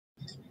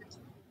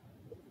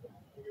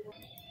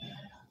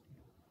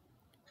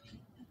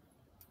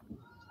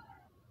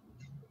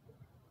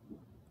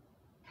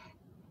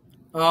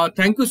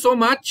Thank you so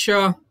much.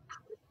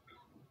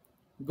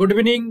 Good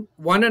evening,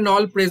 one and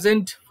all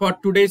present for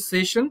today's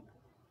session.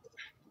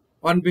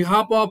 On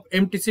behalf of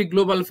MTC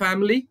Global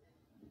family,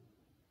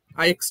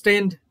 I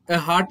extend a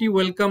hearty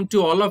welcome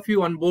to all of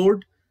you on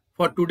board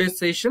for today's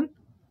session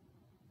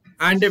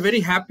and a very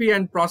happy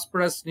and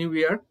prosperous New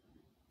Year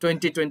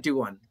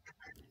 2021.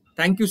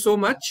 Thank you so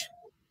much.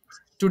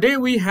 Today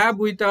we have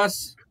with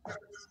us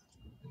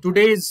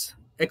today's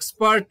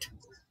expert,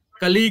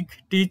 colleague,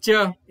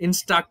 teacher,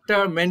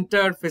 instructor,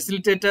 mentor,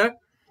 facilitator,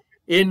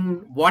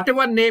 in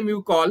whatever name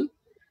you call.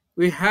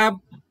 We have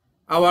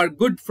our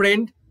good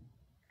friend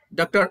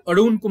Dr.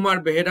 Arun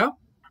Behera,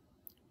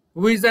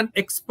 who is an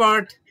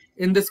expert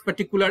in this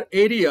particular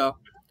area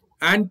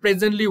and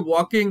presently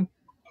working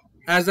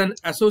as an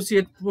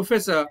associate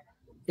professor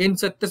in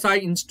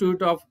Satyasai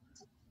Institute of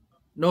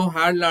No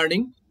Higher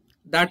Learning.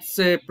 That's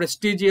a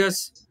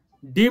prestigious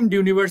deemed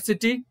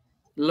university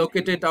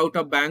located out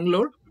of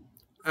Bangalore.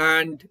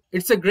 And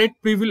it's a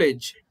great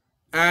privilege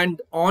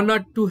and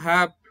honor to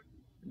have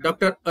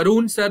Dr.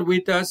 Arun sir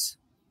with us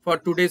for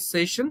today's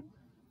session.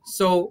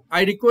 So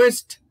I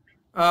request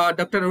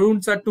Dr.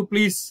 Arun sir to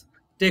please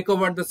take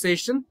over the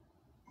session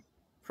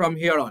from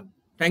here on.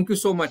 Thank you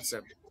so much,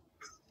 sir.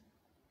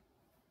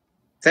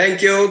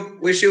 Thank you.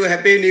 Wish you a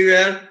happy New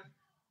Year.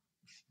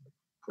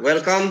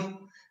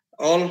 Welcome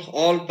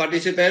all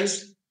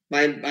participants,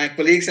 my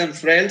colleagues and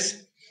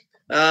friends.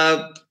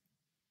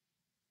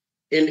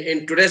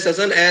 In today's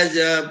session, as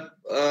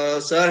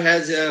sir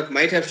has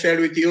might have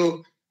shared with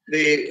you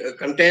the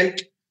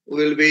content,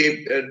 we'll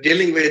be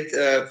dealing with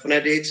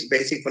phonetics,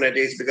 basic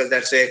phonetics, because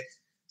that's a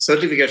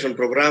certification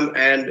program,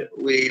 and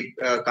we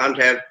can't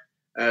have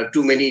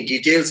too many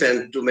details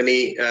and too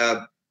many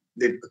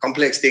the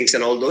complex things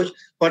and all those.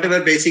 Whatever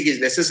basic is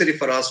necessary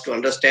for us to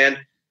understand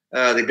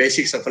the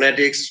basics of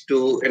phonetics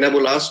to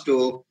enable us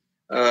to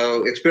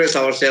express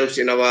ourselves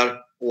in our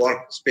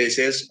work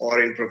spaces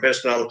or in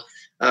professional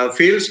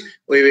fields,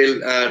 we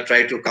will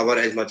try to cover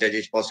as much as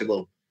is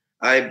possible.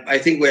 I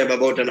think we have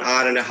about an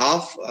hour and a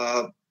half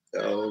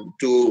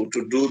to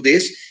do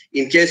this.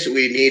 In case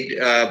we need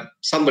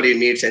somebody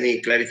needs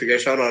any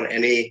clarification or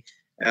any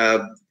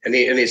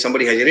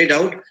somebody has any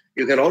doubt,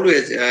 you can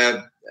always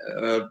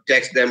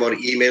text them or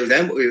email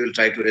them. We will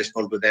try to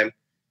respond to them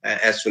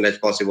as soon as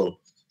possible.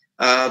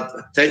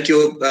 Thank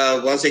you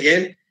once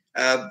again.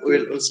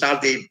 We'll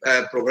start the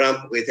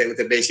program with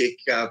a basic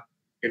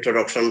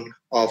introduction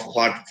of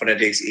what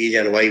phonetics is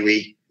and why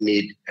we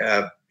need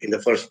in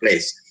the first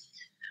place.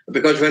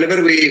 Because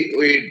whenever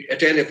we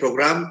attend a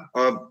program,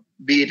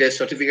 be it a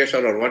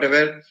certification or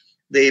whatever,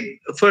 the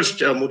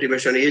first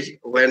motivation is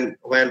when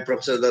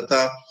Professor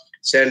Datta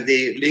sent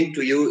the link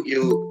to you,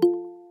 you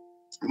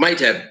might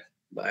have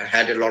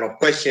had a lot of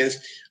questions.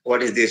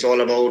 What is this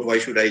all about? Why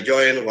should I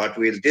join? What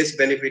will this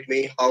benefit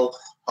me? How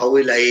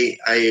will I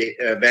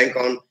bank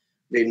on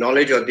the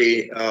knowledge or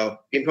the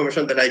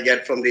information that I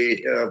get from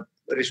the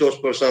resource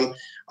person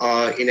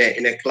in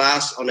a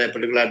class on a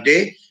particular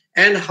day?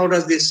 And how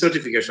does this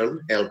certification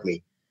help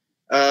me?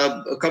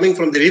 Coming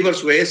from the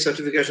reverse way,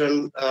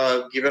 certification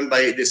given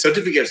by the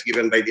certificates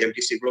given by the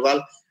MTC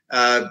Global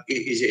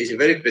is a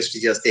very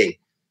prestigious thing.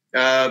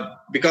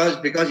 Because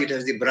it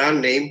has the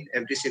brand name,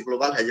 MTC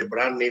Global has a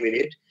brand name in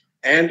it,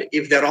 and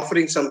if they're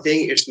offering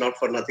something, it's not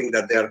for nothing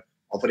that they're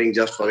offering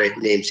just for a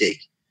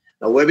namesake.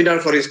 Now,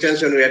 webinar, for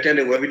instance, when we attend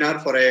a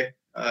webinar for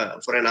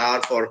an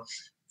hour,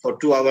 for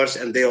 2 hours,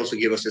 and they also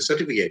give us a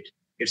certificate,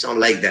 it's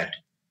unlike that.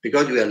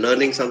 Because we are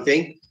learning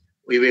something,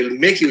 we will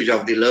make use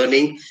of the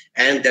learning,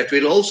 and that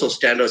will also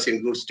stand us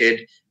in good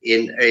stead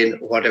in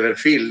whatever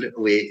field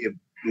we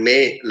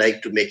may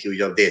like to make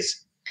use of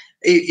this.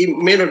 It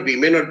may not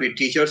be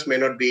teachers, may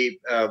not be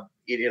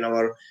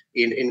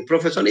in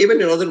profession,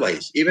 even in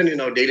otherwise, even in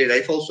our daily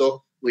life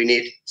also, we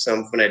need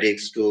some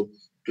phonetics to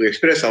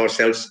express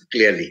ourselves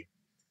clearly.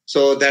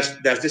 So that's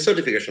the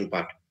certification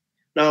part.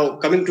 Now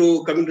coming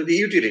to the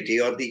utility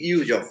or the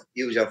use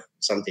of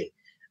something.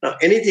 Now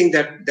anything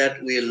that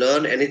we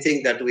learn,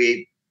 anything that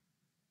we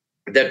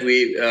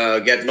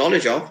get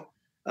knowledge of,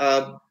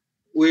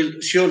 will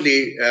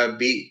surely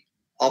be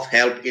of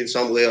help in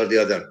some way or the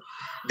other.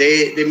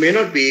 They may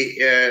not be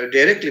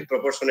directly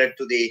proportionate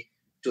to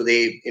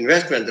the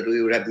investment that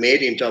we would have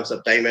made in terms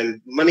of time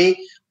and money,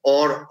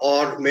 or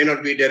may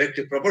not be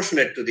directly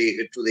proportionate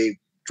to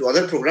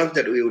other programs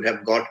that we would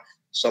have got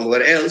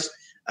somewhere else.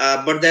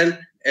 But then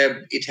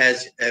it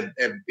has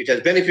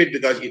benefit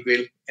because it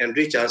will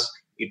enrich us.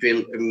 It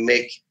will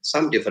make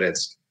some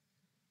difference.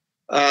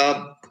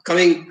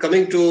 Coming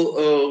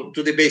to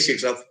the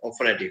basics of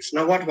phonetics.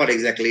 Now, what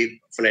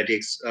exactly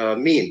phonetics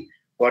mean?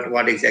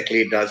 What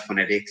exactly does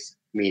phonetics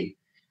mean?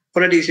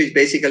 Phonetics is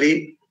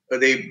basically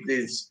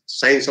the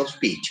science of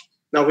speech.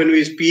 Now, when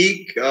we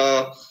speak,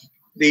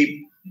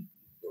 the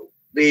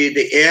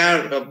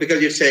air,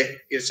 because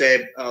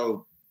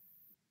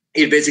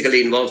it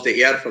basically involves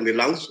the air from the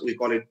lungs. We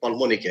call it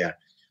pulmonic air.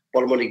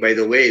 Pulmonic, by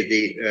the way,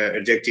 the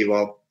adjective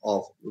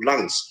of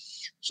lungs.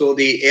 So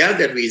the air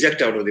that we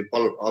eject out of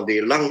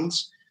the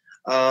lungs,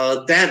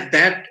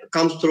 that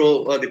comes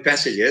through the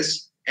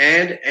passages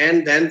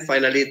and then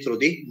finally through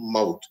the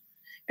mouth.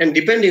 And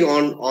depending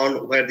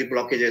on where the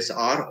blockages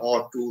are,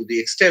 or to the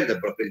extent the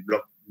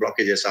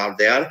blockages are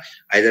there,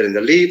 either in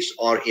the lips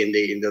or in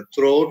the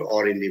throat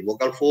or in the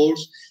vocal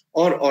folds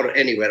or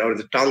anywhere, or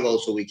the tongue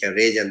also we can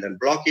raise and then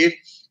block it,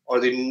 or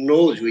the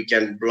nose we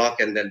can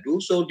block and then do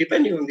so,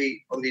 depending on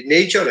the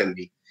nature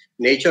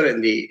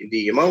and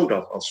the amount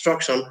of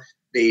obstruction,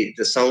 the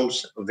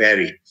sounds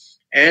vary.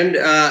 And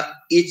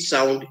each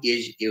sound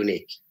is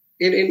unique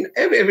in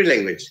every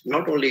language,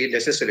 not only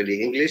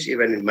necessarily English,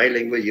 even in my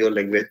language, your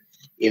language,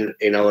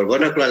 in our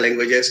vernacular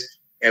languages,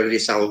 every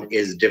sound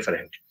is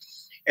different.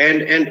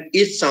 And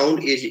each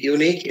sound is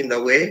unique in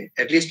the way,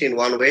 at least in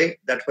one way,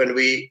 that when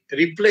we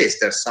replace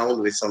that sound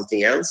with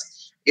something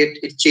else,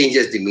 it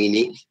changes the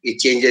meaning, it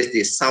changes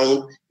the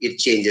sound, it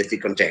changes the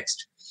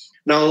context.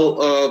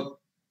 Now,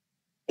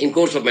 in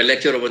course of my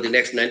lecture over the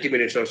next 90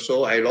 minutes or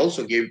so, I'll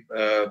also give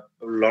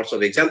lots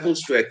of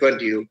examples to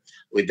acquaint you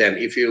with them.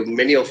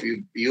 Many of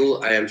you,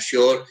 I am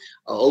sure,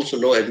 also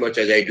know as much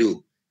as I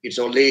do. It's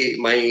only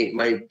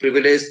my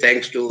privilege,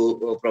 thanks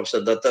to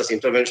Professor Datta's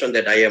intervention,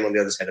 that I am on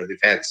the other side of the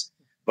fence.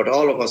 But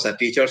all of us are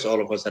teachers,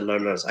 all of us are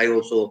learners. I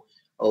also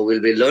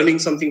will be learning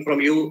something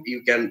from you.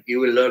 You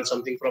will learn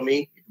something from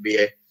me. It will be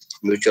a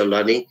mutual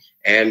learning.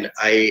 And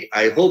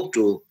I hope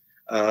to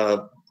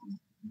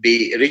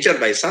be richer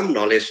by some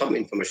knowledge, some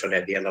information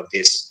at the end of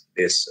this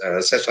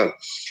session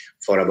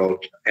for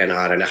about an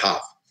hour and a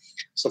half.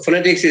 So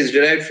phonetics is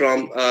derived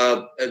from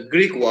a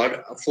Greek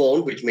word,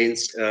 phone, which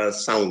means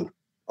sound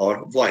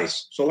or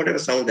voice. So whatever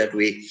sound that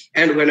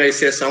and when I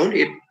say sound,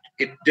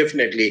 it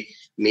definitely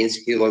means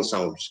human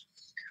sounds.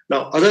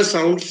 Now, other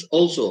sounds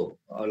also,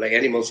 like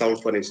animal sounds,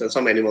 for instance,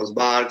 some animals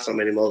bark, some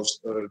animals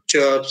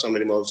chirp, some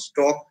animals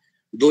talk.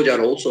 Those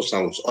are also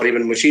sounds, or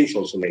even machines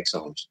also make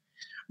sounds.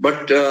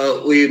 But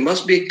we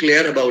must be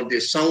clear about the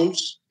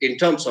sounds in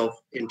terms of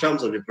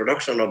the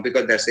production of,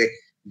 because that's a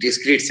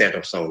discrete set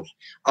of sounds.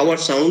 Our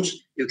sounds,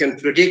 you can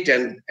predict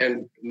and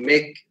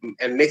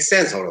make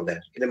sense out of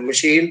that. In a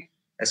machine,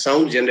 a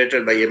sound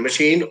generated by a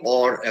machine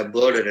or a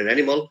bird or an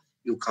animal,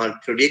 you can't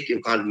predict, you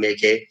can't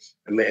make a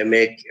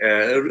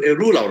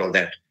rule out of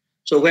that.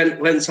 So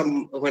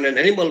when an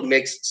animal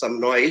makes some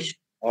noise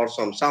or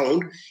some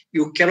sound,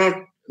 you cannot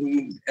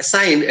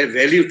assign a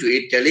value to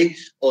it, telling,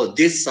 oh,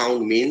 this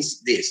sound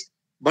means this.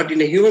 But in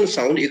a human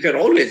sound, you can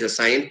always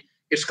assign,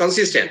 it's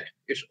consistent.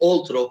 It's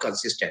all through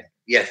consistent.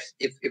 Yes,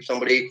 if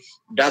somebody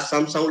does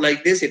some sound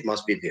like this, it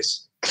must be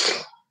this.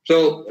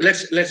 So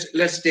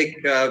let's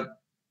take a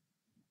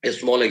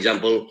small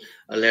example.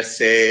 Let's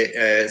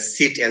say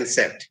sit and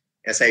set.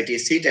 SIT,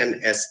 sit, and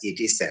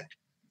SET, set.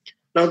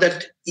 Now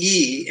that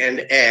E and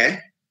A,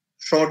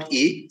 short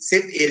E,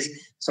 sit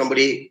is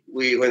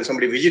when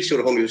somebody visits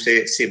your home, you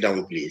say, sit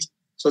down, please.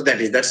 So that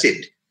is the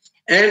sit.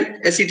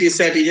 And SET,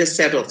 set is a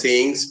set of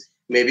things,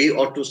 maybe,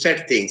 or to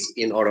set things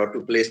in order,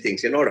 to place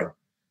things in order.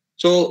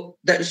 So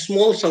that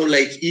small sound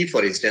like E,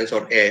 for instance,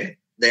 or A,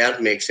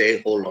 that makes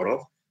a whole lot of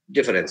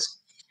difference.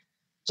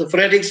 So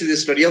phonetics is the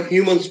study of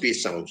human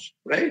speech sounds,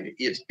 right?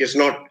 It's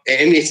not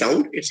any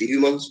sound, it's a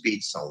human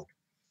speech sound.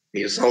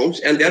 These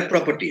sounds and their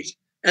properties.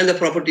 And the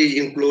properties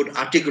include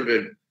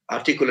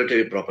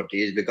articulatory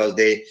properties, because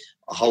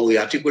how we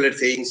articulate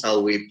things, how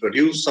we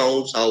produce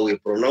sounds, how we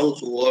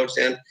pronounce words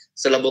and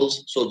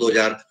syllables. So those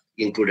are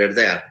included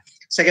there.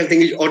 Second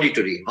thing is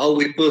auditory, how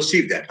we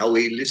perceive that, how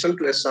we listen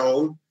to a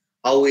sound,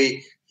 how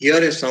we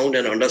hear a sound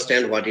and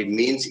understand what it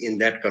means in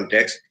that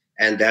context,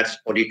 and that's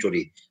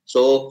auditory.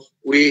 So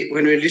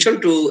when we listen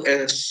to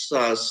a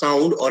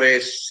sound or a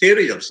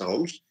series of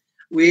sounds,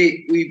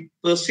 we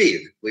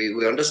perceive,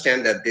 we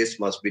understand that this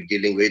must be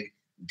dealing with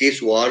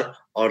this word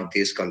or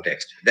this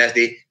context. That's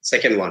the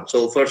second one.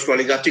 So first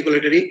one is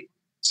articulatory,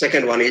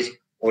 second one is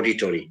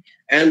auditory.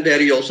 And there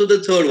is also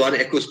the third one,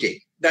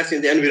 acoustic. That's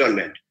in the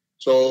environment.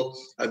 So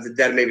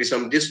there may be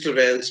some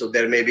disturbance, so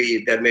there may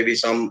be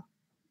some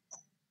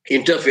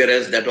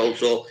interference that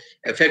also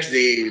affects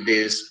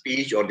the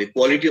speech or the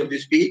quality of the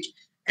speech,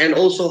 and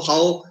also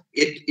how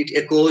it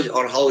echoes,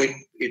 or how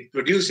it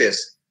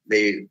produces,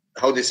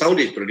 how the sound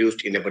is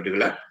produced in a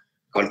particular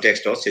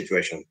context or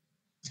situation.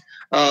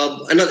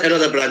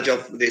 Another branch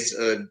of this,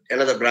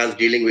 another branch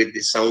dealing with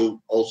the sound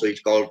also is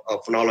called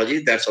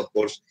phonology. That's, of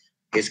course,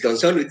 is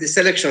concerned with the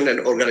selection and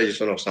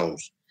organization of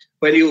sounds.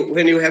 When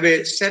you have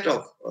a set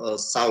of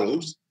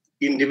sounds,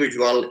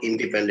 individual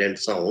independent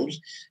sounds,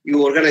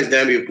 you organize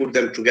them, you put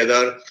them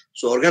together.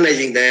 So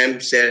organizing them,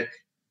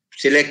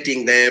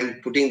 selecting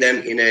them, putting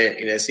them in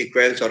a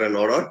sequence or an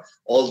order,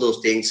 all those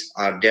things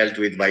are dealt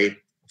with by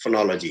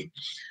phonology.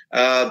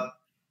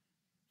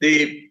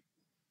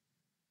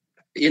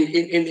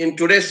 In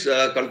today's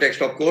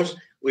context, of course,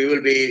 we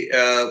will be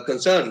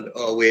concerned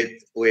with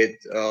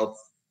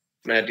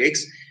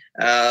phonetics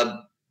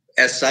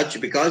as such,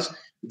 because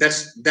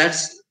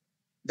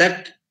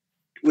that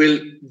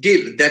will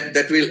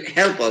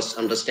help us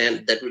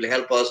understand, that will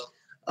help us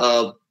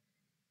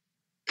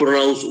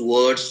pronounce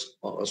words,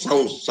 or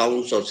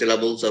sounds or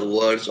syllables or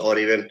words, or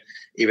even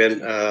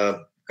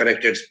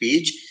connected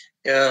speech,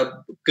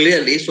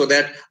 clearly, so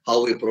that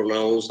how we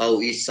pronounce,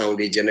 how each sound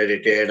is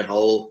generated,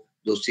 how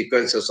those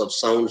sequences of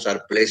sounds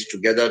are placed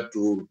together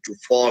to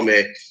form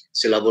a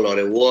syllable or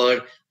a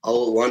word,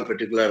 how one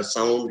particular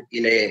sound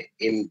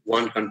in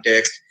one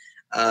context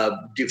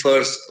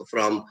differs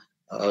from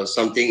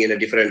something in a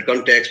different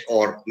context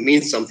or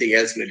means something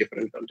else in a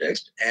different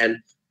context, and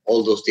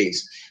all those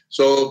things.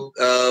 So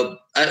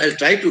I'll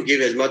try to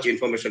give as much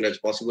information as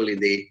possible in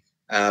the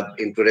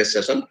in today's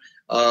session.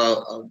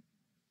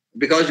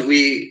 Because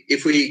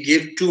if we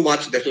give too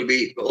much, that will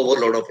be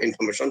overload of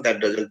information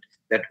that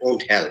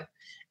won't help.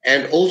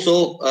 And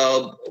also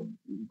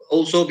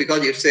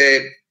because it's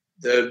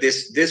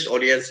this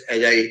audience,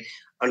 as I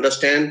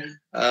understand,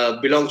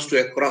 belongs to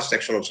a cross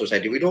section of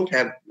society. We don't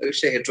have,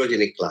 it's a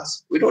heterogenic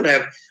class. We don't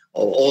have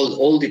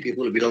all the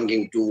people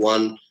belonging to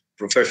one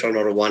profession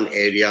or one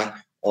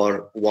area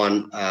or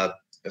one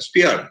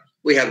sphere.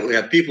 We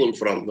have people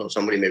from,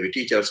 somebody may be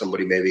teacher,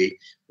 somebody may be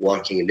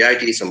working in the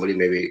IT, somebody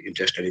may be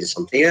interested in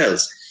something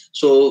else.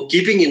 So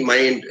keeping in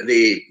mind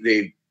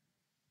the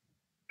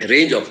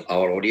range of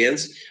our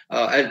audience,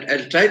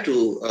 I'll try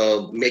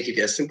to make it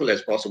as simple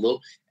as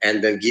possible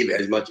and then give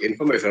as much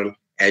information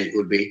as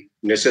would be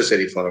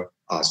necessary for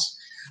us.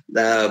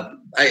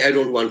 I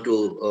don't want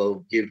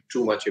to give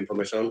too much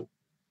information,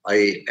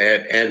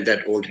 and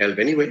that won't help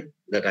anyway.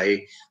 That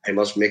I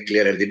must make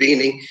clear at the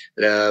beginning.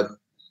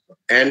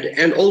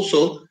 And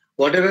also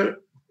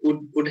whatever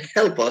would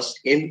help us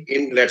in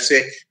let's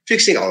say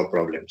fixing our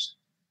problems.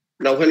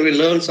 Now, when we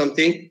learn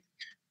something,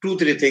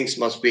 2-3 things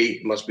must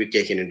be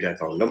taken into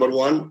account. Number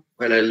one,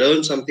 when I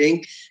learn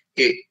something,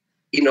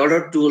 in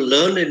order to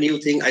learn a new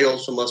thing, I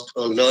also must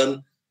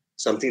learn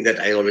something that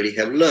I already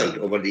have learned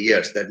over the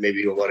years. That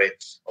maybe over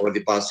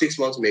the past 6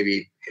 months,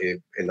 maybe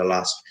in the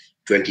last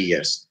 20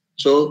 years.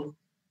 So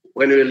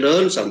when we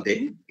learn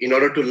something, in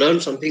order to learn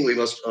something, we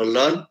must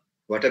learn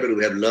whatever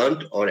we have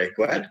learned or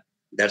acquired.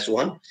 That's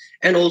one.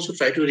 And also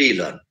try to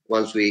relearn.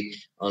 Once we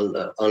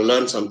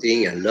unlearn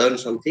something and learn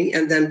something,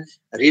 and then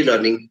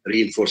relearning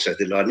reinforces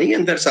the learning.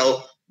 And that's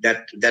how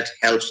that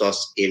helps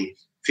us in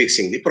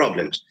fixing the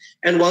problems.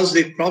 And once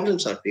the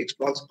problems are fixed,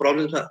 once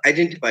problems are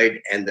identified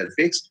and then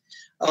fixed,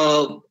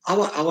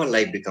 our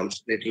life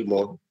becomes a little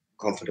more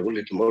comfortable, a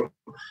little more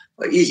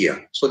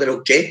easier. So that,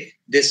 okay,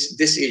 this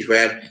is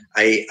where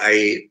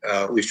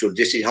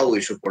this is how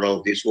we should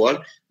pronounce this word.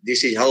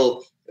 This is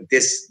how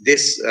this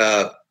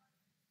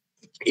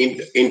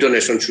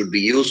intonation should be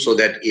used, so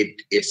that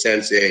it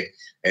sends a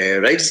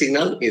right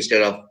signal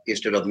instead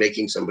of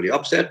making somebody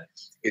upset,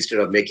 instead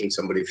of making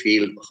somebody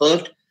feel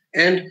hurt.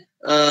 And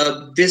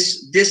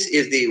this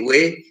is the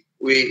way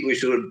we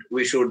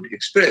should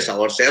express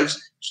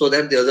ourselves, so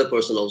that the other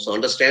person also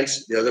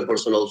understands, the other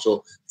person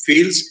also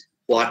feels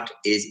what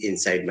is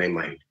inside my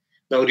mind.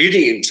 Now,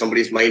 reading in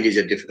somebody's mind is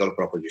a difficult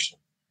proposition.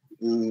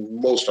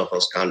 Most of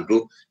us can't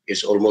do.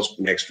 It's almost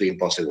next to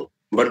impossible.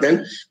 But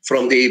then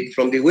from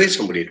the way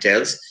somebody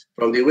tells,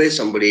 from the way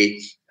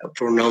somebody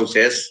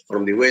pronounces,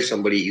 from the way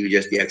somebody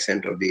uses the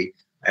accent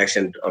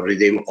or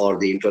rhythm or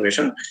the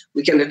intonation,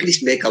 we can at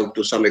least make out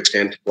to some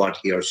extent what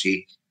he or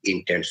she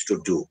intends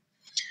to do.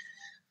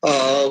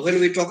 When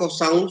we talk of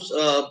sounds,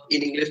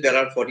 in English, there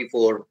are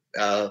 44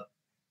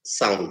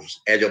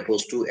 sounds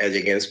as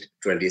against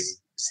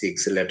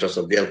 26 letters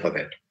of the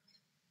alphabet.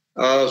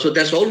 So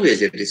there's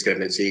always a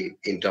discrepancy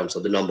in terms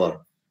of the number,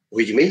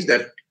 which means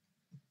that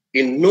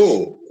in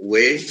no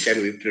way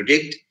can we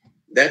predict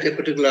that a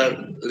particular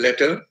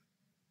letter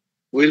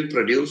will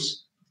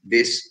produce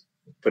this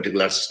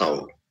particular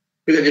sound,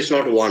 because it's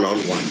not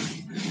one-on-one.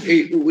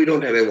 We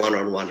don't have a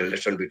one-on-one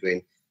relation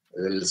between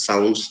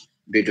sounds,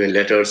 between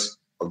letters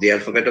of the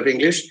alphabet of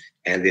English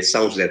and the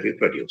sounds that we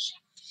produce.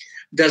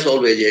 There's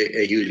always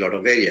a huge lot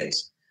of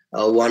variance.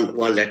 One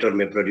letter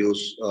may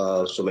produce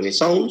so many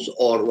sounds,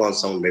 or one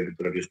sound may be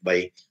produced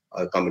by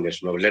a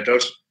combination of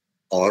letters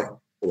or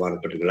one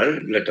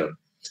particular letter.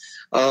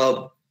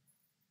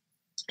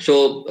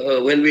 So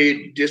when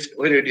we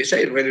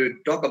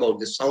talk about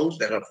the sounds,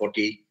 there are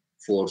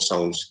 44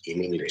 sounds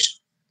in English,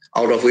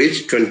 out of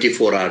which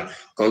 24 are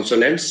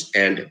consonants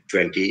and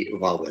 20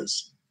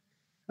 vowels.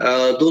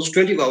 Those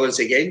 20 vowels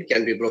again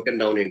can be broken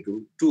down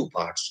into two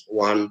parts.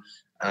 One,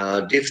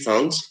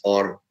 diphthongs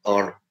or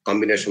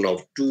combination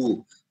of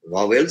two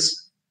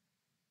vowels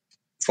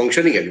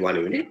functioning as one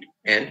unit,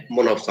 and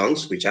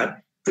monophthongs, which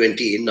are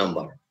 20 in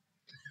number.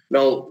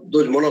 Now,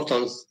 those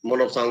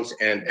monophthongs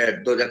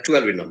and those are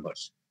 12 in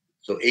numbers.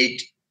 So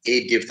 8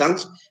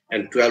 diphthongs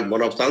and 12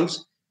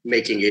 monophthongs,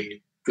 making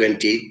it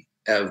 20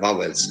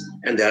 vowels.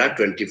 And there are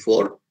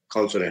 24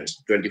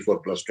 consonants. 24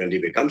 plus 20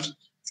 becomes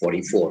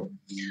 44.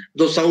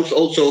 Those sounds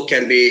also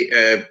can be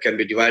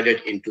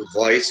divided into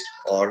voiced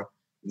or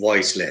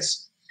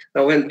voiceless.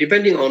 Now,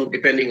 depending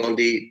on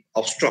the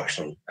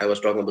obstruction, I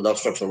was talking about the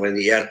obstruction, when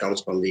the air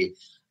comes from the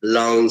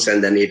lungs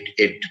and then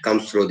it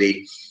comes through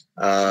the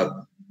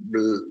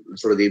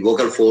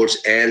vocal folds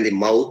and the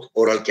mouth,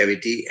 oral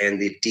cavity, and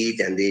the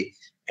teeth and the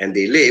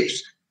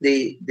lips.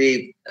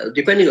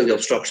 Depending on the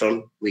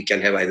obstruction, we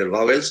can have either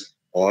vowels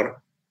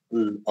or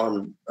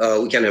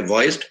we can have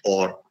voiced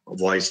or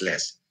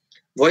voiceless.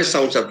 Voice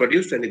sounds are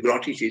produced when the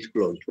glottis is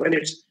closed. When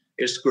it's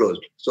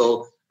closed,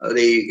 so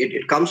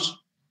it comes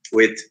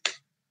with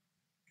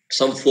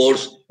some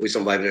force with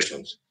some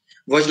vibrations.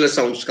 Voiceless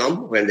sounds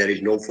come when there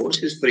is no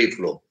force. It's free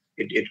flow.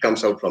 It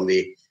comes out from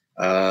the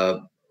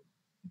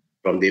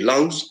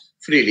lungs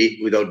freely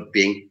without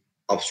being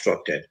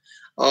obstructed.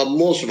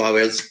 Most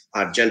vowels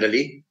are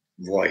generally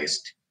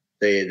voiced.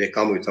 They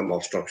come with some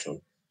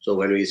obstruction. So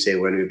when we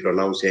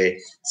pronounce a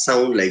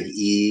sound like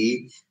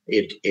E,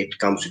 it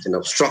comes with an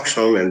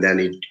obstruction, and then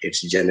it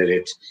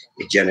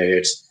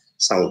generates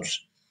sounds.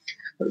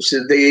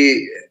 So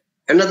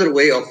another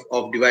way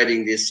of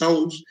dividing these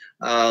sounds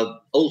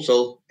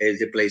also is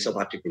the place of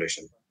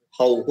articulation,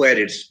 where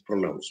it's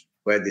pronounced,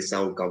 where the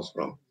sound comes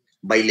from.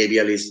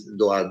 Bilabial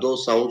are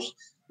those sounds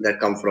that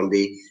come from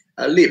the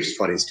lips,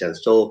 for instance.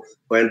 So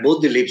when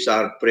both the lips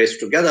are pressed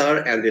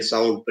together and the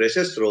sound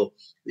ejects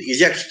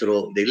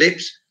through the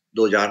lips,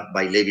 those are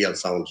bilabial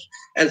sounds.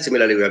 And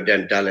similarly, we have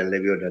dental and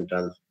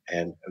labiodental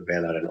and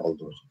velar and all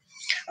those.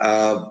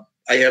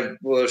 I have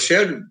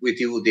shared with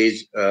you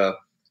these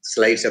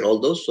slides and all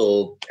those.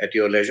 So at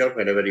your leisure,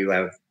 whenever you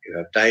have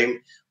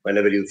time,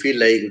 whenever you feel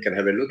like, you can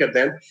have a look at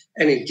them.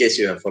 And in case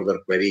you have further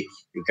query,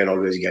 you can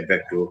always get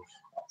back to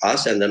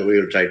us, and then we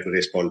will try to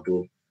respond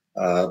to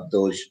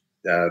those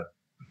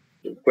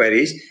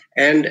queries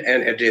and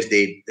address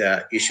the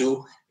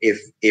issue if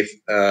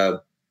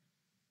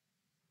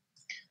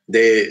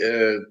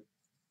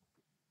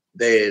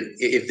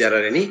there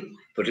are any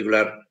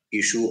particular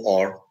issue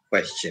or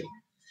question.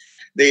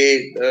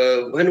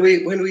 When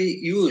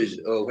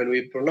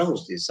we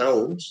pronounce these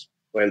sounds,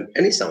 when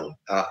any sound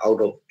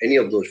out of any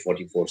of those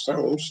 44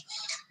 sounds,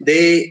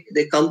 they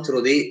come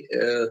through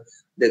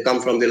they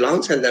come from the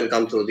lungs and then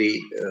come through the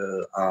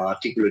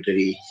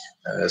articulatory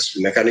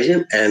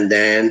mechanism, and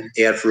then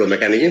airflow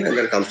mechanism, and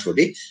then comes through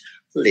the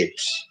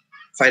lips.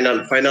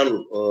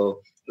 Final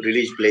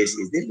release place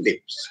is the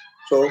lips.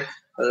 So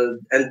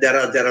and there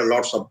are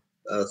lots of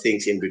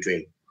things in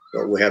between.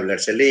 So we have,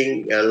 let's say,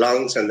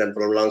 lungs, and then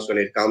from lungs, when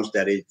it comes,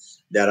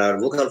 there are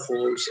vocal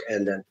folds,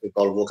 and then we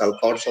call vocal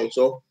cords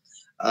also,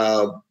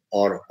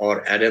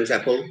 or Adam's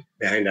apple,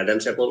 behind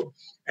Adam's apple,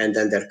 and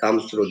then that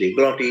comes through the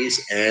glottis,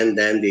 and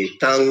then the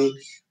tongue,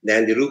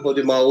 then the roof of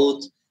the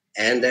mouth,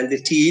 and then the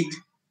teeth.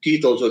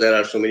 Teeth also, there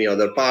are so many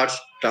other parts.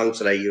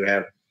 Tongues, like you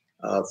have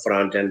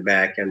front and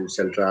back and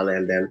central,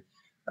 and then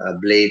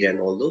blade and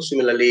all those.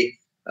 Similarly,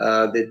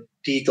 the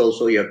teeth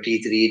also, you have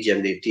teeth ridge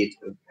and the teeth,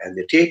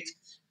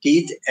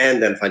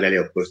 and then finally,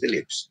 of course, the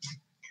lips.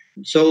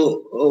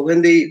 So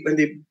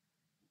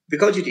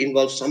because it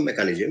involves some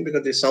mechanism,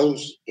 because the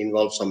sounds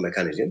involve some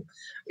mechanism,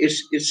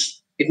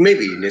 it may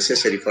be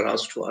necessary for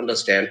us to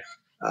understand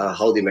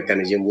how the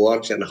mechanism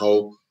works and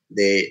how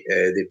they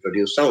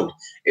produce sound.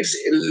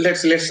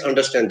 Let's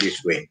understand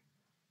this way.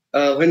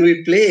 When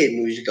we play a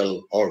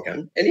musical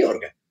organ, any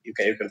organ, you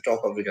can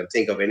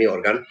think of any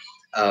organ,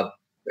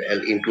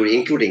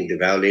 including the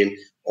violin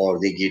or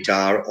the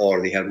guitar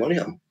or the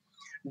harmonium.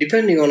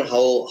 Depending on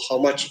how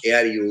much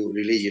air you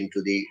release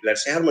into the,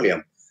 let's say,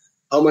 harmonium,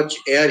 how much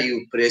air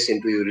you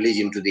you release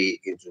into the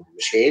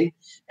machine,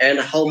 and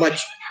how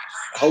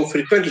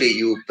frequently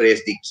you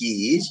press the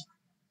keys,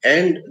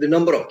 and the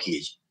number of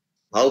keys,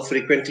 how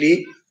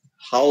frequently,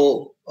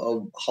 how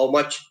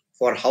much,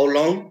 for how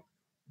long,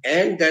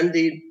 and then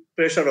the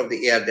pressure of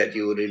the air that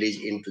you release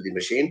into the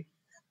machine,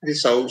 the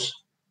sounds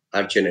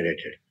are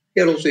generated.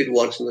 Here also it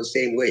works in the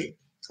same way.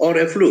 Or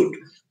a flute.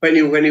 When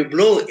you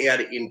blow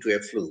air into a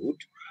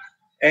flute,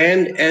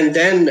 and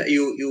then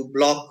you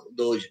block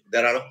those,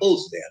 there are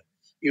holes there.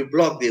 You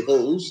block the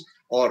holes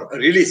or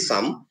release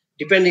some,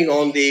 depending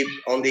on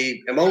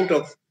the amount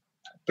of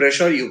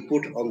pressure you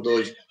put on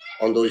those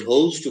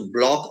holes to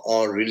block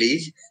or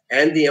release,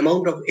 and the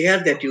amount of air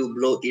that you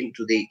blow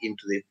into the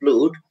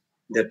flute,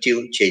 the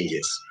tune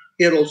changes.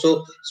 Here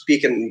also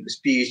speech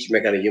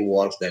mechanism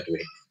works that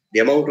way. The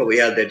amount of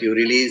air that you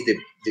release,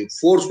 the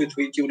force with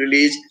which you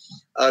release,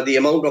 the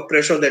amount of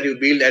pressure that you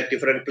build at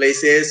different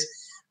places,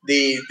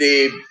 the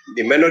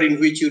manner in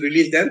which you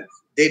release them,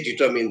 they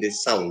determine the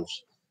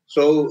sounds.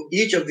 So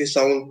each of the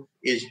sound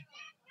is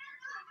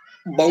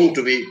bound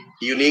to be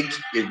unique,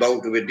 is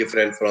bound to be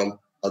different from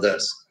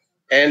others.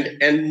 And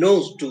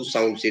no two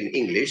sounds in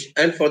English,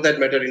 and for that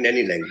matter in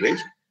any language,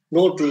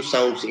 no two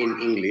sounds in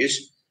English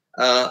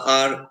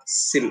are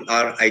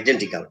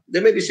identical. They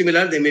may be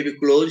similar, they may be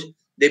close,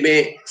 they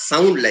may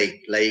sound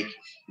like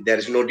there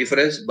is no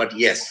difference, but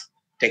yes,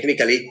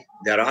 technically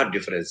there are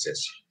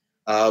differences.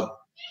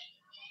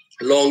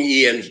 Long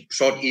E and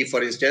short E,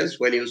 for instance,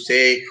 when you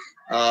say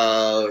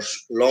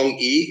long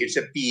E, it's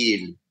a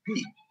peel,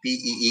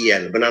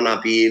 P-E-E-L,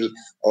 banana peel,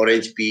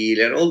 orange peel,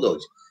 and all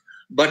those.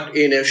 But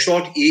in a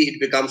short E, it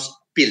becomes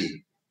pill,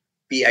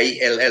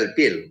 P-I-L-L,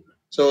 pill.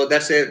 So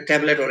that's a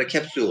tablet or a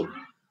capsule.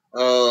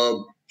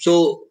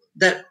 So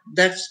that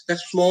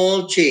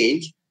small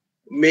change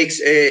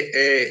makes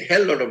a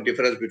hell lot of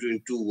difference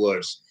between two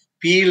words.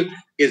 Peel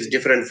is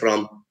different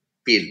from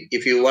pill.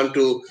 If you want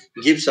to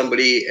give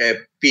somebody a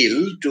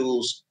pill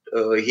to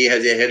he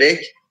has a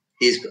headache.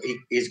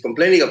 He's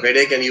complaining of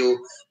headache, and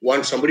you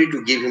want somebody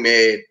to give him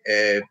a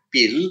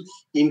pill.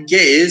 In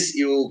case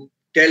you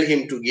tell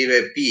him to give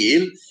a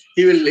pill,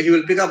 he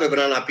will pick up a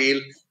banana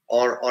peel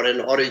or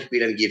an orange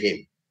peel and give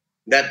him.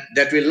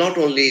 That will not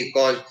only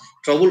cause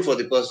trouble for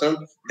the person,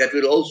 that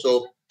will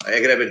also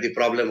aggravate the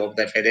problem of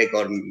that headache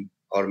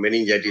or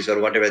meningitis or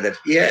whatever that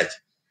he has.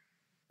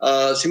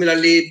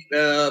 Similarly,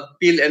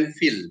 pill and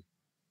fill.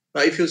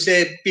 Now, if you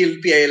say pill,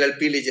 PILL,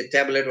 pill is a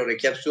tablet or a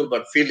capsule,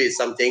 but fill is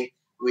something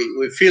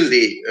we fill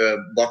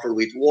the bottle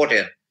with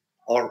water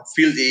or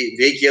fill the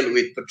vehicle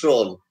with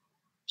petrol.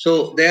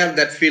 So there,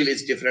 that fill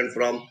is different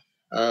from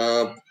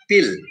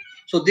pill.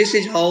 So this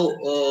is how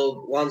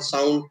one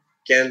sound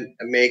can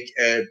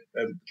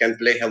can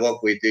play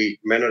havoc with the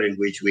manner in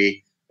which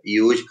we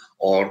use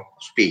or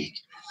speak.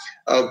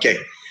 Okay,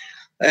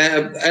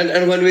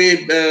 and when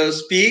we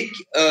speak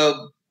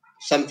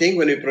something,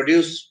 when we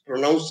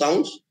pronounce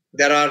sounds,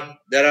 there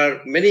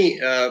are many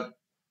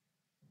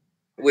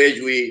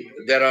ways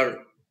there are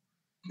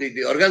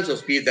the organs of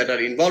speech that are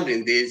involved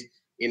in this,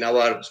 in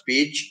our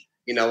speech,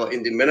 in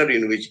the manner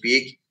in which we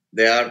speak.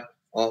 There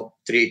are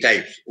three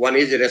types. One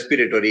is the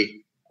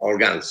respiratory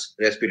organs,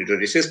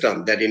 respiratory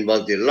system, that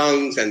involves the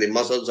lungs and the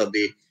muscles of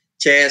the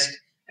chest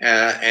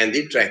and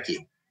the trachea.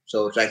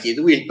 So trachea is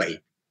the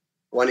windpipe.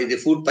 One is the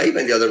food pipe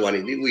and the other one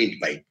is the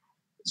windpipe.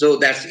 So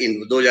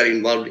those are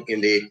involved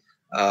in the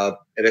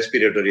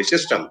respiratory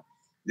system.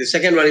 The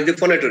second one is the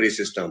phonatory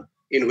system,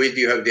 in which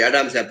you have the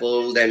Adam's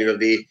apple, then you have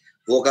the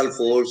vocal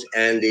folds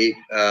and the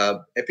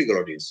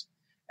epiglottis.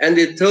 And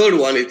the third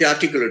one is the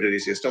articulatory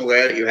system,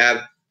 where you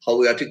have how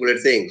we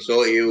articulate things.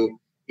 So you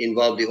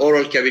involve the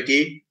oral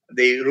cavity,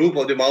 the roof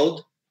of the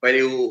mouth. When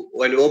you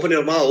open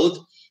your mouth,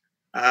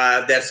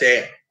 that's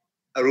a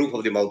roof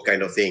of the mouth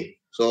kind of thing.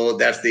 So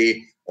that's the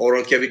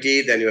oral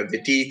cavity. Then you have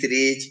the teeth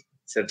ridge.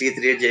 So teeth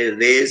ridge is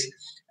this,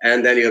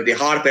 and then you have the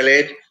hard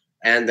palate,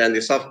 and then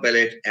the soft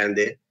palate and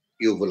the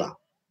uvula.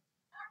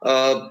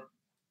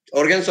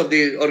 Organs of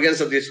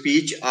the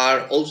speech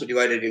are also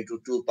divided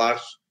into two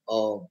parts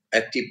of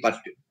active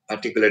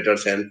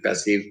articulators and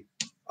passive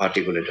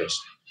articulators.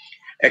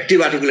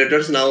 Active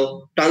articulators,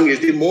 now tongue is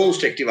the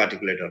most active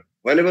articulator.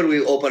 Whenever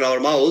we open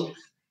our mouth,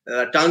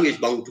 tongue is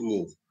bound to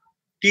move.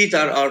 Teeth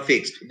are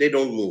fixed, they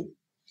don't move.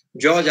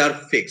 Jaws are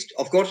fixed.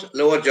 Of course,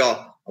 lower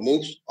jaw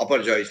moves,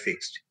 upper jaw is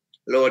fixed.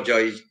 Lower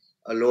jaw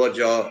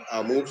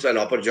moves, and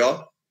upper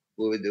jaw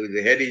with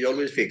the head is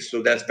always fixed.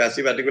 So that's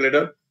passive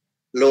articulator.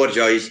 Lower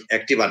jaw is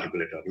active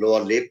articulator.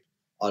 Lower lip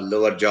or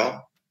lower jaw,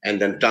 and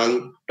then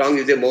tongue. Tongue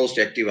is the most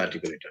active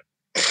articulator.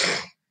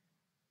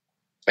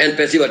 And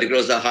passive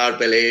articulators are hard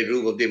palate,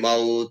 roof of the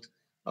mouth,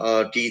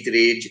 teeth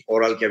ridge,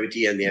 oral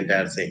cavity, and the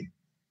entire thing.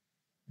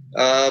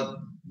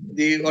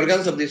 The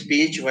organs of the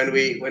speech, when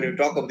we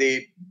talk of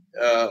the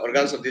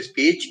organs of the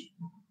speech,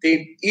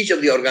 each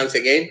of the organs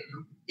again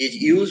is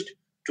used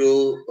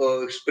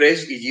to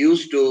express, is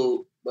used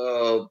to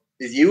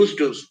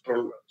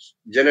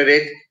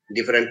generate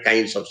different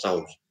kinds of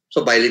sounds.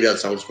 So bilabial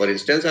sounds, for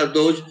instance, are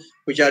those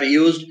which are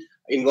used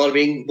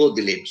involving both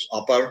the lips,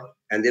 upper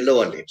and the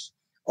lower lips.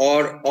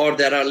 Or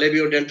there are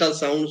labiodental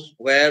sounds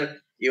where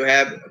you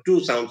have two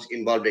sounds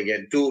involved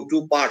again,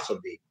 two parts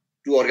of the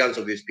two organs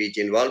of the speech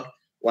involved.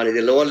 One is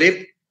the lower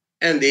lip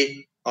and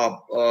the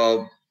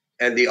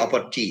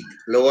upper teeth.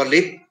 Lower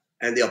lip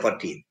and the upper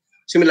teeth.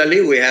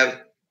 Similarly, we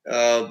have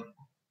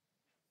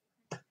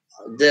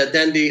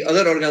then the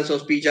other organs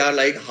of speech are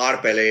like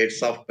hard palate,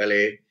 soft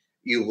palate,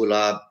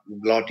 uvula,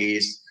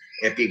 glottis,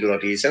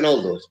 epiglottis, and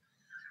all those.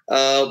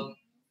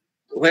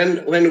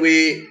 When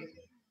we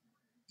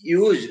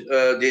use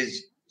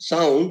these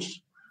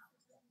sounds,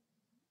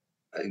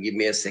 give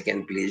me a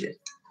second, please.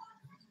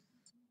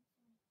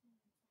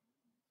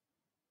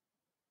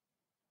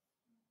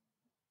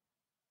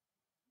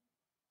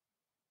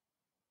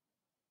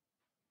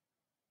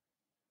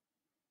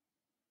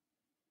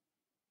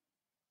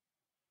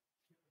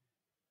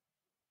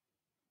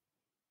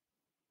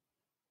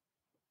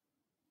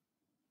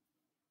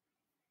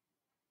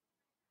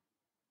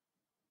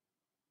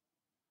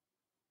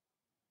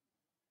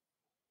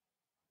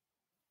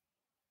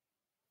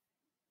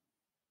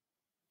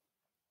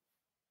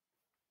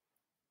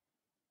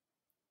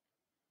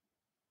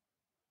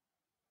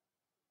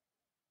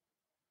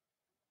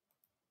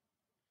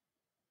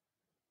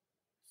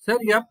 Sir,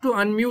 you have to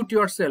unmute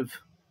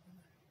yourself.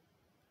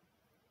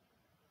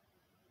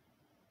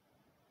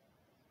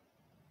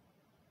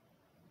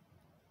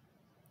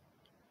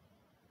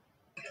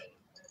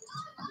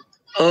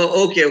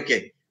 Oh,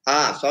 okay.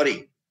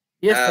 Sorry.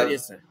 Yes, sir.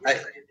 Yes, sir.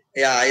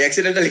 I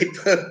accidentally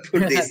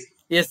put this.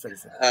 Yes, sir.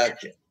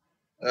 Okay.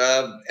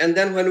 And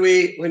then when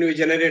we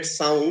generate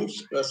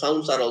sounds,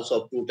 sounds are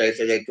also of two types.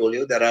 As I told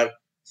you, there are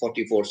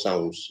 44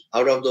 sounds.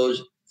 Out of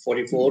those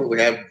 44,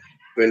 we have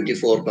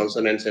 24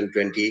 consonants and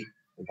 20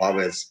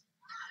 vowels.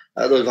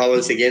 Those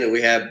vowels again,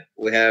 we have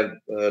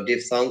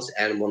diphthongs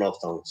and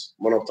monophthongs.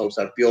 Monophthongs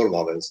are pure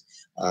vowels.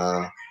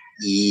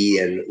 E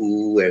and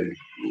U and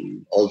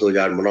all those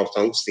are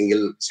monophthongs,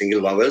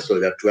 single vowels.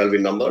 So there are 12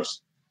 in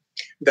numbers.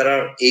 there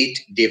are 8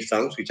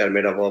 diphthongs which are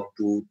made up of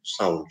 2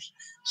 sounds.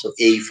 So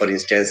A, for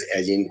instance,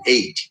 as in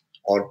 8,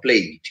 or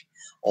plate,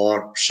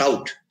 or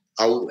shout,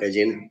 ow as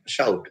in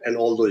shout, and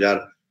all those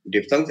are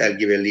diphthongs. I'll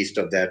give a list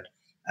of that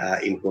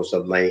in course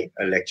of my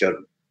lecture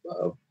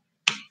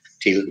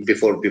till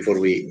before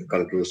we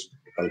conclude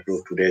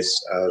today's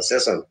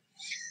session.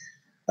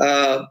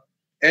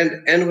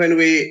 And when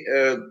we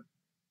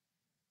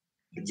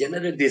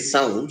generate these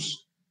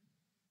sounds,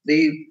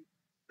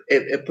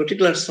 a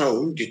particular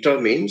sound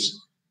determines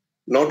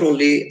not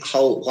only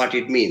what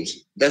it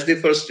means. That's the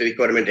first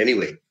requirement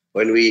anyway.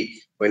 When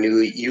we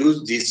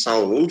use these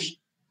sounds,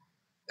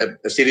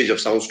 a series of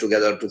sounds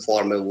together to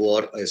form a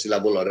word, a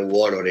syllable, or a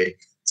word, or a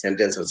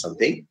sentence, or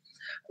something,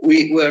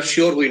 we are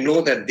sure, we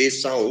know that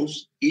these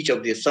sounds, each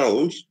of these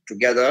sounds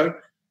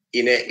together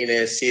in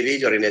a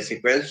series or in a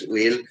sequence,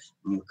 will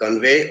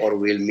convey or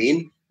will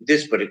mean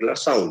this particular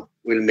sound,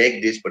 will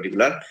make this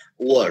particular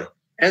word,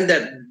 and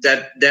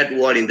that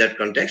word in that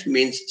context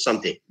means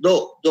something.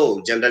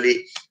 Though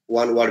generally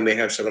one word may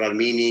have several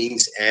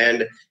meanings,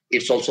 and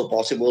it's also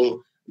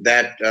possible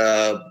that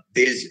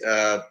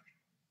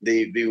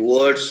the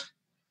words,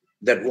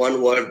 that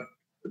one word,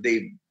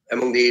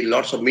 among the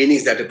lots of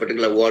meanings that a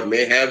particular word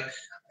may have,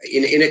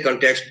 in a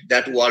context,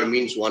 that word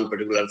means one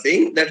particular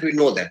thing, that we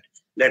know that.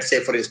 Let's say,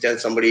 for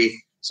instance, somebody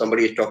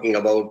is talking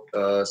about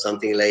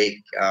something like,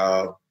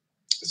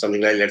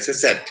 let's say,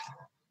 set.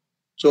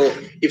 So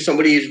if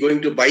somebody is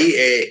going to buy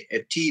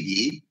a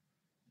TV,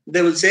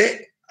 they will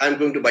say, I'm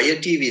going to buy a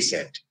TV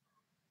set.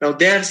 Now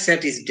their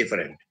set is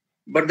different.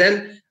 But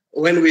then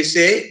when we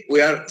say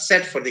we are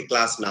set for the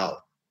class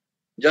now,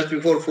 just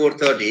before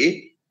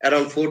 4:30,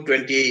 around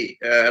 4:20,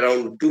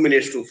 around 2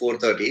 minutes to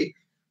 4:30,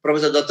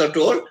 Professor Datta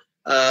told,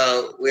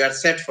 we are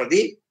set for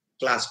the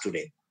class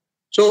today.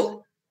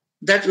 So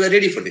that we are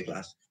ready for the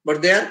class.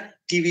 But there,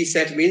 TV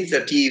set means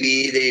the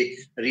TV, the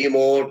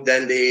remote,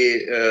 then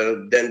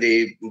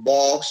the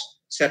box,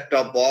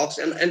 set-top box,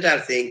 and entire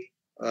thing,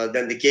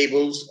 then the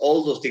cables,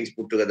 all those things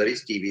put together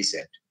is TV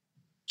set.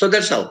 So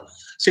that's how.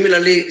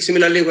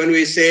 Similarly, when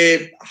we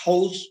say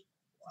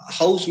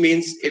house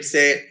means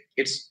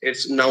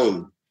it's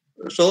noun.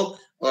 So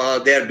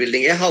they are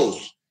building a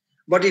house.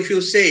 But if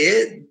you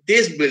say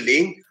this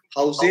building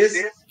houses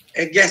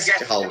a guest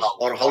house,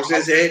 or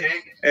houses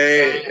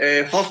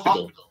a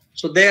hospital,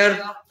 so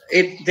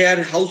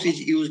their house is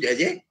used as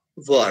a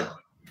verb.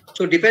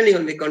 So depending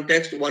on the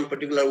context, one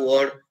particular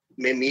word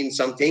may mean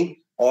something,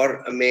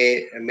 or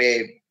may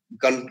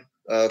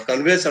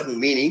convey certain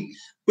meaning,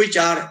 which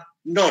are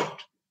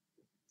not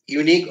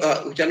unique,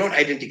 which are not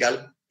identical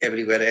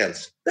everywhere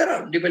else. There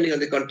are, depending on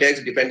the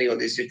context, depending on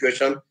the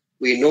situation,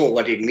 we know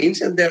what it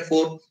means, and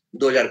therefore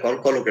those are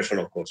called collocation,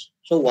 of course.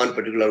 So one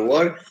particular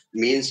word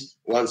means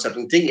one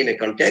certain thing in a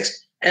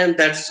context, and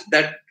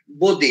that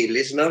both the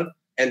listener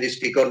and the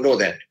speaker know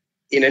that.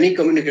 In any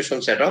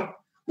communication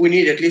setup, we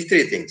need at least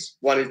 3 things.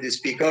 One is the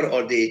speaker,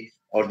 or the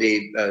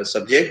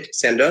subject,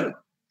 sender.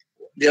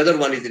 The other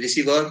one is the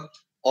receiver,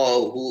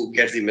 or who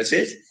gets the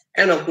message.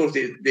 And of course,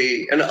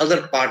 the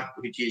another part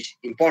which is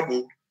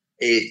important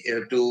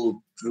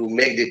to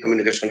make the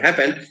communication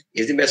happen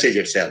is the message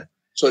itself.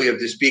 So you have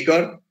the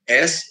speaker,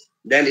 S,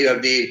 then you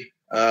have the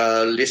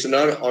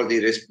listener, or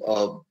the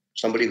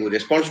somebody who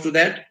responds to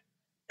that,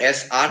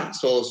 SR.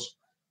 So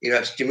you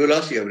have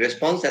stimulus, you have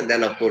response, and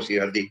then of course you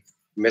have the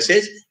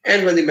message.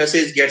 And when the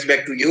message gets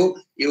back to you,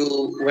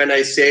 when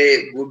I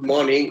say good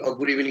morning or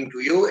good evening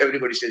to you,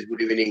 everybody says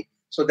good evening.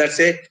 So that's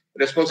a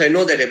response. I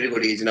know that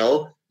everybody is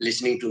now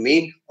listening to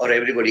me, or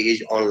everybody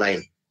is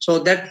online. So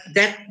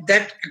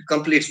that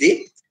completes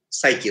the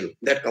cycle.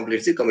 That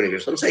completes the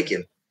communication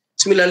cycle.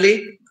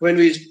 Similarly, when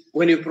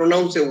you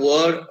pronounce a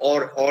word,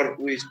 or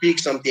we speak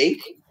something,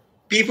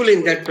 people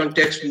in that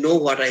context know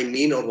what I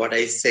mean or what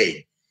I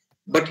say.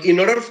 But in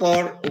order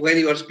for, when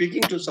you are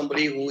speaking to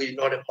somebody who is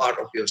not a part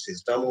of your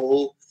system,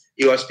 who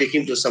you are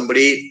speaking to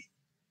somebody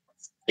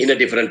in a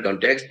different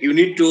context, you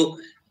need to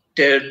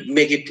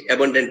make it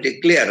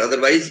abundantly clear.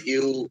 Otherwise,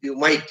 you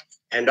might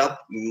end up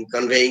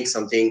conveying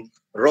something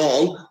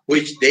wrong,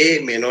 which they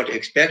may not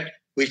expect,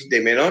 which they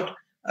may not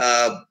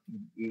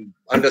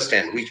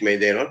understand,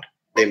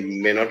 they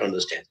may not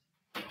understand.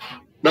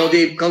 Now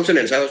the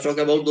consonants, I was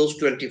talking about those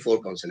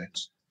 24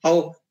 consonants.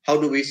 How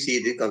do we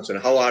see the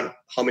consonant?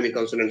 How many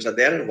consonants are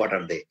there, and what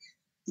are they?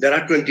 There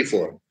are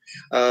 24.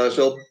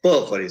 So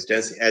per, for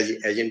instance, as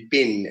in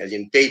pin, as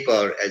in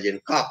paper, as in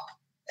cup,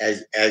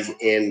 as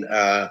in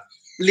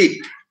lip,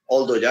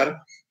 all those are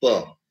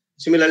per.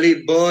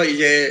 Similarly, b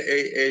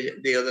is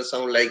the other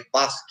sound, like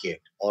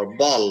basket, or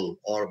ball,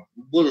 or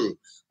bull,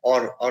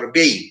 or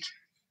bake.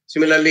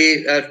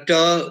 Similarly, t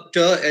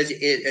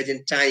as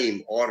in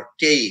time, or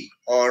take,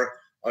 or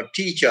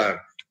teacher,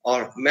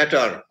 or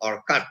matter,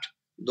 or cut.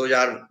 Those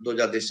are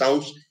the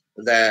sounds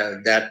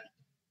that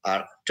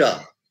are t.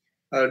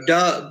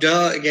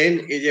 Da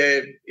again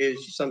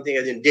is something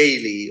as in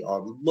daily,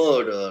 or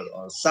murder,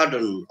 or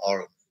sudden,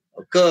 or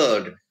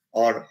occurred,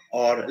 or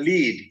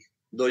lead.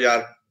 Those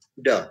are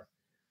da.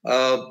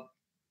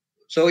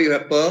 So you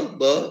have per,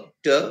 b,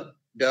 t,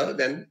 da,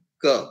 then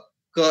k.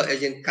 K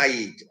as in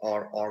kite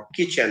or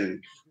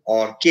kitchen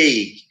or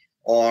cake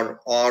or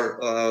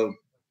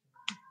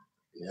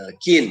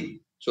kin.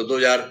 So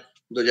those are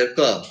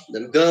K.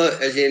 Then G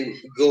as in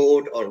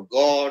goat or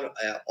god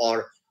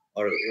or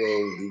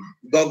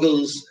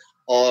goggles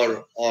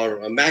or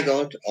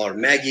maggot or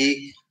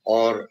Maggie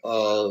or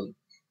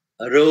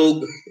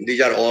rogue.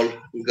 These are all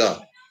G.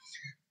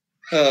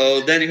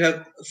 Then you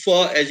have F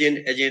as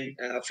in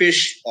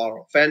fish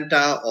or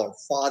Fanta or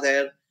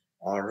father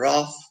or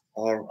rough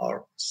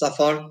or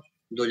suffer.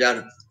 Those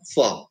are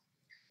F.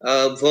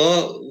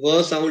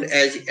 Ver sound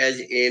as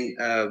in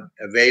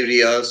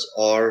various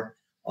or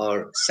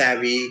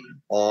savvy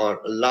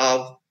or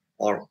love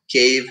or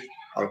cave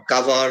or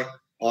cover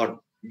or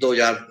those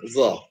are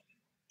ver.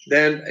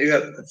 Then you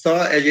have th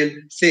as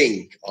in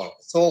think or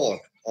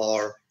thought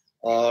or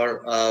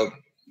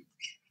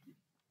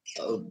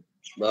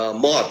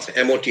moth,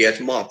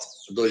 moth, moth.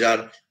 Those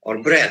are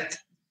or breath.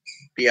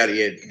 Pre,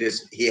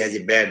 this he has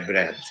a bad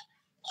breath.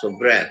 So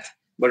breath.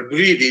 But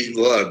breathe is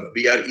verb.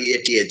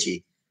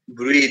 breathe.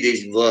 Breathe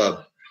is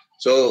verb.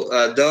 So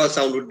the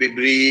sound would be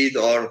breathe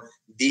or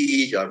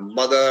these or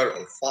mother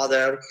or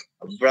father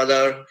or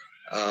brother.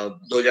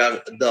 Those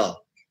are the.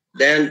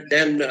 Then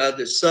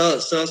the sir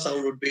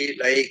sound would be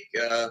like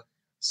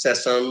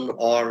session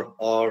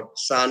or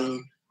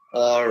son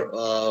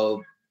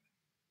or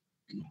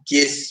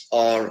kiss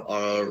or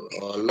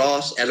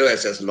loss.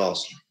 LOSS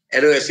loss.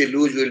 LOSE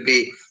lose will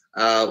be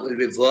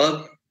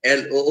verb.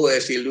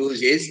 LOOSE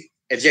lose is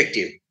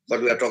adjective.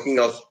 But we are talking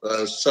of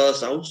sir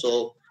sound,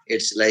 so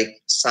it's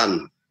like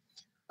sun.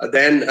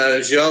 Then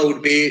ja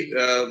would be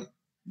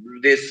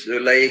this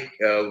like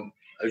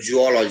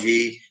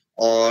zoology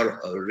or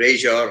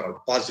razor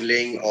or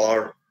puzzling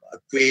or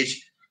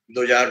quiz.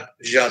 Those are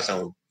ja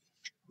sound.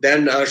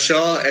 Then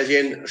sha as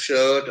in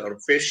shirt or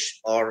fish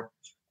or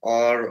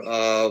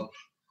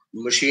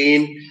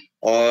machine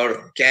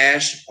or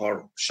cash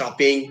or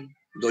shopping.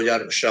 Those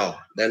are sha.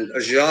 Then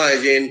ja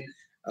as in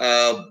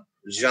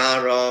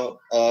genre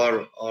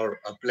or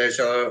a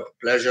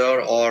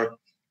pleasure or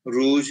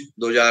rouge.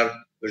 Those are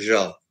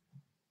ja.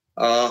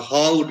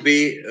 How would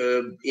be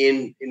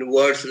in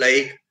words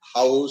like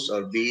house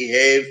or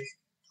behave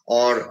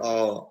or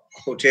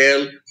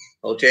hotel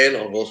or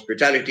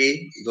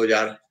hospitality. Those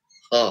are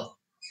ha.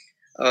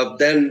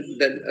 Then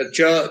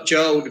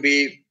cha would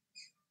be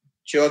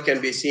cha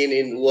can be seen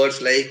in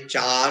words like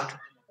chart,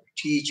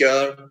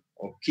 teacher,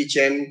 or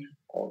kitchen,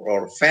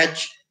 or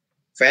fetch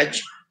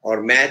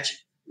or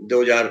match.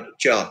 Those are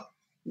cha.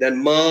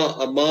 Then ma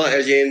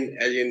as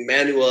in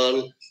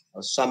manual,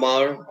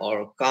 summer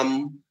or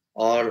come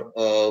or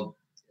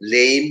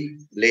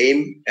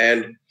lame,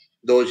 and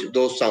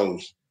those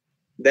sounds.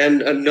 Then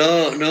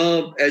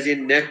no as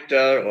in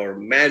nectar or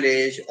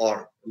manage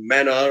or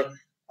manner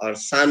or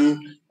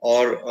sun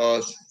or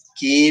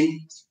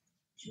keen.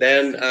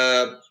 Then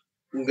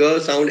g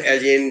sound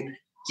as in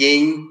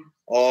king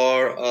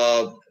or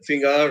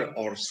finger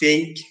or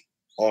sink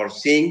or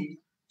sing.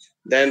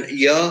 Then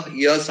ya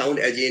sound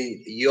as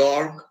in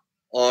York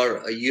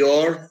or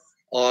your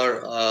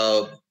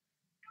or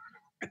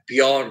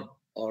pure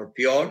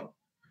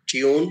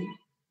tune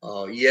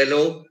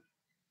yellow.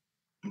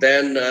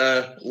 Then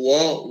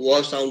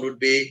wa sound would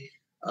be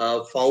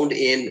found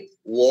in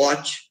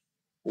watch,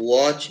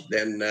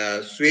 then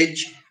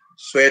switch,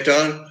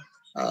 sweater,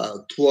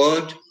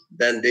 thwart,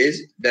 then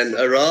this, then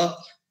ra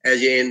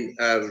as in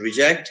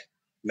reject,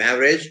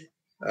 marriage,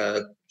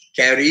 uh,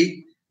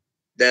 carry,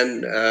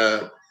 then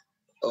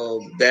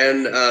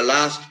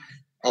last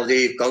of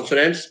the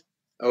consonants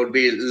would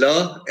be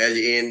la as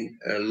in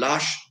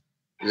lush,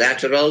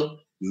 lateral,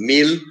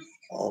 mill,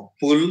 or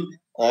pull,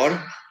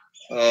 or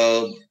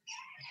uh,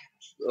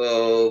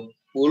 uh,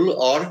 pull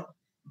or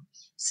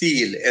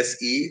seal,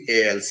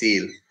 seal,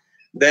 seal.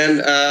 Then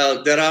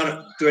there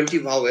are 20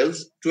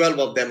 vowels. 12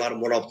 of them are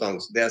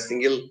monophthongs. They are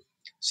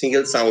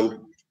single sound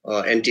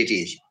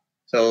entities.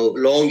 So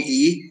long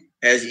e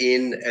as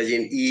in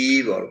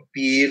eve or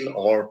peel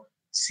or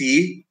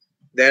see.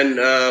 Then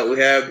we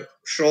have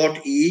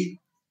short e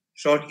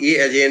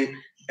as in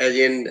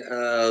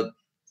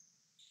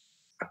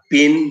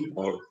pin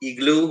or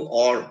igloo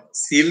or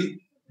seal,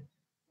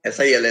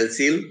 sill,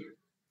 seal,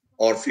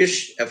 or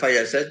fish,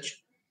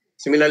 fish.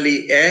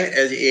 Similarly,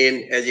 as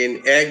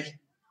in egg,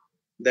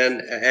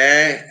 then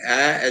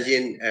as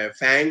in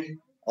fang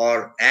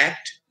or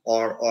act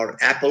or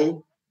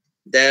apple.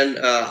 Then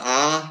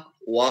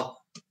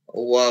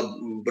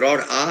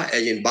broad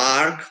as in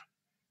bark.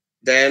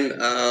 Then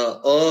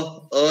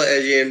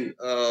as in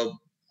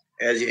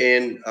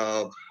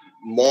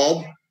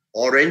mob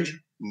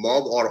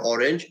or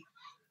orange.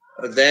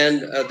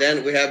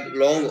 Then we have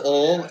long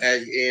o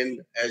as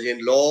in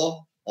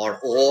law or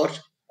oat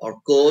or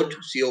coat,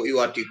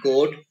 court,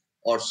 coat,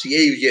 or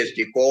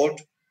caust,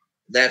 court.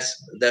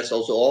 That's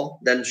also o.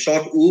 Then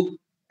short u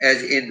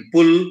as in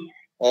pull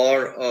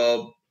or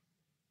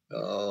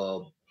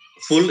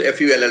full,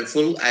 full,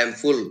 full. I am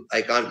full.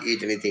 I can't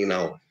eat anything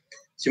now.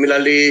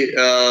 Similarly,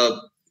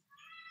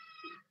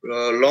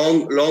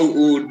 long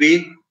u would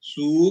be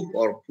soup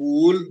or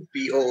pool,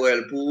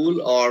 P-O-O-L,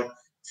 pool or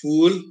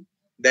fool.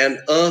 Then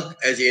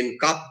as in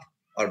cup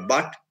or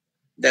butt.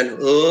 Then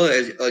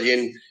as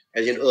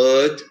in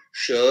earth,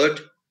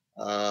 shirt.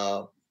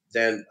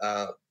 Then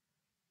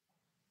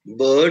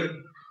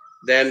bird.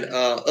 Then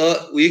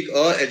weak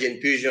as in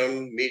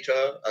pigeon,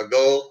 meter,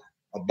 ago,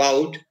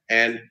 about,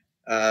 and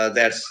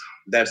those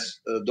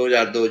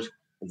are those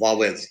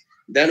vowels.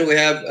 Then we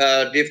have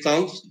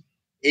diphthongs,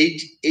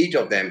 eight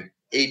of them,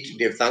 eight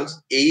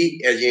diphthongs. A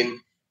as in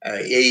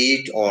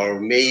eat or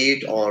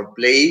made or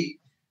play.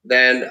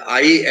 Then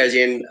I as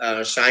in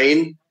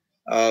shine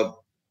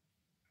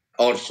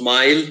or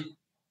smile.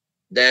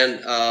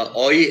 Then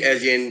oi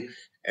as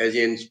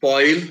in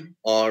spoil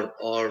or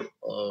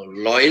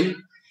loin.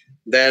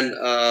 Then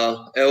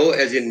O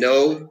as in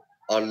no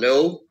or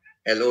low,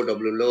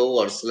 L-O-W, low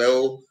or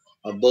slow,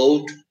 a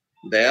boat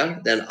there.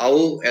 Then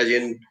ow as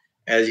in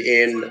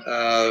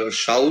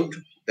shout.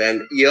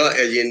 Then ear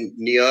as in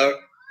near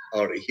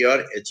or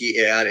here,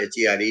 H-E-A-R,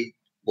 H-E-R-E,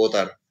 both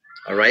are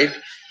all right.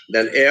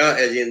 Then air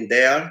as in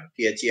there,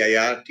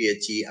 T-H-E-I-R,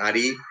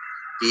 T-H-E-R-E,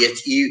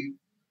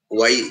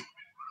 T-H-E-Y-R-E,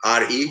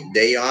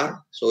 they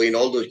are. So in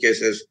all those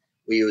cases,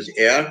 we use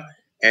air.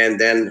 And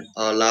then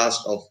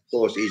last, of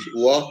course, is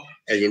ua,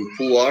 as in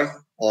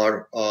poor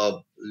or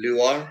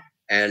lure,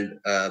 and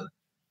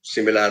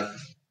similar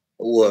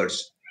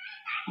words.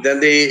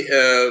 Then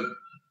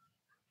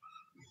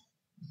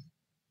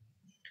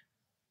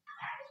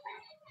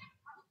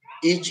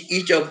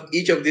each of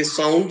these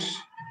sounds,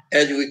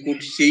 as we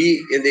could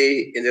see in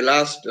the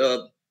last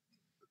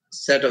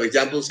set of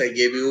examples I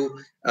gave you,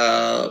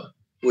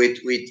 with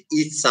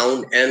each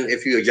sound and a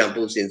few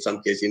examples. In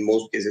some cases, in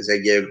most cases, I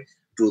gave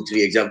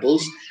 2-3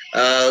 examples.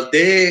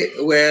 They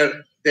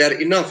are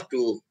enough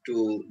to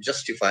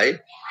justify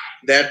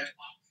that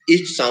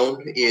each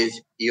sound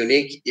is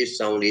unique, each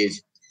sound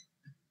is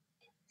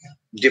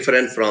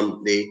different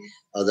from the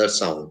other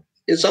sound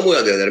in some way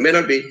or the other. You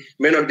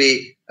may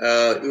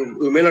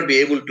not be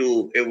able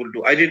to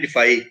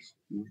identify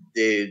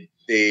the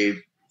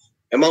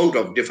amount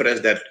of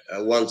difference that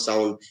one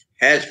sound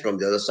has from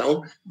the other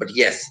sound, but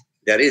yes,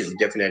 there is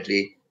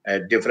definitely a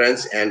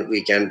difference, and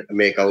we can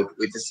make out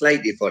with a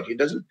slight effort. It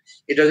doesn't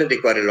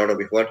require a lot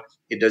of effort.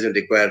 It doesn't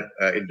require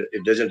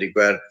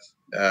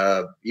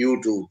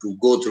you to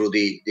go through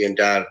the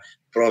entire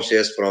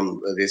process from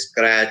the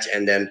scratch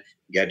and then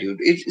get you.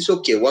 It's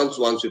okay. Once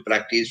we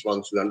practice,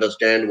 once we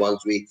understand,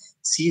 once we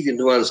see the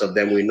nuance of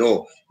them, we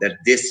know that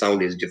this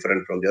sound is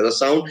different from the other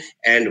sound.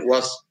 And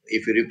once,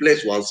 if you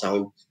replace one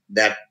sound,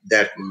 that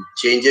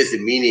changes the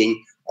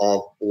meaning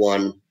of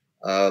one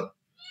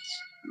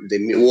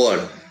the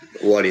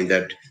word in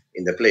the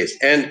place.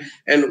 And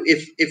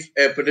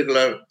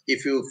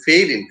if you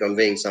fail in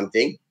conveying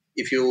something,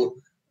 if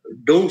you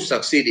don't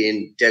succeed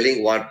in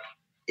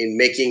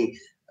making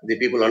the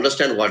people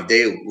understand what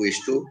they wish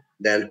to,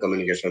 then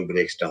communication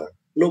breaks down.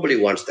 Nobody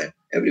wants that.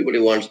 Everybody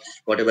wants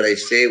whatever I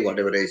say,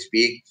 whatever I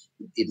speak,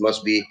 it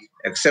must be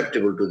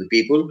acceptable to the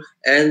people,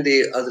 and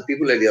the other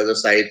people at the other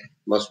side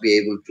must be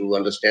able to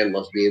understand,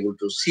 must be able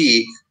to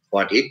see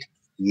what it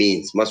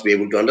means, must be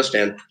able to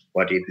understand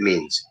what it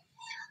means.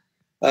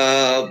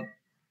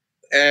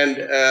 And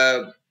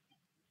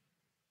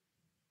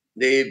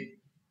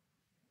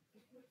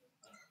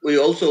we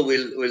also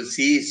will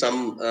see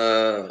some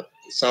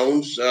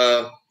sounds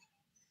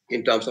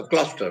in terms of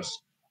clusters,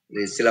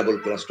 the syllable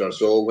cluster.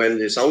 So when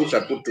the sounds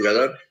are put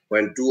together,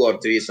 when 2 or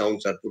 3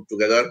 sounds are put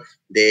together,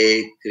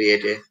 they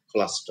create a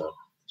cluster.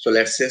 So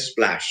let's say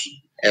splash,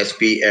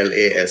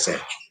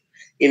 S-P-L-A-S-H.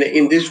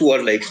 In this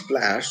word like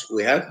splash,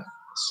 we have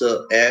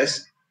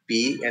S,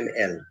 P, and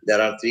L.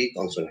 There are 3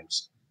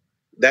 consonants.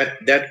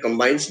 That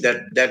combines,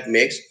 that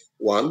makes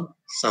one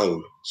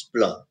sound,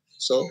 spl.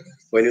 So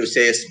when you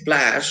say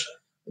splash,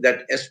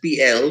 that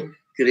SPL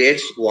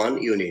creates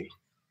one unit.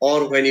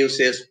 Or when you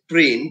say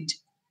sprint,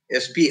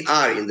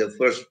 SPR in the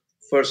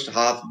first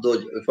half,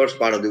 those first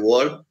part of the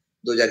word,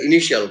 those are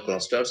initial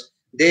clusters.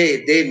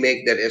 They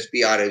make that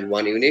SPR as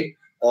one unit.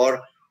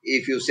 Or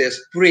if you say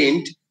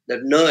sprint,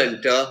 that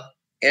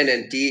N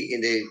and T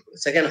in the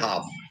second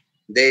half,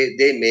 they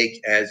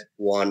make as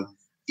one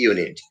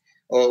unit.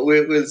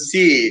 We will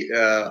see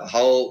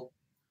how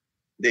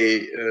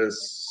the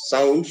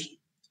sounds,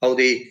 how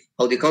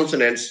the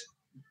consonants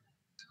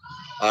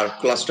are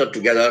clustered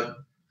together,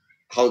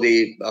 how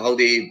the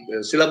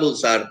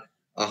syllables are,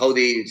 how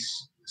the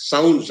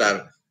sounds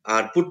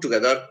are put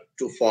together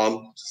to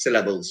form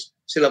syllables.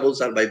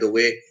 Syllables are, by the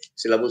way,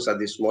 syllables are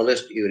the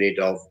smallest unit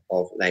of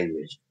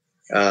language.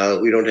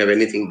 We don't have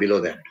anything below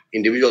that.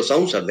 Individual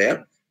sounds are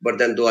there, but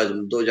then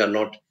those are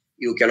not.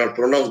 You cannot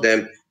pronounce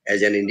them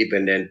as an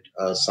independent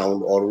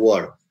sound or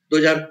word.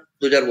 Those are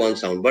one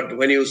sound. But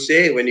when you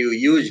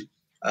use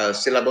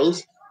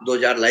syllables,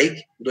 those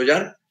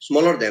are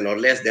smaller than or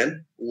less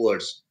than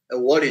words. A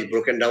word is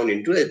broken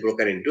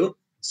into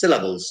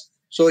syllables.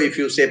 So if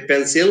you say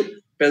pencil,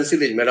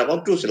 pencil is made up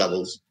of 2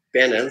 syllables,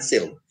 pen and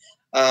sil.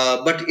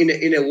 But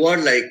in a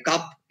word like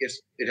cup,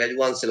 it has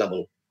 1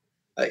 syllable.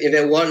 In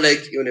a word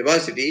like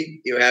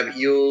university, you have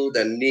U,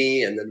 then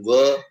ni, and then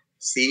ver,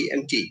 C,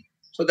 and T.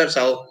 So that's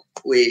how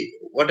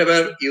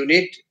whatever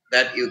unit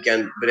that you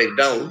can break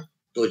down,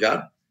 those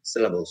are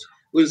syllables.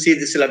 We'll see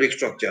the syllabic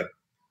structure.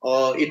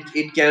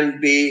 It can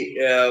be,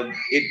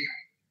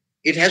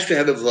 it has to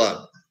have a verb,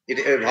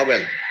 a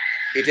vowel.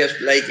 It has,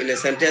 like in a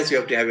sentence, you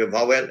have to have a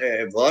vowel,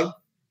 a verb.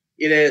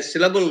 In a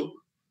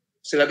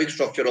syllabic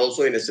structure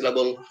also, in a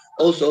syllable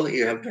also,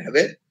 you have to have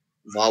a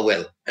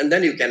vowel. And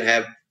then you can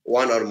have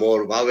one or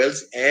more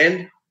vowels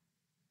and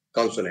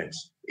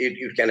consonants.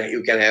 You can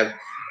have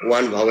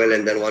one vowel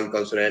and then one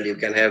consonant. You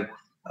can have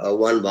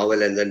one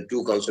vowel and then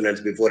two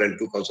consonants before and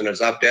two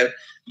consonants after.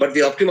 But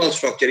the optimal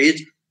structure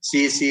is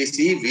C, C,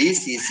 C, V,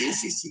 C, C,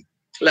 C, C.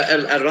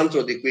 I'll run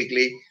through it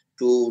quickly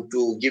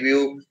to give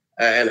you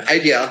an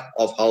idea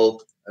of how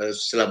a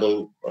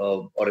syllable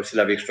or a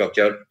syllabic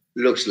structure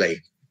looks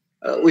like.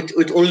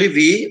 With only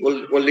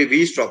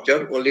V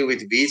structure, only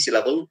with V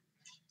syllable,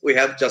 we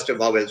have just a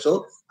vowel.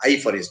 So I,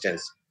 for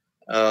instance,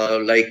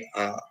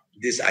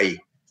 this I,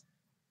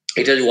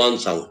 it has one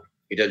sound.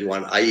 It has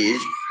one I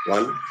is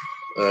one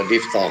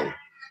diphthong.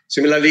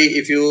 Similarly,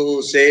 if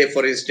you say,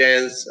 for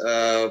instance,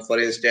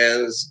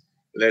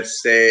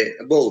 let's say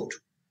boat.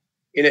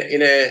 In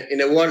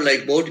a word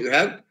like boat, you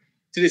have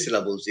three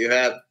syllables. You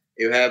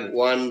have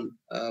one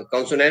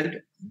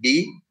consonant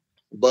B,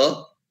 B.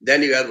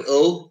 Then you have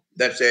O.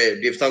 That's a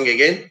diphthong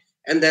again.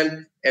 And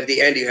then at the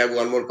end you have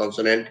one more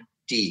consonant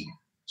T.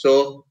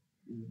 So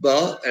B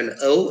and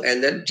O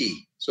and then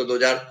T. So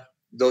those are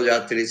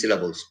three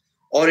syllables.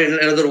 Or in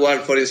another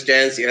word, for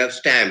instance, you have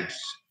stamps,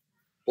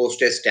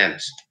 postage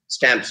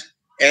stamps,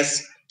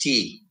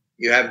 ST.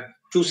 You have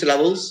two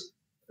syllables,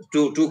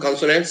 two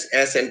consonants,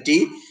 S and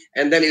T,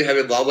 and then you have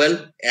a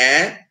vowel,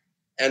 A,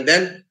 and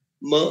then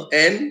M,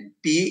 N,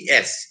 P,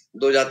 S.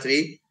 Those are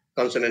three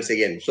consonants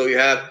again. So you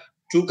have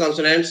two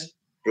consonants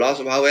plus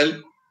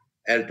vowel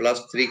and plus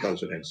three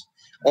consonants.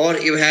 Or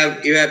you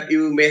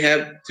may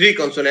have three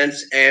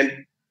consonants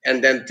and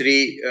then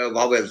three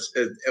vowels,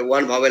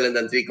 one vowel and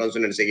then three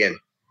consonants again.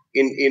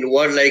 In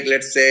word like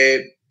let's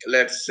say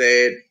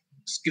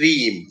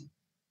scream.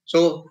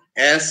 So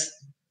S,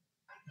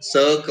 S,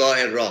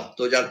 K, and Ra.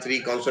 Those are three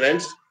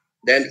consonants.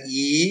 Then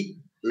E,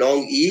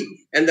 long E,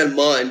 and then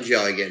Ma and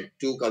Ja again,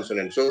 two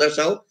consonants. So that's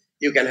how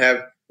you can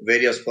have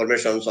various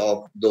formations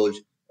of those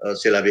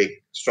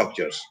syllabic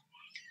structures.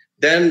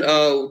 Then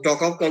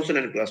talk of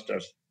consonant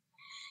clusters.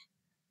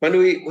 When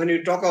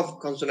we talk of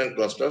consonant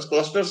clusters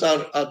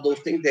are those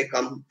things, they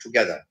come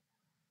together.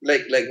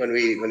 Like when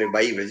we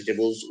buy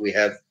vegetables, we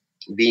have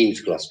beans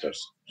clusters.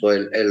 So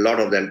a lot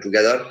of them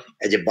together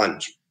as a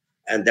bunch,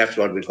 and that's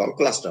what we call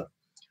cluster.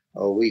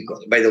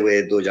 By the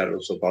way, those are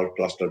also called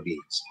cluster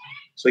beans.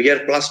 So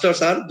here clusters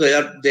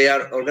they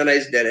are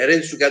organized, they're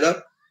arranged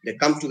together, they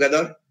come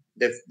together,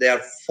 they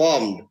are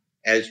formed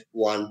as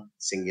one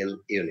single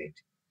unit.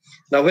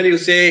 Now, when you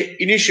say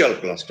initial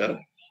cluster,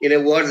 in a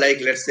word like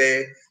let's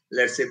say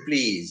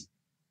please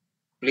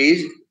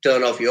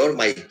turn off your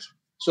mic.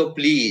 So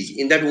please,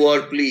 in that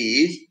word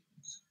please,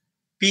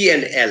 P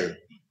and L,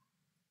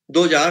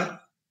 those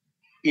are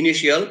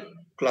initial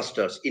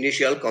clusters,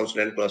 initial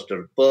consonant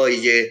cluster. P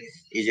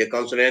is a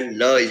consonant,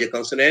 L is a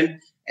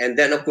consonant, and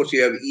then of course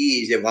you have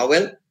E is a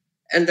vowel,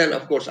 and then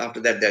of course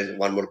after that there's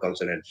one more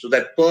consonant. So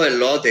that P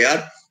and L, they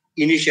are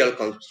initial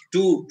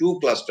two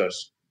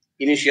clusters,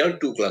 initial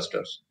two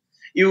clusters.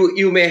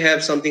 You may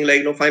have something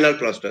like final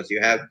clusters.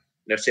 You have,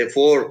 let's say,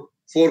 four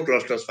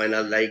clusters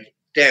final, like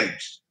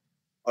attempts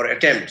or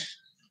attempts.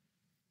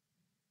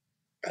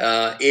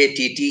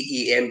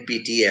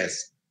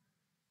 ATTEMPTS.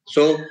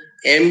 So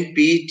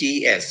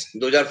MPTS,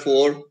 those are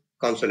four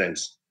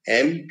consonants.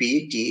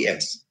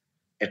 MPTS,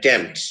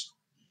 attempts.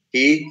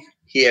 He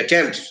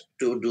attempts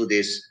to do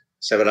this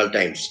several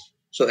times.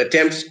 So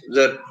attempts,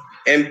 the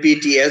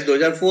MPTS,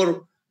 those are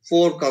four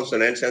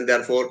consonants, and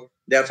therefore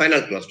they are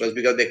final clusters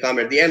because they come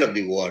at the end of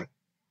the word.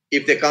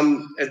 If they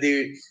come at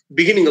the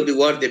beginning of the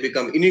word, they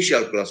become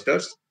initial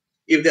clusters.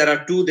 If there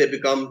are two, they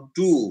become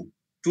two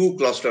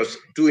clusters,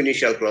 two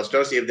initial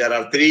clusters. If there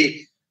are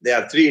three, they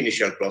are three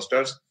initial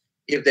clusters.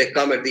 If they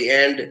come at the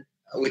end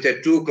with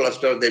a two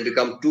cluster, they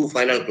become two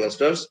final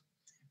clusters.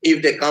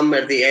 If they come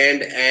at the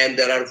end and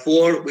there are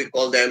four, we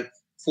call them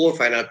four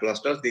final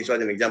clusters. This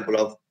was an example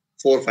of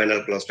four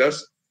final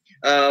clusters.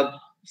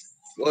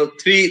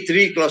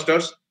 Three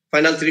clusters,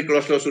 final three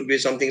clusters would be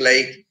something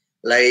like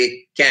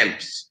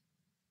camps,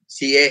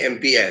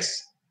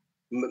 CAMPS,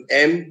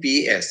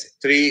 MPS,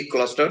 three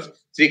clusters,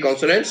 three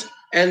consonants,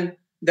 and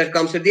that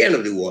comes at the end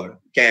of the word,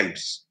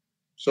 camps.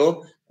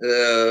 So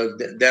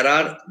there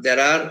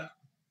are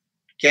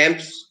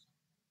camps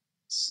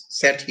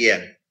set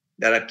here.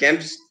 There are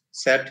camps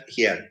set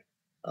here,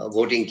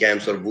 voting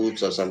camps or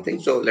booths or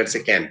something. So let's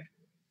say camp.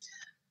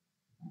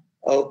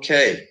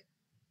 Okay.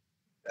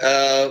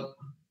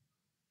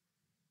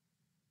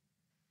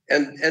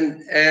 And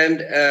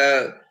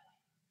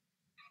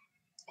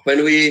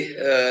when we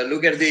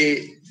look at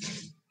the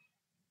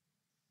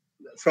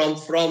from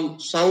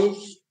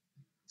sounds,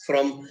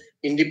 from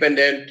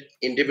independent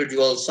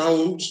individual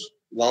sounds,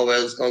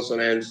 vowels,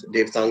 consonants,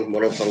 diphthongs,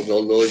 monophthongs,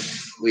 all those.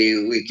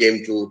 We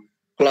came to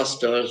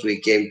clusters, we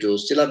came to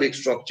syllabic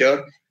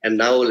structure, and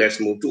now let's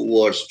move to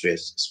word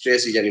stress.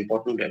 Stress is an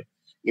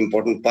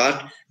important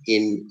part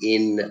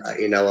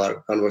in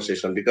our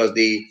conversation, because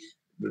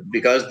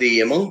the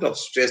amount of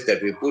stress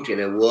that we put in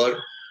a word,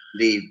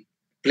 the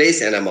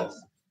place and amount,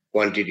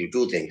 quantity,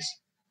 two things.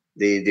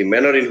 The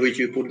manner in which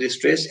we put the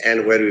stress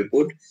and where we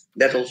put,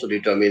 that also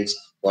determines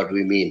what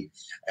we mean.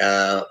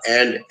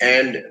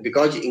 And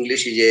because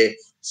English is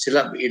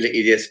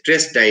a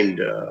stress timed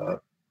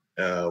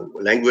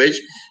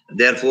language,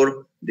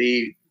 therefore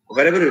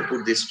wherever we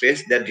put the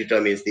stress, that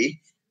determines the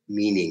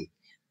meaning.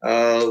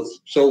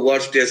 So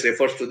word stress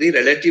refers to the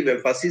relative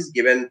emphasis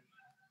given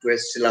to a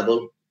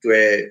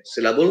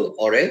syllable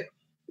or a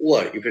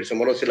word. If it's a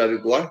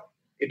monosyllabic word,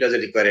 it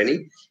doesn't require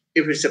any.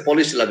 If it's a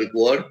polysyllabic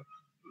word,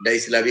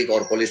 disyllabic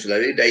or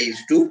polysyllabic, di is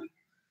two,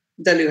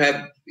 then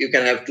you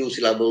can have 2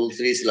 syllables,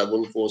 3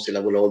 syllables, 4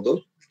 syllables, all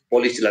those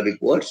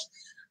polysyllabic words.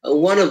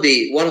 One of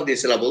the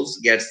syllables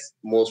gets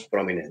most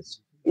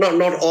prominence.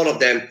 Not all of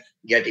them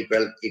get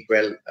equal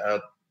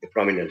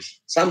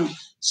prominence. Some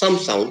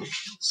sound,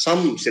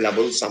 some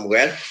syllables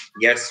somewhere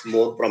gets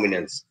more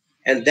prominence,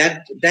 and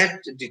that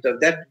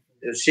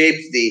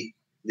shapes the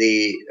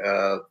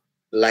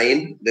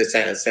line, the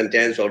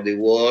sentence, or the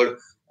word,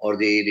 or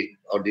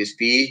the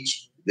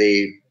speech,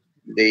 the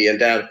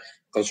entire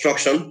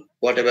construction,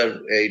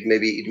 whatever it may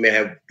be. It may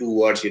have 2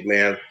 words, it may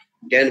have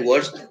 10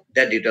 words.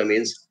 That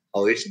determines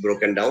how it's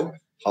broken down,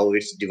 how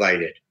it's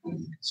divided.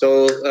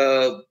 So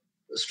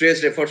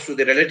stress refers to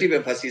the relative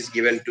emphasis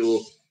given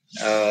to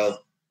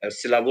a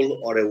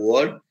syllable or a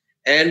word,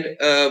 and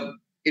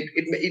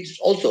it's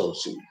also,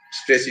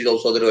 stress is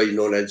also otherwise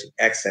known as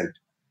accent.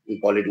 We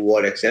call it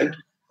word accent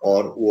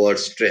or word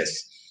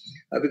stress,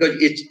 because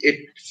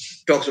it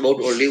talks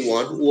about only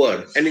one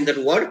word, and in that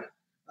word,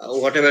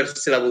 whichever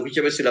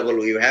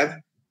syllable you have,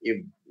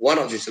 if one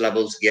of the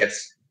syllables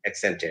gets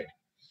accented,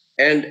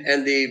 and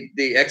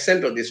the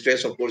accent or the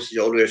stress, of course, is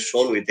always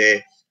shown with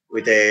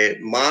a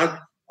mark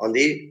on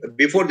the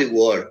before the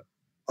word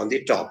on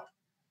the top.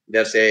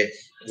 There's a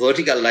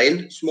vertical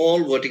line,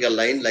 small vertical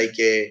line, like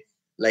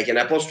an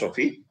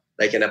apostrophe,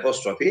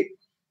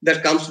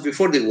 that comes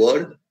before the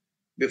word,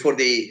 before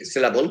the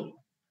syllable,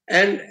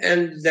 and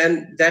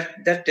then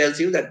that tells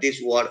you that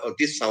this word or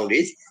this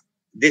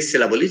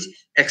syllable is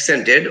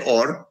accented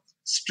or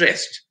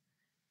stressed.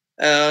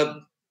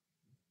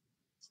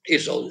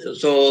 It's also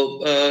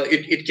so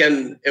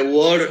a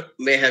word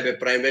may have a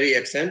primary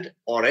accent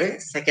or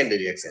a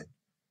secondary accent.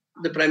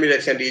 The primary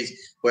accent is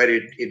where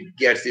it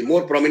gets the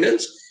more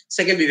prominence.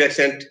 Secondary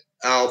accent,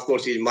 of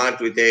course, is marked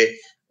with a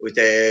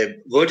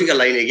vertical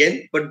line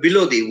again, but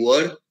below the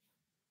word,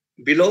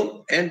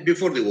 below and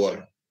before the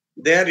word.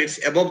 There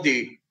it's above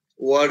the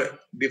word,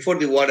 before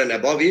the word and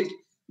above it.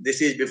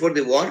 This is before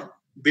the word,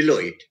 below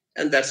it,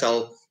 and that's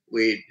how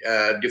we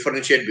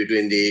differentiate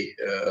between the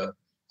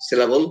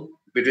syllable,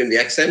 between the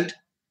accent,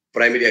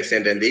 primary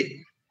accent, and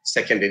the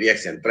secondary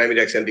accent.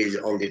 Primary accent is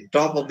on the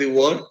top of the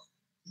word,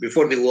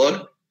 before the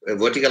word, a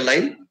vertical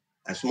line,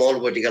 a small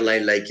vertical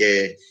line, like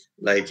a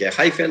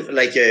hyphen,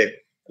 like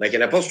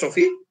an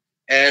apostrophe,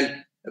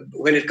 and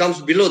when it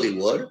comes below the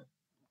word,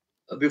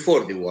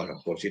 before the word,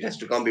 of course, it has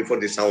to come before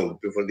the sound,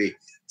 before the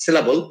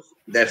syllable.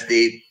 That's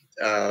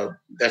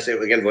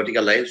again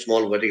vertical line,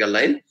 small vertical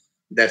line.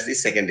 That's the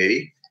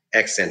secondary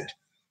accent.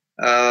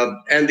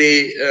 And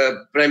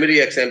the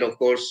primary accent, of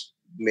course,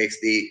 makes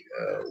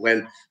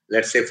when,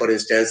 let's say, for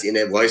instance, in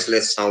a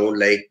voiceless sound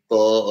like p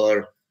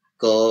or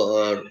k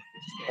or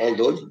all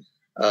those,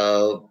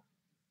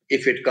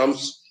 if it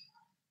comes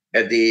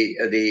at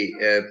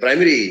the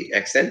primary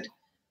accent,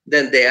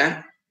 then they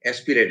are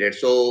aspirated.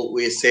 So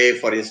we say,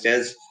 for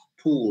instance,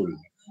 pool.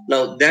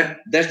 Now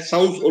that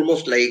sounds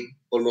almost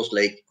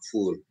like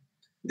fool.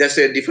 There's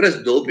a difference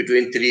though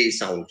between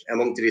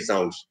among three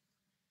sounds: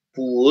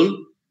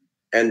 pool,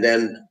 and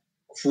then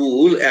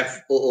fool,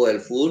 fool,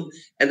 fool,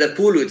 and the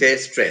pool with a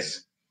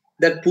stress.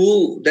 That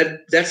pool,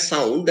 that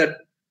sound,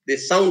 the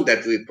sound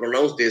that we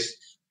pronounce, this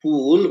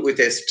pool with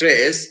a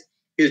stress,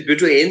 is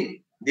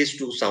between these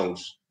two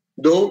sounds.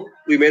 Though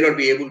we may not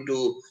be able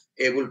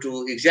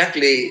to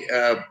exactly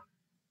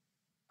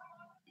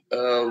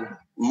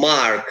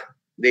mark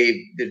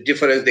the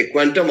difference, the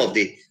quantum of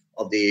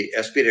the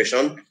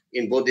aspiration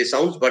in both the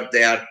sounds, but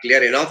they are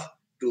clear enough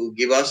to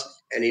give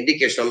us an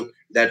indication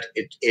that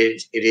it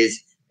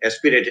is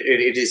aspirated,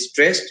 it is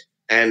stressed,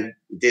 and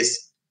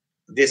this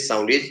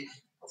sound is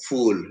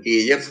fool. He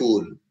is a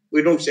fool.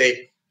 We don't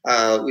say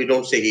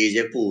he is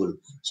a pool.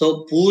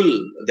 So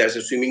pool, there's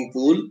a swimming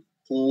pool.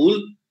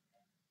 Pool,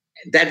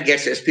 that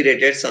gets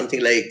aspirated,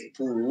 something like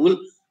pool,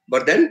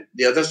 but then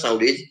the other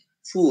sound is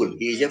fool.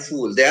 He is a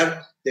fool.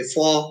 There, the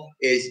fa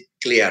is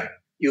clear.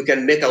 You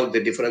can make out the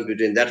difference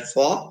between that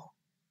fa,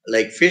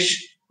 like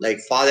fish, like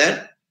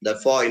father, the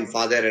fa in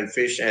father and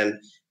fish, and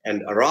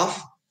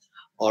rough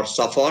or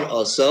suffer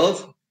or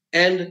serve,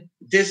 and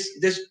this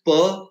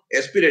per,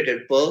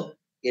 aspirated per,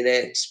 in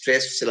a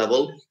stressed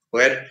syllable,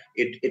 where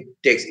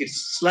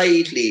it's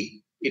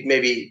slightly it may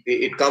be,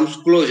 it comes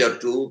closer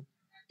to,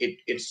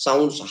 it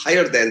sounds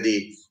higher than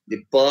the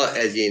pa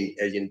as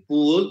in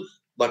pool,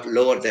 but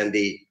lower than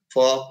the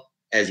fa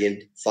as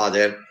in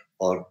father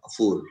or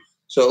fool.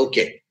 So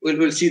okay,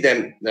 we'll see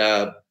them.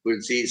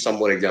 We'll see some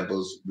more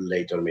examples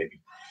later maybe.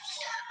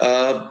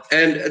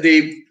 And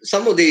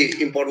some of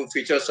the important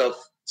features of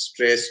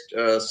stressed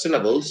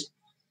syllables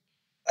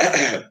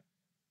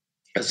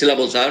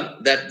syllables are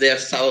that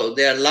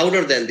they are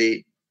louder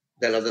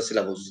than other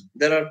syllables.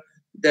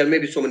 There may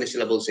be so many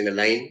syllables in a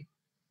line,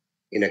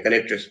 in a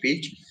connected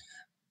speech.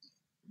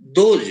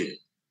 Those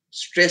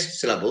stressed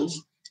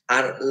syllables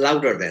are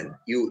louder than,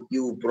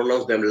 you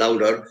pronounce them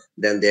louder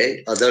than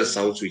the other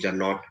sounds which are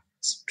not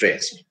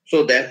stressed.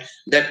 So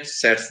that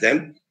sets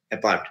them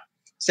apart.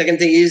 Second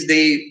thing is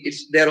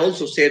they're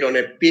also said on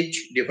a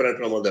pitch different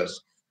from others.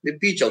 The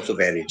pitch also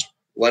varies.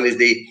 One is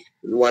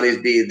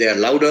they are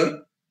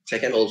louder.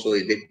 Second also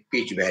is the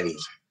pitch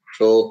varies.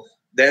 So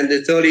then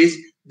the third is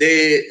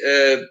they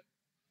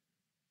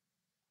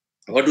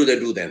what do they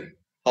do then?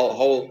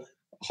 How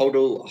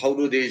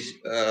do these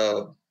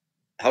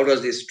how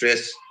does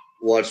this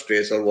word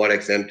stress or word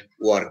accent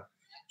work?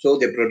 So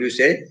they produce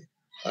a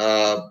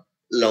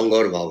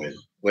longer vowel.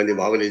 When the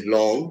vowel is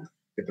long,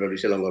 they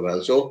produce a longer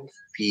vowel. So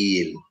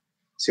feel.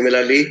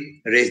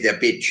 Similarly, raise their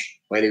pitch.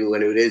 When you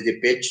raise the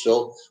pitch,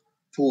 so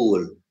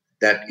fool,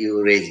 that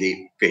you raise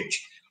the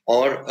pitch.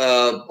 Or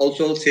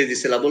also say the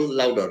syllable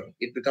louder.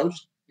 It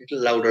becomes a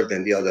little louder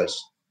than the others.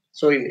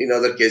 So in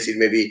other cases, it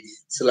may be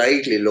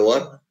slightly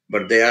lower,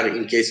 but they are,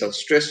 in case of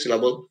stressed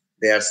syllable,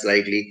 they are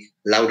slightly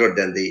louder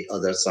than the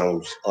other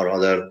sounds or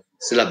other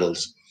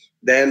syllables.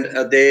 Then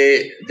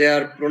they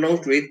are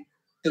pronounced with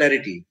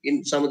clarity.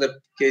 In some of the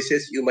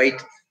cases,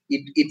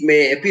 it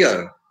may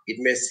appear, it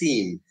may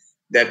seem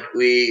that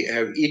we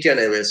have eaten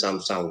away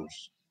some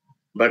sounds,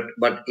 but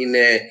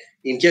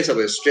in case of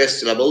a stressed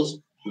syllables,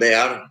 they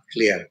are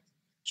clear.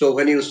 So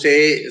when you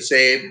say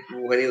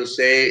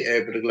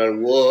a particular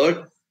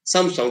word,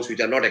 some sounds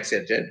which are not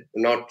accented,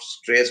 not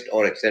stressed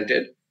or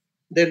accented,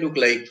 they look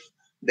like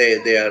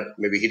they are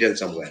maybe hidden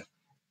somewhere.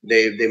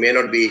 They may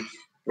not be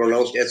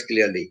pronounced as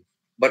clearly,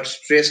 but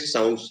stressed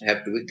sounds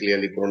have to be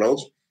clearly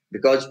pronounced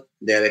because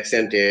they are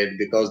accented,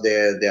 because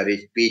their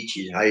pitch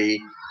is high,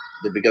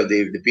 because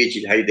the pitch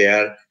is high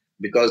there,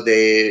 because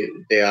they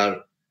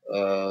are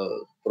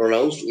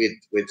pronounced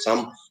with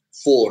some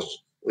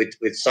force,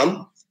 with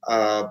some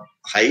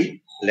high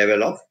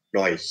level of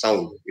noise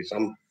sound,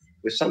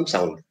 with some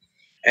sound,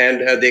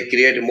 and they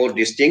create a more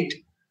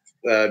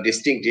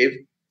distinctive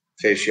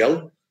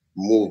facial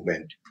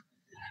movement.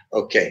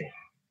 Okay.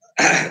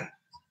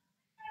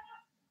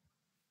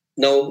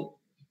 Now,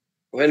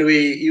 when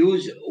we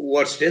use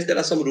word stress, there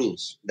are some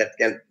rules that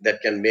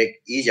can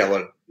make each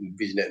our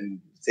business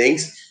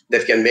things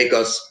that can make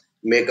us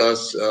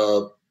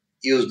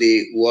use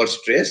the word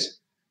stress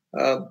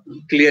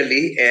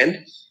clearly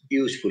and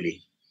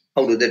usefully.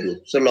 How do they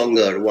do? So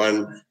longer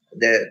one,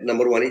 the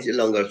number one is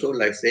longer. So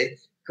like say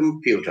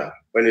computer.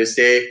 When we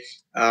say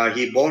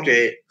he bought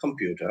a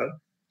computer,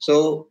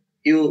 so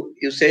you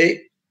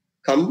say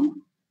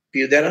come.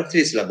 There are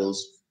three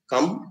syllables.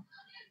 Computer.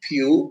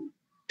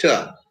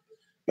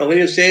 Now, when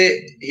you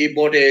say he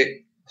bought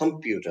a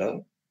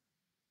computer,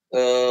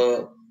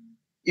 uh,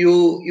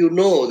 you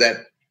know that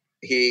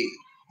he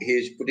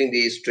is putting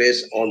the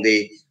stress on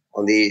the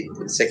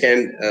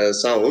second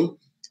sound,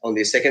 on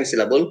the second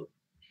syllable,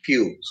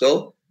 pew.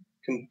 So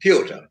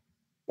computer.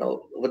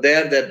 Now over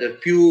there, that the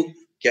pew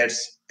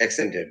gets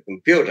accented.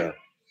 Computer.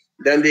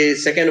 Then the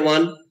second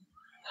one,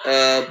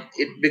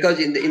 because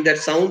in that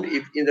sound,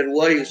 if in that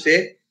word you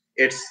say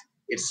it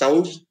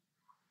sounds,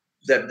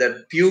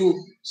 that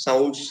pew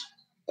sounds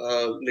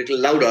a little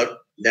louder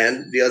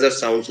than the other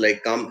sounds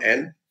like come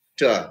and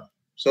tur.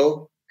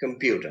 So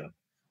computer.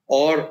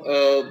 Or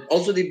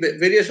also the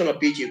variation of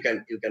pitch you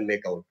can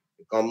make out.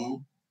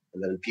 Come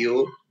and then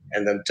pew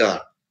and then tur.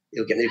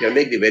 You can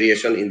make the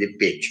variation in the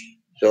pitch.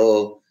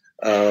 So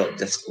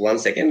just 1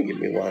 second. Give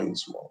me one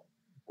small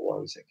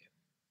 1 second.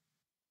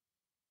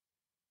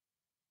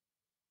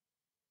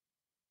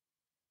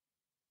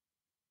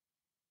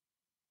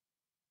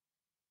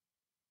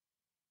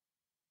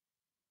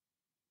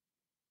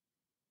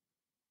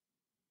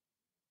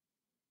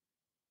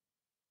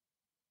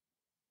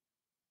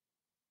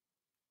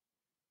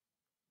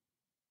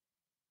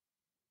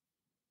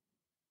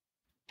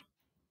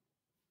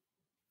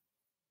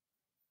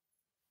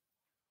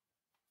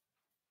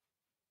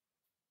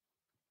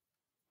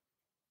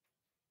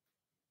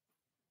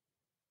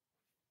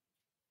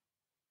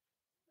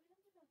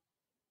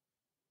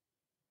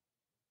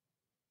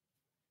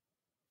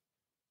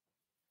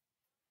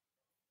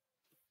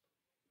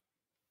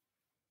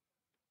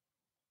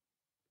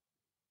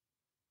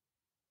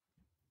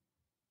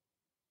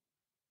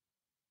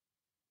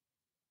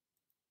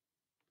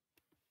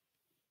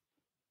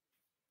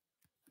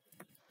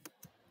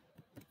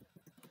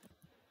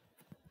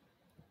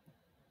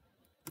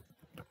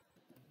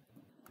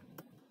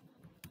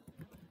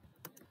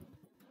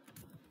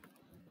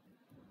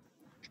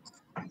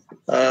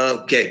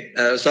 Okay.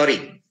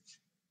 Sorry.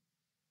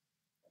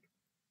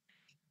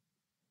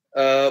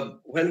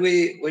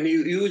 when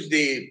you use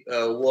the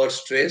word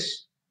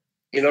stress,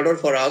 in order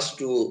for us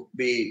to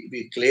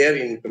be clear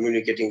in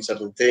communicating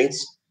certain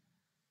things,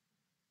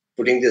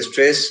 putting the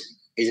stress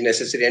is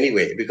necessary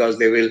anyway, because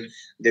they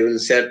will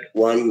set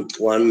one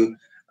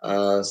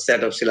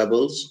set of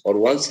syllables, or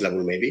one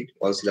syllable, maybe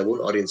one syllable,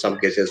 or in some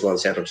cases one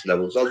set of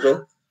syllables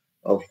also,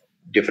 of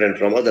different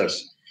from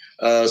others.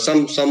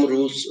 Some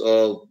rules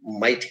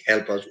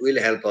will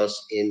help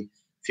us in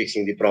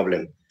fixing the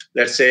problem.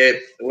 Let's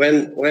say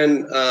when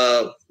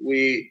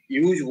we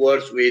use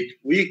words with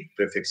weak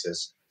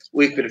prefixes,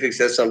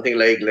 something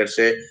like, let's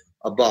say,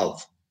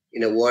 above,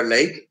 in a word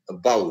like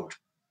about,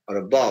 or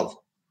above,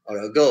 or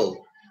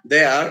ago.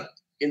 They are,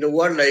 in the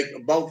word like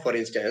above, for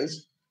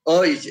instance,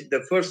 is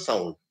the first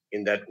sound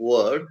in that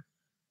word.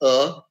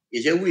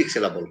 Is a weak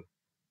syllable,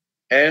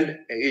 and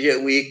is a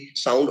weak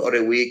sound or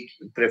a weak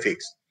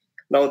prefix.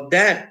 Now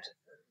that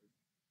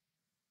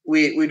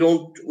we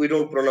don't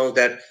pronounce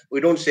that.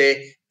 We don't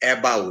say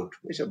about.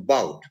 It's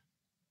about.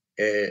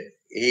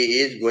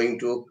 He is going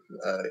to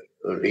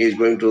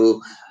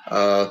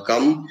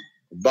come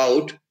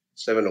about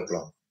 7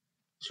 o'clock.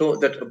 So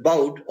that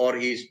about, or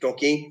he is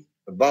talking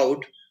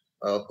about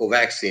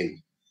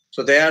Covaxin.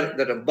 So there,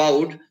 that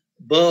about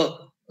b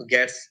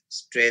gets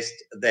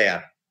stressed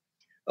there.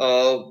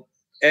 And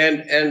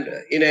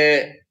in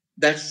a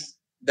that's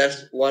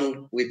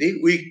one with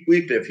the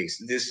weak prefix.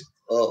 This is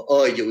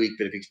a weak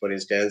prefix, for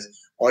instance,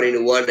 or in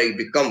a word like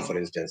become, for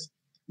instance,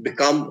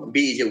 become,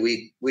 b is a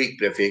weak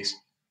prefix.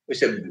 We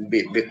say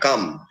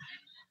become.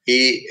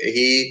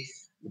 He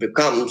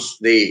becomes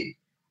the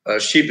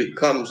she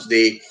becomes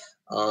the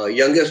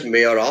youngest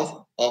mayor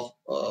of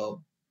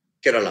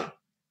Kerala,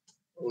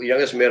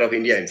 youngest mayor of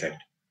India, in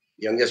fact,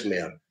 youngest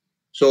mayor.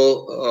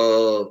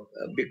 So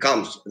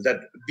becomes, that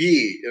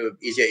B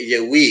is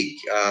a weak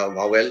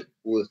vowel,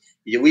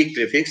 is a weak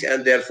prefix,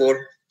 and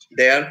therefore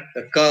there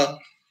the K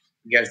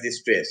gets the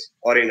stress.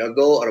 Or in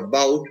ago or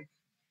about,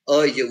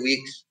 is a weak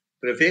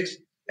prefix,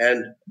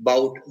 and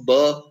about,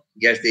 B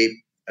gets the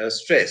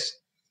stress.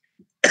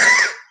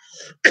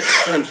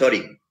 I'm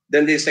sorry.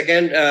 Then the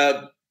second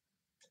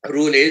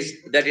rule is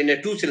that in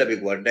a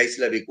two-syllabic word,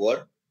 disyllabic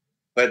word,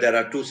 where there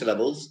are two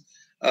syllables,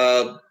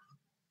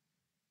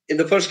 in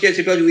the first case,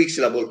 it was weak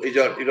syllable,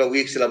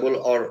 weak syllable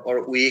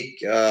or weak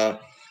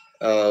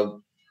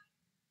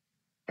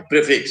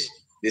prefix.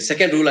 The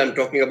second rule I'm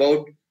talking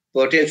about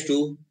pertains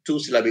to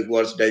two-syllabic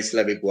words,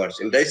 disyllabic words.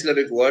 In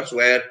disyllabic words,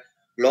 where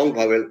long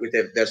vowel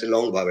there's a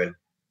long vowel.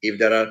 If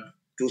there are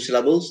two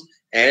syllables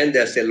and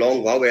there's a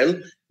long vowel,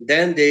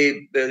 then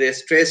the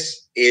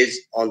stress is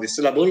on the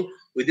syllable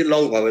with the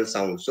long vowel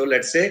sound. So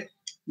let's say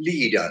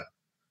leader.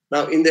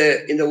 Now in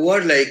the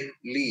word like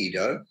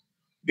leader,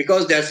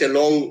 because there's a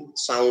long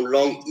sound,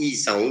 long E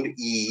sound,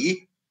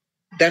 E,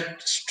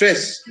 that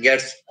stress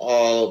gets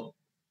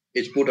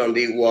is put on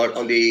the word,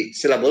 on the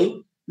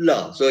syllable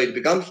la. So it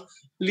becomes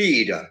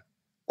leader.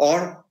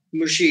 Or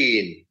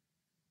machine.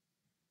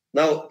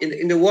 Now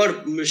in the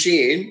word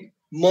machine,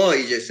 ma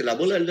is a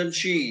syllable, and then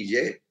sheen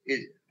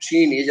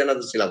is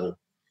another syllable.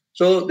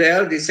 So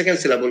there the second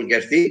syllable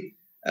gets the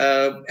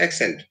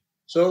accent.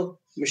 So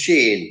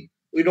machine.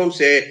 We don't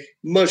say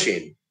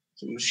machine.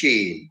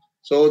 Machine.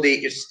 So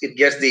it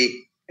gets the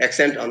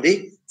accent on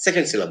the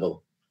second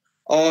syllable.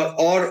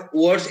 Or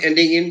words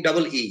ending in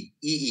double E,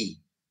 EE.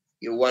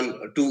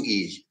 Two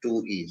E's.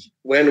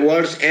 When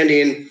words end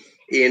in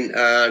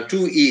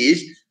two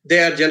E's,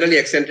 they are generally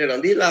accented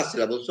on the last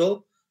syllable.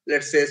 So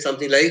let's say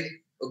something like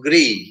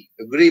agree,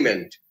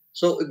 agreement.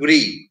 So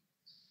agree,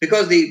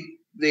 because the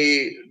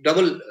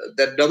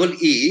double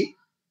E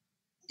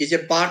is a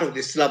part of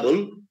the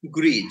syllable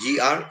agree,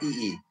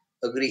 G-R-E-E,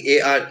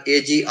 agree,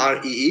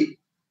 A-G-R-E-E,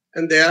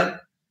 and there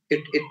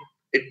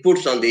it's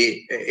put on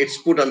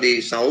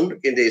the sound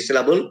in the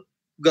syllable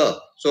g,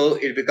 so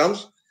it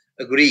becomes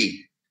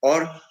agree.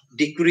 Or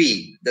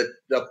decree. The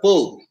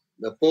Pope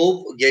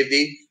gave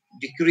the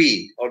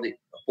decree, or the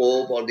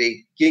Pope or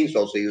the kings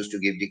also used to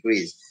give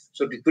decrees.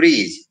 So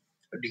decree.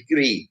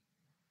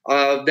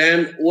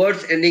 Then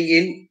words ending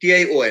in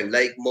tion,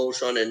 like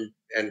motion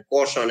and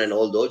caution and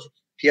all those,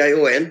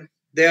 tion,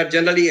 they are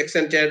generally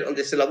accented on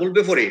the syllable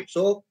before it.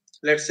 So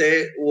let's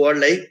say word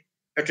like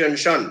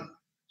attention.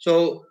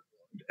 So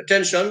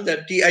attention,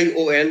 the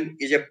tion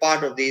is a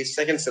part of the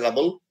second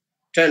syllable,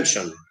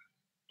 tension.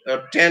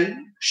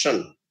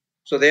 Tension.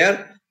 So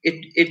there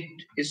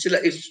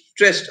it's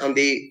stressed on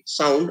the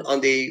sound,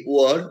 on the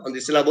word, on the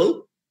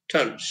syllable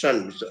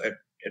tension. So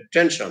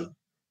attention.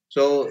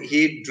 So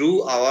he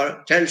drew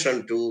our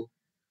attention to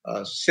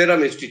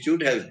Serum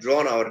Institute has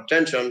drawn our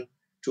attention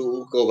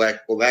to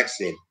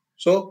Covaxin.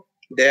 So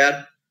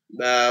there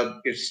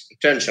it's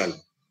tension.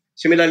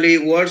 Similarly,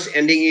 words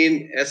ending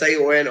in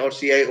SION or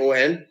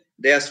CION,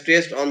 they are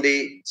stressed on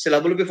the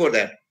syllable before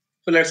that.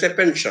 So let's say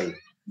pension.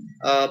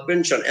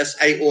 Pension,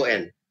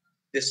 SION.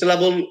 The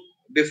syllable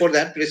before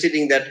that,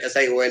 preceding that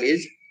SION,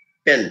 is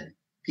pen,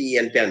 P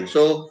and pen.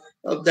 So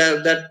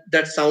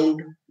that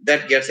sound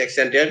that gets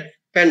accented,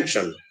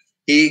 pension.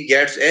 He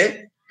gets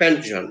a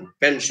pension.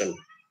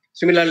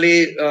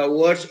 Similarly,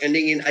 words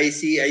ending in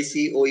IC,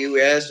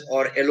 ICOUS,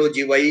 or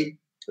LOGY,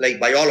 like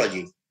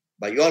biology.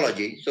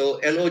 So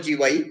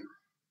LOGY,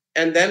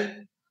 and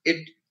then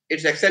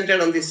it's accented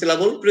on the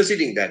syllable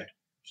preceding that.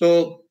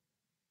 So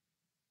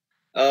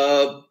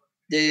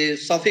the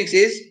suffix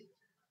is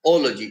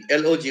ology.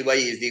 LOGY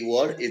is the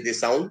word, is the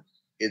sound,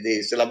 is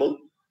the syllable,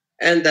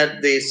 and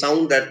that the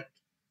sound that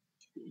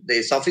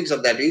the suffix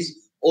of that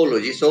is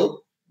ology.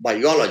 So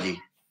biology.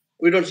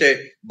 We don't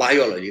say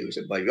biology, we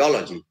say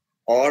biology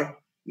or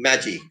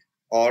magic.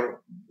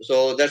 Or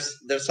so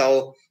that's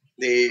how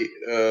the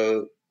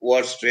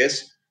word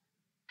stress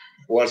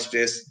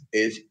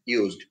is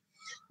used.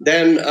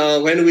 Then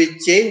when we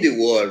change the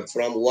word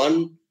from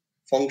one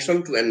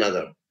function to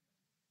another,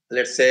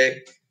 let's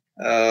say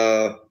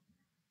uh,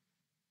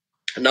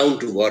 noun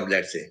to verb,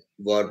 let's say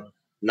verb,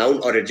 noun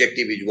or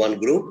adjective is one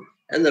group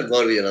and the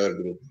verb is another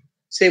group.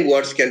 Same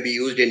words can be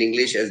used in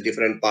English as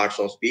different parts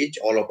of speech.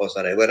 All of us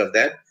are aware of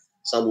that.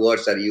 Some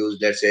words are used,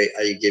 let's say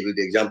I gave you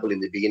the example in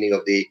the beginning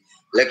of the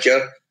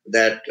lecture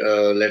that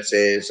let's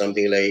say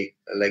something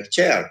like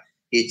chair.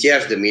 He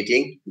chairs the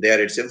meeting. There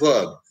it's a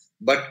verb.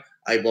 But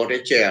I bought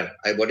a chair.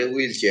 I bought a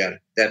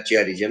wheelchair. That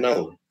chair is a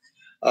noun.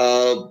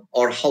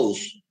 Or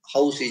house.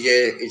 House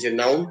is a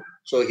noun.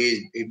 So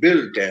he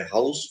built a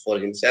house for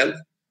himself.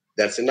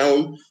 That's a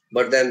noun.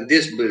 But then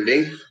this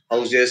building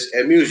houses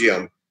a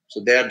museum. So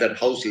there that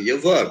house is a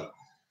verb.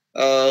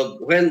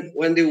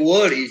 When the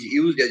word is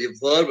used as a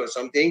verb or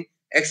something,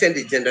 accent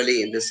is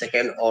generally in the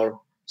second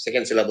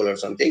syllable or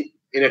something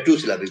in a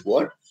two-syllabic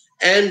word.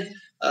 And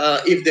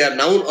if they are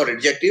noun or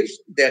adjectives,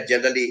 they are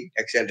generally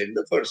accented in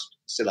the first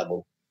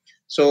syllable.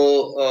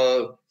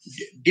 So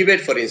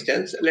debate, for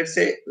instance, let's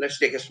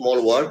take a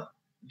small word,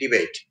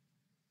 debate.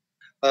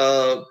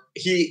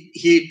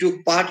 He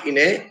took part in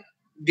a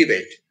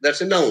debate. That's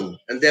a noun,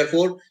 and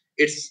therefore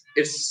it's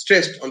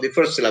stressed on the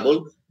first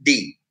syllable,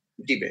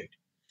 debate.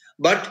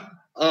 But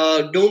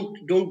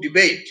don't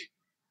debate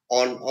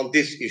on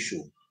this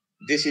issue.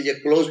 This is a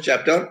closed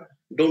chapter.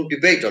 Don't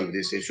debate on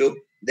this issue.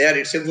 There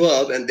it's a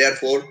verb, and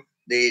therefore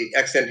the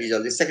accent is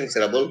on the second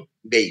syllable,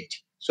 bait.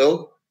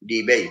 So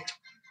debate.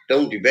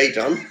 Don't debate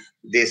on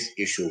this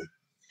issue.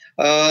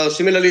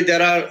 Similarly,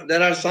 there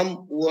are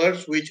some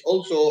words which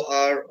also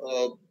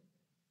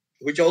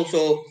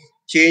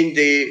change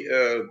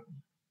the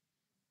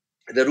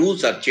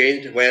rules are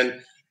changed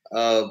when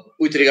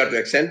with regard to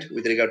accent,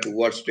 with regard to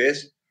word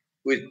stress,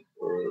 with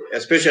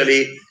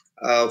especially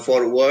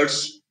for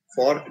words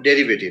for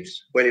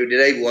derivatives. When you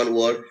derive one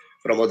word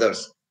from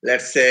others,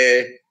 let's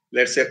say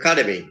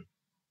academy.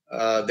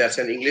 That's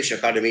an English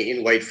academy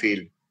in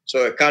Whitefield.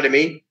 So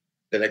academy,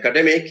 then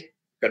academic,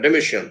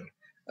 academician.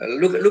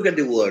 Look at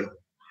the word.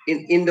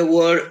 In the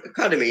word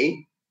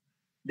academy,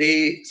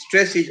 the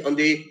stress is on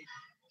the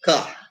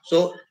ka.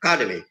 So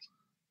academic.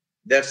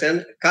 There's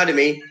an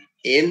academy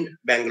in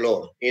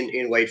Bangalore,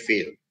 in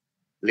Whitefield.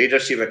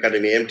 Leadership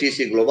Academy,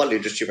 MTC Global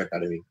Leadership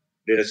Academy,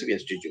 Leadership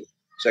Institute.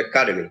 So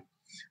academy.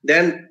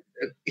 Then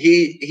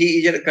he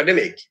is an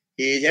academic.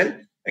 He is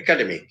an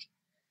academic.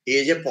 He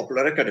is a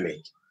popular academic.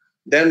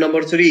 Then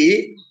number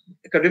 3,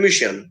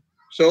 academician.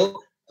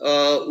 So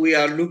we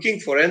are looking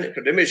for an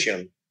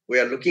academician. We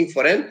are looking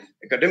for an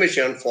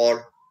academician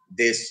for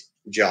this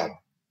job.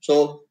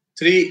 So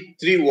three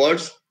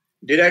words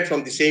derived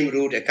from the same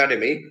root,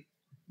 academy.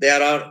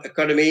 There are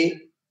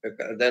academy,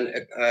 then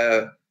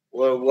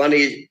one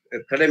is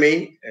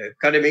academy,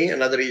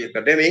 another is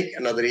academic,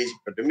 another is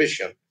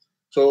academician.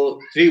 So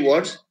 3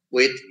 words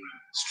with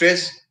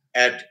stress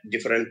at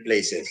different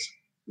places,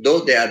 though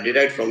they are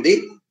derived from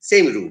the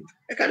same root.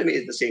 Academy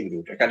is the same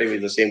root. Academy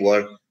is the same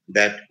word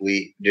that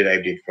we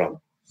derived it from.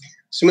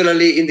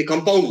 Similarly, in the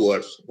compound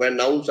words, when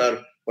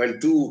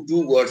two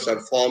words are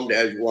formed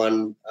as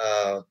one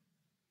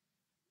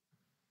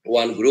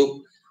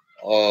group.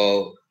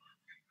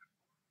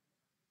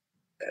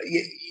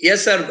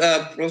 Yes,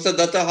 sir. Professor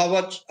Datta, how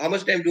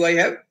much time do I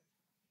have?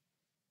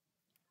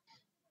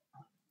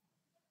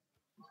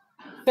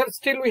 Sir,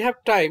 still we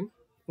have time.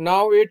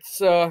 Now it's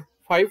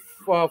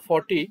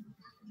 5:40.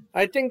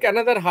 I think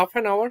another half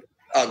an hour.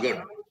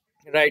 Good.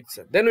 Right,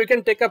 sir. Then we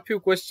can take a few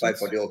questions.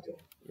 5:40. Okay.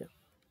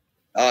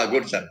 Yeah.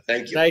 Good, sir.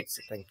 Thank you. Right,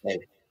 sir. Thank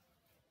you.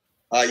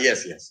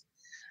 Yes.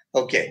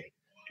 Okay.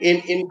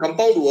 In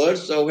compound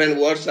words, so when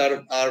words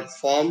are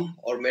formed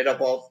or made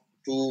up of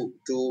two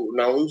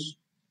nouns,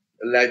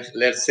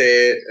 let's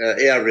say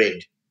air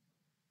raid.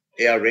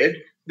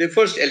 The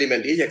first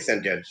element is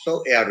accented.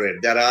 So air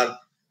raid. There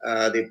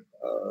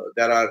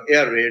are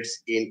air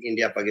raids in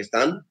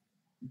India-Pakistan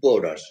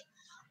borders,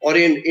 or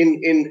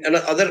in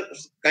other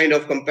kind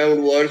of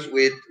compound words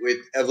with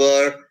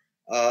ever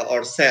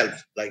or self,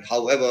 like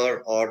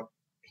however or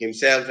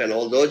himself and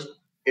all those.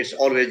 It's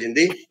always in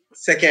the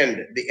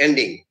second, the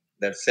ending,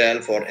 that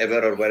self or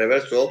ever or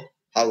wherever. So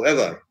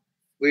however,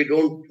 we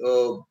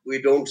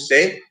don't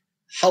say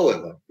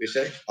however. We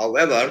say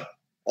however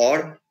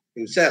or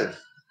himself.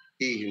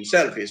 He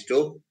himself is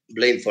to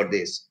blame for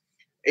this.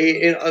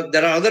 There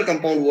are other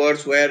compound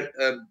words where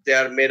they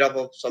are made up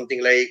of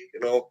something like,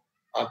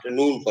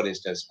 afternoon, for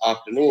instance,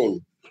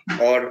 afternoon.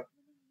 or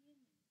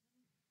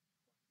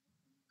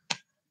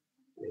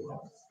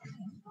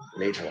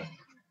later,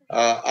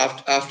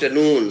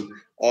 afternoon,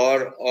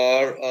 or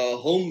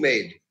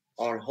homemade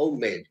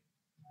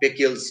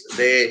pickles.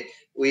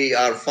 We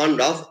are fond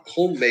of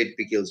homemade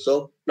pickles,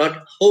 so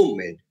not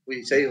homemade.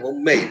 We say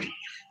homemade.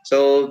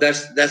 So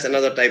that's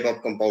another type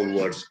of compound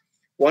words.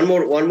 One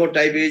more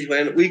type is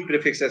when weak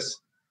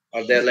prefixes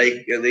are there,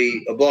 like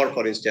the abroad,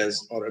 for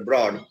instance, or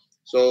abroad.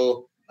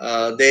 So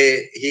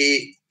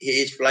he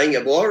is flying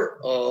aboard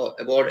a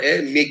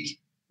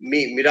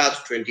Mirage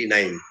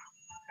 29.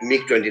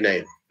 MiG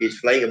 29. He's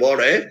flying aboard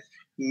a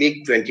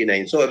MiG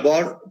 29. So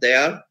aboard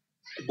there,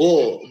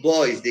 bo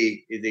is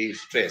the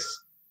stress.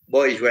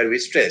 Bo is where we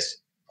stress.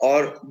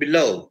 Or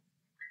below.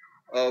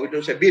 We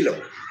don't say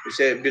below. We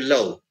say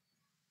below.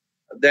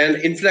 Then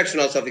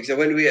inflectional suffix. So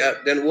when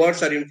then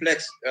words are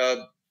inflex.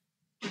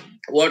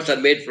 Words are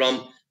made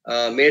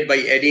by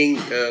adding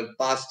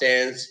past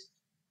tense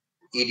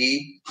ed,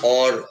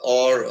 or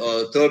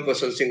third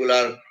person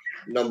singular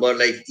number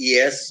like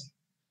es,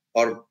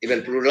 or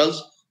even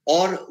plurals,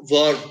 or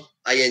verb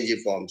ing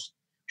forms.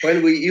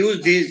 When we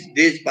use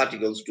these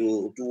particles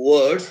to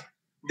words,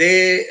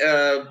 the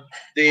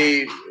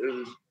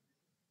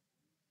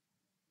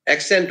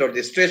accent or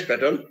the stress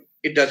pattern,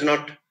 it does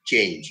not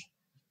change.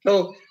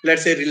 So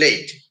let's say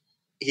relate.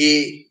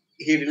 He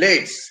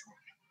relates.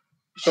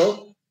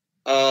 So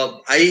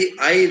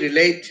I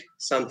relate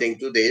something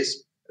to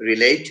this.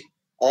 Relate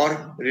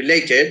or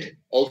related,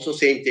 also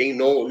same thing.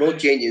 No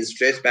change in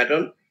stress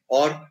pattern.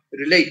 Or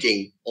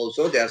relating,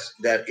 also that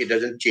it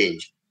doesn't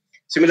change.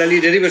 Similarly,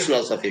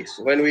 derivational suffix.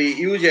 When we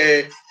use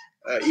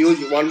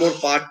one more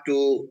part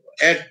to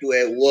add to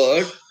a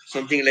word,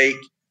 something like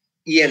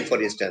en,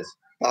 for instance,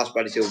 past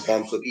participle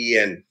form, so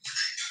en,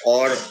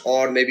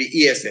 or maybe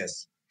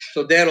ess.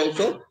 So there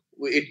also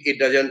it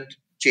doesn't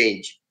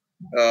change.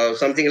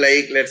 Something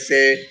like, let's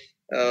say,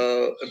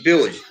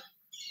 abuse,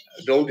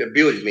 don't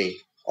abuse me,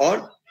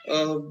 or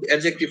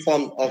adjective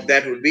form of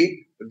that would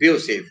be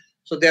abusive.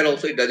 So there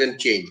also it doesn't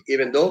change,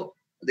 even though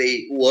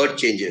the word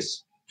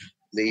changes.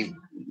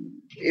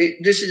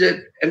 This is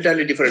an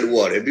entirely different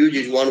word. Abuse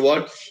is one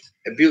word,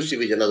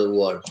 abusive is another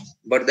word.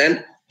 But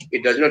then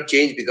it does not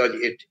change because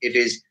it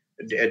is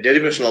a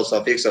derivational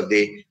suffix of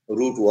the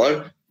root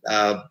word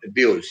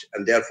abuse,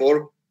 and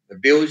therefore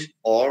abuse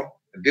or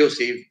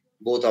abusive,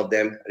 both of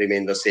them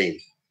remain the same.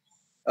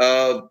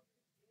 Uh,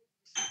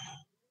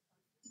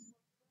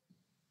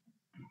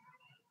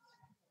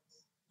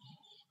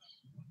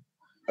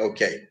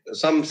 okay,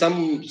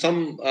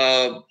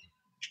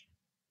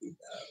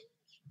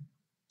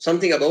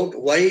 something about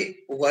why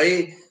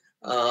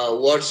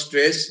word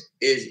stress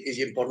is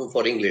important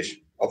for English.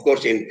 Of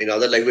course, in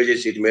other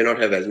languages it may not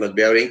have as much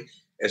bearing,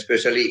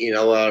 especially in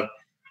our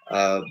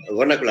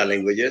vernacular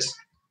languages.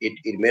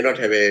 It may not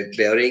have a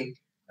bearing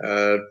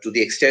to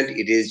the extent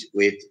it is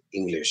with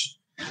English.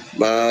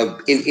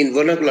 In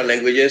vernacular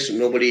languages,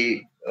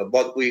 nobody,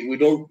 but we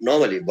don't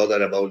normally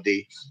bother about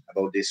the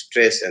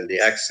stress and the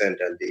accent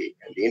and the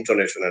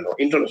intonation, and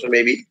intonation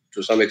maybe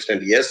to some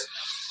extent, yes,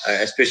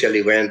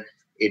 especially when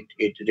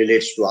it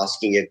relates to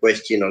asking a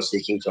question or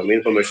seeking some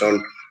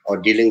information or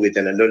dealing with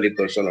an elderly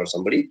person or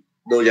somebody.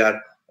 Those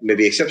are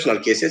maybe exceptional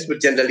cases,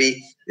 but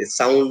generally the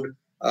sound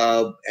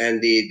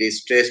and the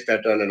stress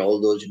pattern and all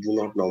those do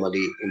not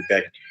normally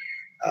impact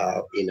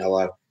in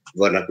our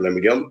vernacular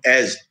medium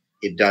as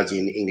it does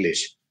in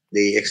English.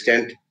 The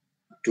extent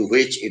to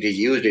which it is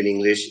used in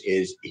English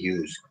is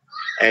huge,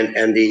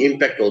 and the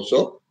impact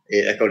also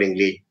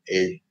accordingly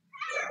is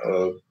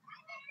uh,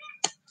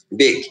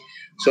 big.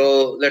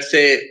 So let's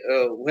say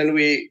when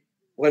we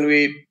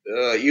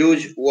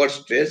use word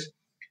stress,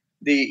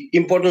 the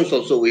importance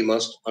also we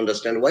must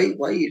understand why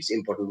it's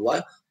important.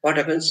 What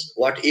happens?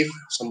 What if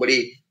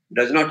somebody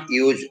does not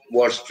use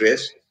word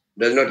stress,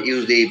 does not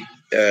use the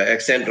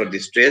accent or the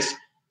stress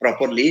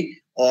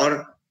properly,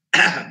 or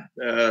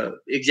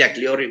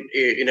exactly, or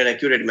in an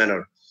accurate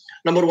manner?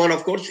 Number one,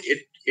 of course,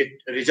 it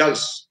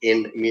results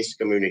in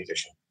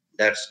miscommunication.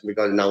 That's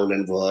because noun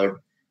and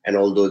verb and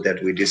all those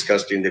that we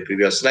discussed in the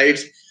previous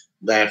slides,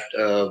 that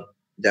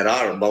there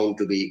are bound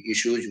to be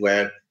issues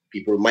where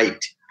people might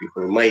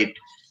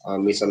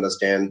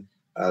misunderstand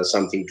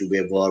something to be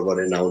a verb or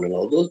a noun, and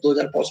all those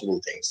are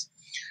possible things.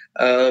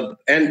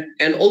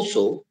 And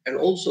also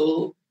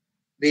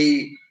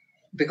the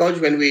because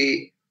when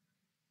we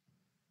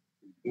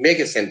make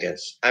a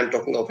sentence, I'm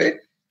talking of a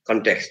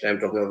context. I'm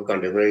talking of a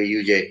context where you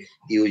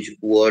use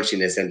words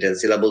in a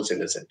sentence, syllables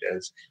in a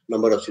sentence,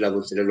 number of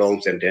syllables in a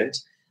long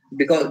sentence,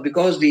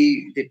 because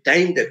the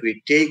time that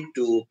we take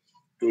to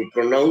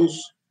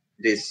pronounce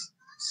these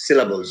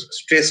syllables,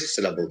 stressed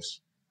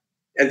syllables,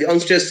 and the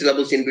unstressed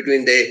syllables in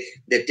between, they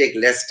take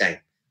less time.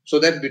 So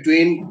that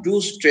between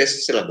two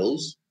stressed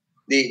syllables,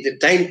 the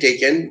time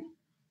taken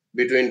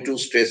between two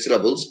stressed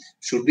syllables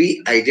should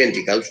be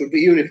identical, should be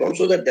uniform,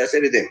 so that there's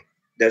a rhythm.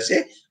 There's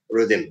a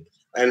rhythm.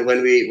 And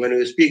when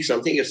we speak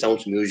something, it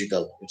sounds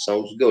musical, it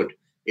sounds good,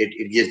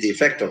 it gives the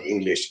effect of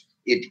English,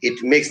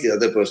 it makes the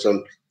other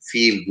person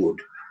feel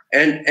good.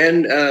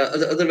 and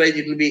otherwise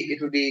it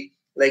will be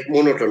like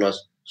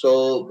monotonous.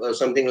 So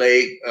something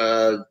like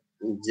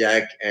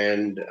Jack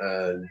and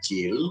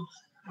Jill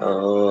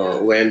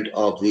went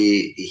off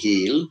the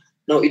hill.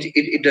 No,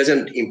 it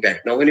doesn't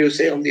impact. Now, when you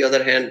say, on the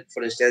other hand,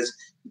 for instance,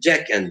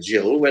 Jack and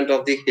Jill went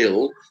off the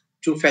hill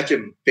to fetch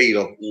a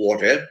pail of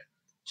water.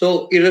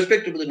 So,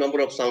 irrespective of the number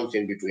of sounds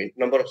in between,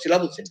 number of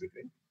syllables in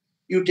between,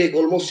 you take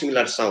almost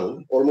similar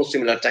sound, almost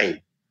similar time,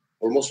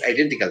 almost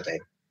identical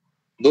time.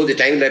 Though the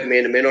time lap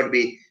may not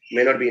be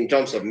in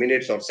terms of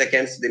minutes or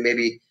seconds, they may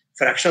be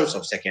fractions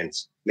of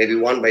seconds, maybe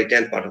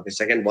 1/10th part of a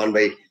second,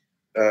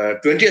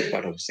 1/20th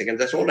part of a second.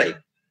 That's all right.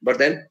 But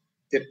then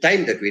the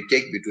time that we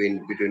take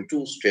between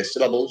two stressed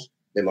syllables,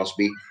 they must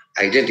be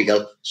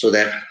identical, so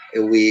that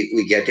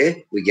we get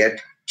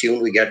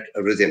tune, we get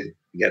a rhythm,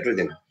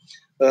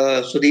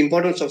 so the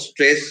importance of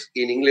stress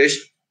in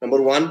English: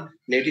 number one,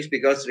 native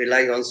speakers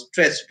rely on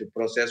stress to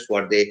process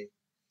what they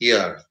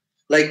hear.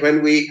 Like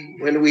when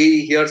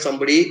we hear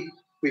somebody,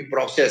 we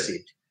process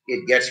it.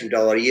 It gets into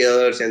our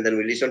ears, and then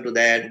we listen to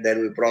that.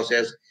 Then we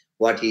process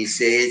what he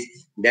says.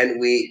 Then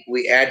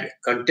we add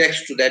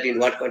context to that, in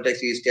what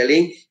context he is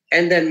telling,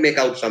 and then make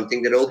out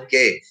something that,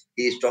 okay,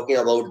 he is talking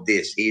about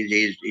this.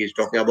 He is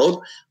talking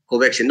about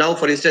covaxin. Now,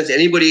 for instance,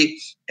 anybody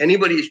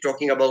is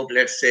talking about,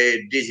 let's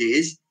say,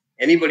 disease.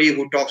 Anybody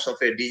who talks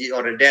of a disease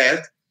or a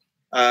death,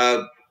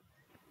 uh,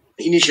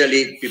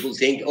 initially people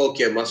think,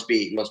 okay, must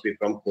be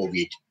from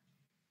COVID.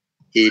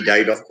 He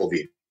died of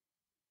COVID.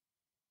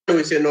 But then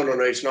we say, no,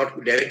 it's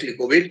not directly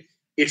COVID.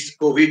 It's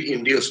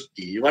COVID-induced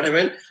disease. What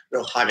happened?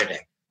 No, heart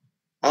attack.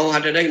 How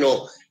heart attack?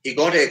 No, he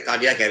got a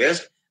cardiac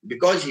arrest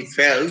because he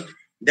felt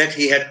that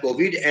he had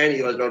COVID and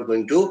he was not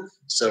going to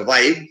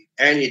survive,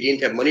 and he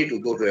didn't have money to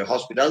go to a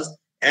hospital,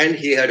 and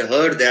he had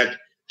heard that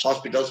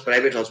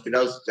private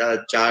hospitals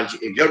charge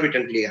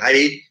exorbitantly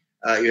high.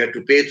 You have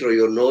to pay through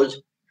your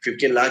nose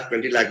 15 lakh,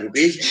 20 lakh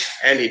rupees,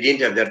 and he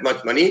didn't have that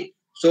much money.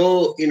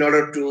 So in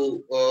order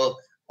to,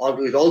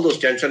 with all those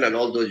tension and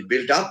all those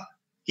built up,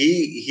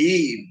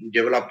 he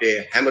developed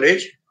a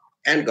hemorrhage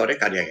and got a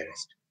cardiac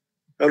arrest.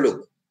 Now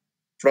look,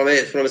 from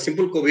a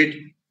simple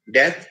COVID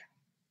death,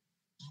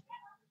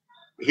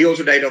 he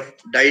also died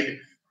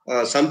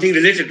something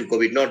related to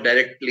COVID, not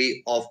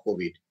directly of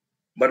COVID.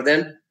 But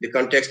then the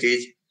context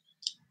is,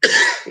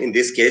 in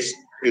this case,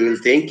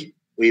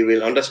 we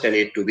will understand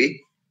it to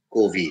be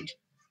COVID.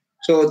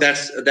 So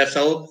that's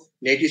how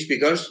native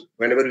speakers,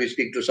 whenever we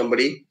speak to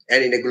somebody,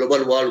 and in a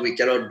global world, we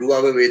cannot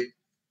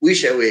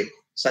wish away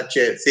such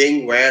a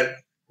thing where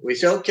we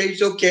say, okay,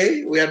 it's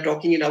okay. We are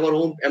talking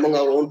among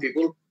our own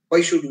people.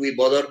 Why should we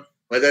bother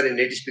whether a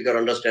native speaker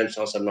understands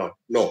us or not?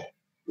 No,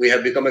 we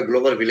have become a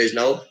global village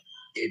now.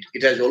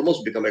 It has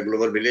almost become a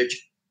global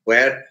village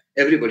where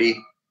everybody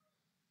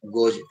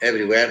goes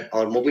everywhere.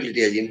 Our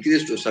mobility has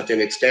increased to such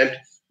an extent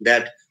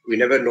that we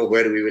never know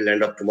where we will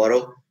end up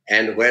tomorrow,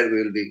 and where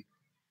we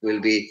will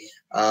be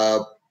uh,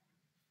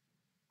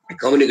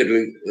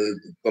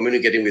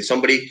 communicating with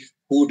somebody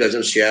who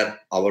doesn't share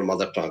our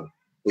mother tongue,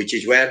 which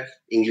is where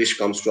English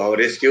comes to our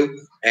rescue.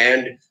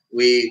 And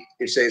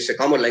it's a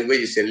common language.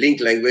 It's a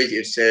linked language.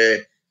 It's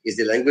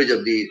the language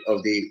of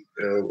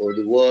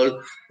the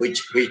world,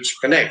 which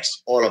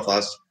connects all of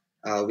us,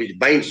 which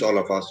binds all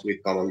of us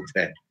with common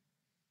thread.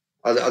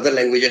 Other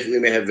languages, we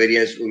may have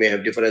variance, we may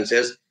have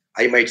differences.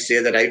 I might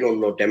say that I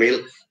don't know Tamil.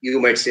 You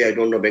might say I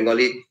don't know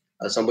Bengali.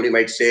 Somebody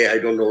might say I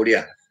don't know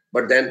Odia.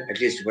 But then, at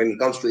least when it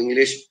comes to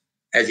English,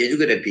 as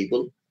educated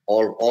people,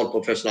 all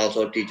professionals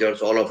or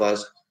teachers, all of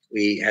us,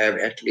 we have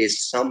at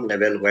least some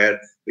level where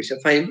we say,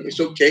 fine, it's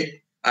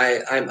okay.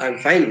 I'm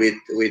fine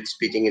with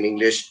speaking in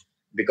English,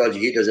 because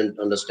he doesn't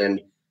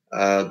understand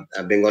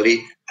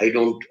Bengali. I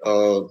don't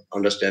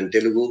understand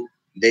Telugu.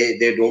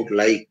 They don't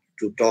like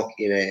to talk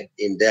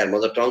in their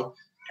mother tongue,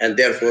 and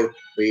therefore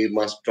we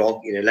must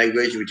talk in a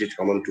language which is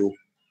common to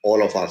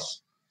all of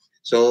us.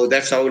 So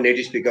that's how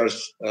native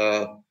speakers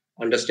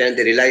understand.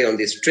 They rely on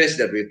the stress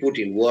that we put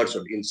in words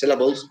or in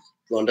syllables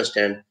to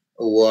understand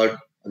a word,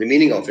 the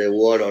meaning of a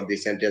word or the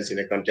sentence in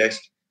a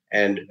context,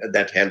 and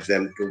that helps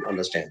them to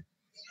understand.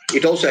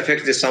 It also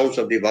affects the sounds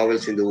of the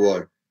vowels in the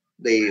word,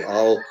 the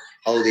how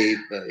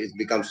it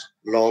becomes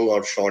long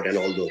or short, and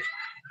all those.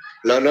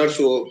 Learners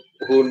who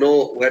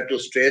know where to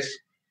stress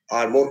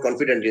are more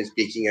confident in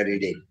speaking and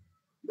reading.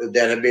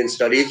 There have been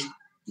studies,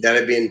 there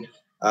have been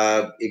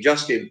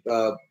exhaustive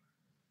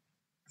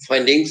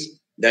findings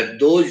that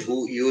those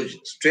who use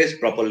stress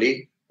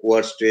properly,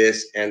 word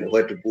stress, and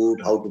where to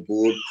put, how to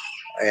put,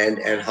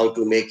 and how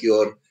to make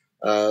your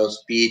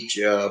speech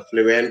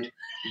fluent,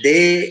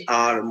 they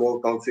are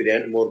more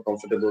confident, more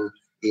comfortable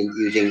in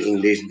using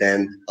English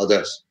than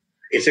others.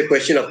 It's a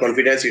question of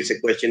confidence. It's a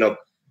question of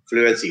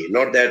fluency.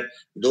 Not that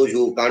those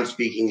who can't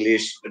speak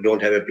English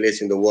don't have a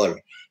place in the world.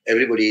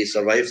 Everybody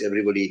survives.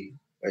 Everybody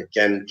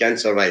can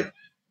survive.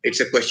 It's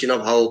a question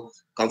of how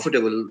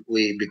comfortable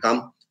we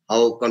become,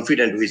 how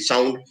confident we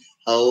sound,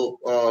 how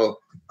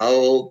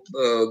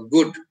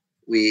good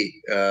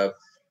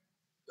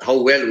how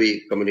well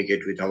we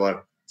communicate with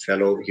our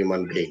fellow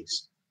human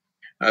beings.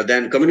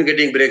 Then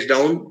communicating breaks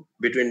down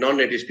between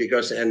non-native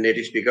speakers and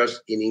native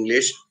speakers in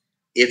English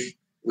if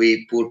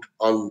we put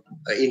on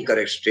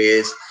incorrect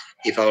stress,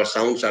 if our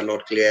sounds are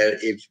not clear,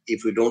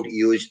 if we don't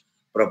use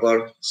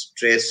proper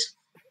stress,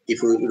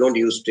 if we don't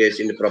use stress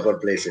in the proper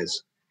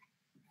places.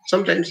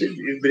 Sometimes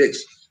it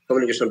breaks,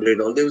 communication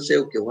breakdown. They will say,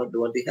 okay, what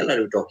the hell are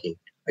you talking?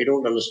 I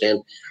don't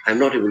understand. I'm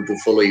not able to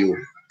follow you,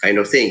 kind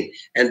of thing.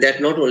 And that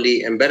not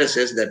only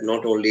embarrasses, that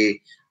not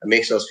only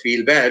makes us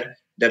feel bad,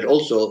 that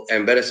also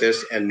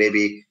embarrasses and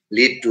maybe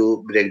lead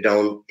to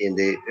breakdown in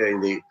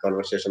the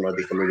conversation or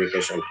the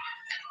communication.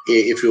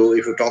 If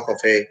you talk of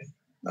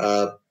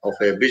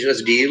a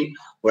business deal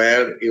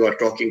where you are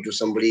talking to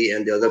somebody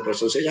and the other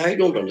person says, I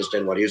don't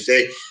understand what you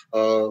say,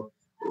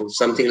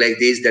 something like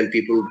this, then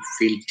people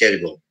feel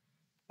terrible.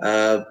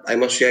 I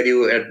must share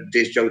you at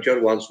this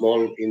juncture one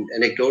small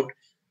anecdote.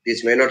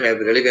 This may not have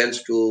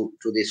relevance to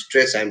the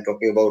stress I'm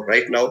talking about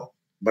right now,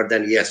 but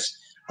then yes,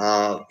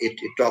 it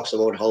talks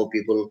about how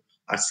people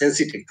are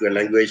sensitive to a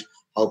language,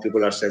 how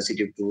people are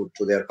sensitive to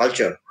their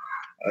culture.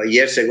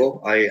 Years ago,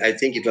 I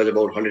think it was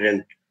about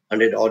 100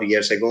 odd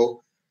years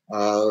ago,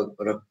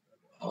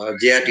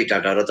 J.R.T.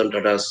 Tata, Ratan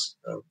Tata's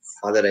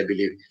father, I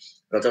believe,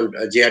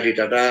 J.R.T.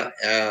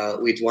 Tata,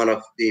 with one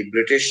of the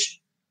British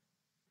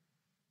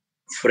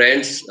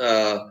friends,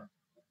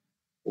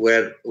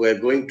 were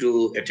going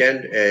to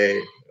attend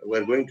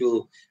were going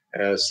to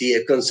see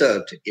a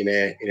concert in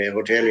a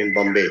hotel in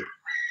Bombay,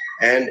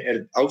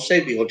 and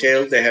outside the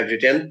hotel they had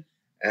written,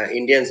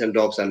 Indians and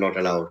dogs are not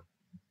allowed.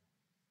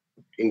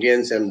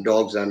 Indians and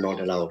dogs are not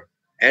allowed.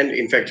 And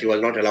in fact, he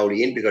was not allowed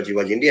in because he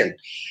was Indian.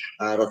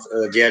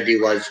 JRD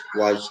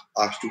was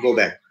asked to go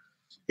back.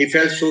 He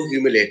felt so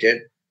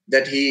humiliated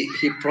that he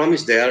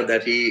promised there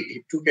that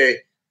he took a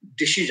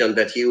decision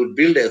that he would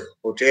build a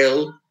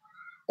hotel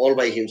all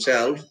by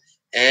himself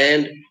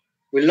and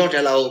will not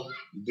allow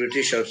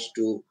Britishers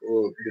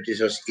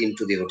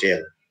into the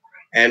hotel.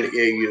 And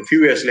a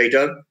few years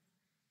later,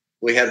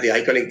 we have the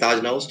iconic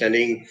Taj now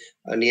standing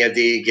near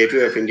the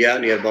Gateway of India,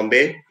 near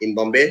Bombay, in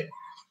Bombay.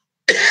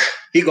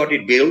 He got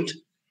it built,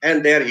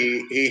 and there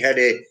he had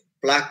a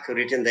plaque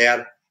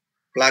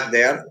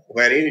there,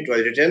 wherein it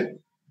was written,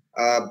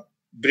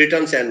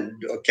 Britons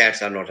and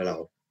cats are not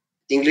allowed.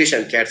 English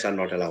and cats are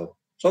not allowed.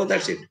 So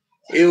that's it.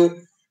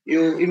 You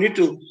need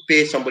to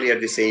pay somebody at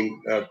the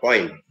same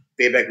coin,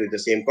 pay back with the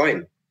same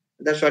coin.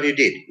 That's what he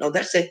did. Now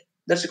that's a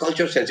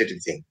culture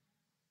sensitive thing,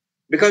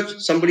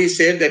 because somebody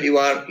said that you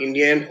are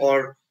Indian,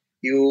 or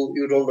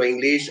you don't know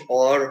English,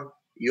 or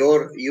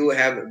you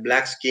have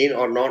black skin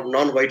or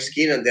non-white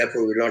skin, and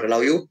therefore we will not allow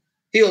you.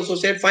 He also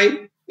said,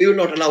 fine, we will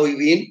not allow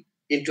you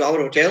into our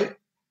hotel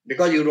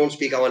because you don't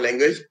speak our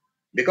language,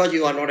 because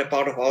you are not a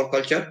part of our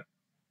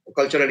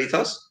cultural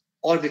ethos,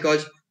 or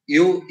because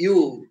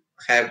you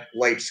have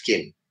white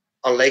skin,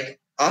 unlike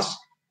us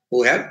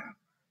who have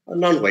a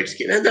non-white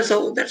skin. And that's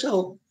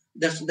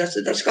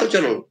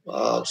cultural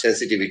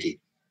sensitivity.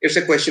 It's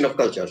a question of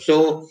culture.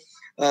 So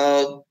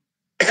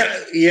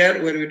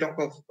here, when we talk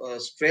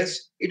of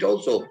stress, it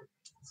also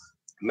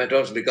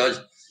matters, because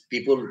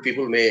people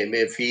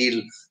may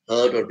feel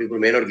hurt, or people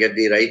may not get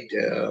the right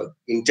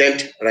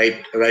intent,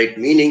 right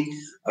meaning,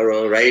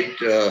 or right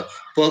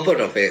purport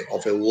of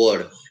a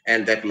word,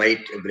 and that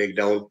might break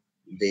down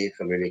the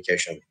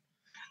communication.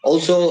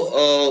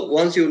 Also,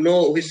 once you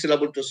know which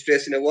syllable to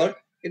stress in a word,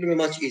 it will be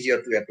much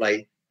easier to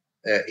apply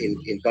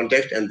in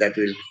context, and that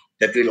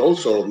will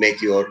also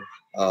make your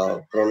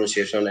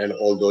pronunciation and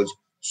all those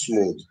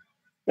smooth,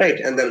 right?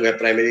 And then we have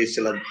primary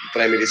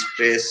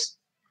stress,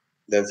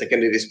 then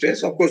secondary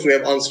stress. Of course, we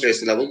have unstressed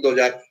syllables. Those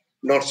are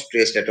not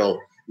stressed at all.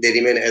 They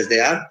remain as they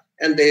are,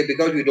 and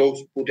because we don't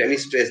put any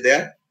stress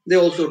there, they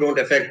also don't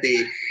affect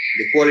the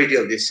quality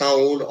of the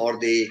sound, or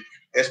the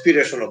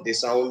aspiration of the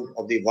sound,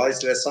 of the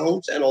voiceless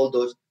sounds, and all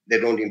those, they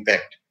don't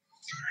impact.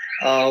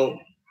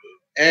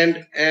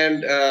 And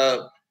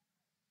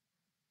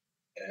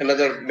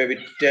another maybe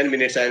 10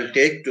 minutes I'll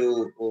take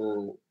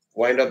to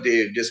wind up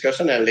the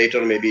discussion, and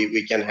later maybe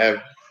we can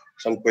have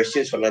some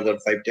questions for another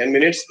 5-10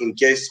 minutes. In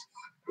case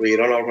we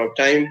run out of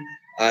time,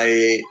 I'll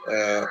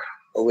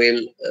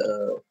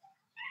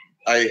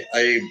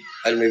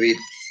maybe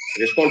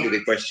respond to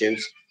the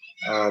questions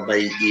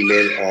by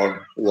email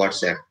or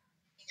WhatsApp.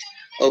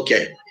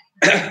 Okay.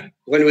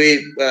 When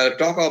we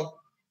talk of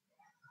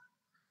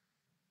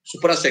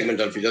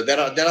suprasegmental features, there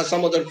are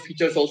some other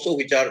features also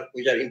which are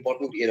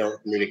important in our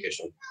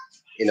communication,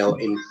 in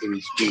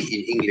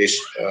English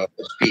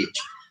speech.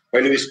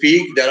 When we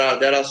speak, there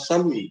are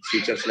some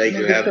features like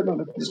you have.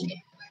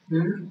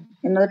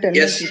 Another 10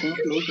 yes.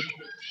 minutes.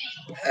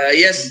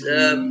 Yes.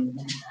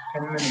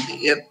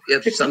 You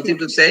have something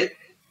to say?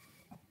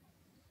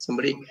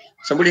 Somebody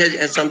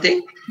has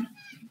something?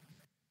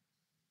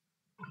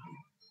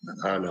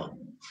 No.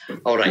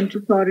 All right. I'm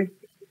so sorry.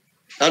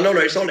 No,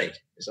 it's all right.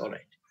 It's all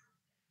right.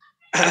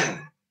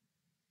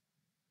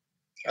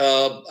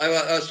 I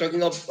was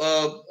talking of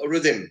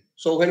rhythm.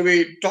 So when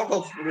we talk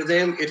of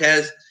rhythm, it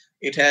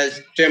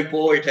has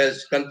tempo, it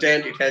has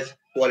content, it has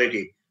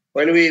quality.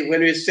 When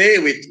we say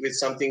with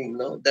something,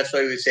 that's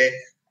why we say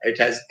it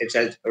has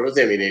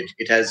rhythm in it.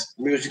 It has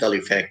musical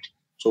effect.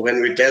 So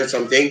when we tell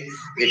something,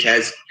 it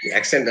has the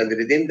accent and the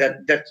rhythm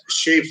that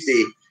shapes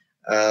the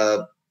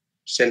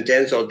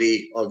sentence or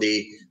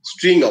the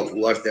string of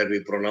words that we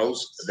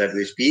pronounce, that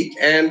we speak,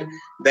 and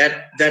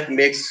that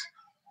is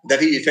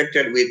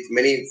affected with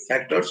many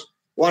factors.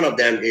 One of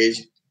them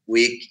is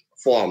weak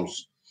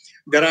forms.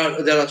 There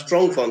are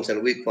strong forms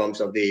and weak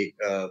forms of the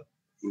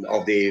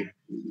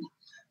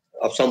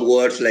of some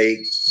words, like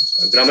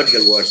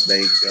grammatical words,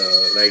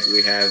 like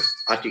we have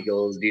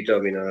articles,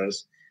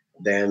 determiners,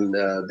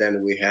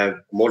 then we have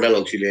modal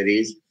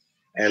auxiliaries,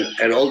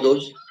 and all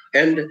those,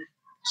 and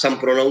some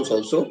pronouns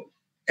also.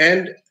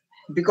 And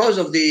because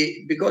of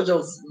the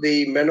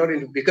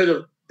minority, because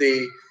of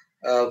the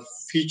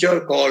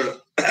feature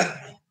called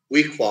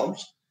weak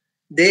forms,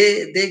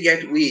 they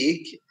get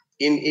weak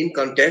in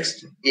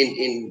context,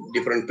 in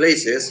different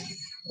places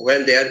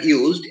when they are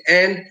used,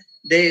 and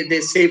they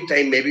save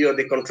time maybe, or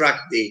they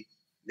contract the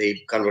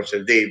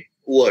conversation, the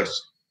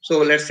words.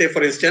 So let's say,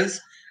 for instance,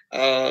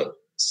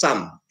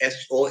 some,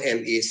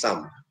 SOME,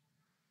 some.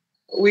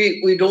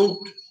 We don't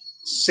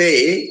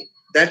say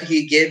that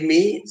he gave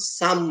me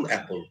some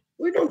apple.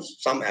 We don't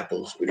some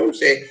apples. We don't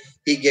say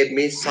he gave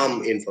me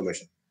some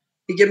information.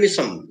 He gave me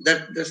some.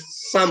 That the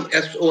some,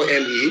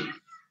 SOME,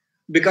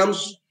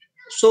 becomes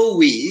so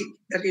weak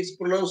that it's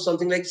pronounced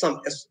something like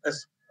some,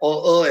 S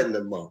or and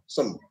then ma,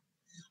 some.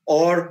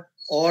 Or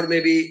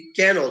maybe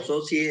can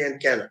also, C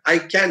and can. I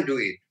can do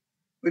it.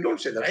 We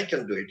don't say that I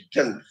can do it.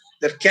 Can.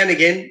 That can,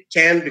 again,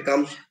 can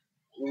becomes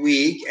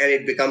weak and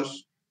it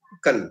becomes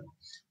can.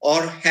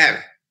 Or have.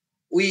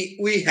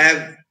 We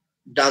have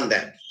done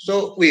that.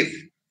 So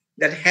we've.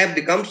 That have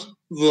becomes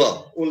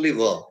were, only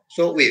were.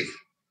 So we've.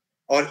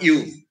 Or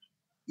you've.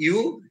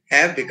 You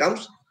have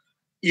becomes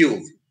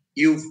you've.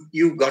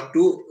 You've got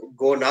to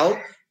go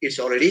now. It's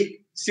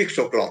already 6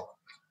 o'clock.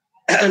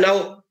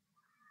 Now,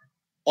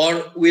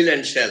 or will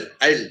and shall.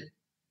 I'll.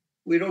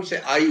 We don't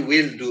say I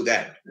will do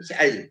that. We say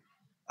I'll.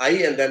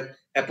 I and then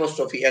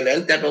apostrophe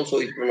LL, that also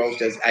is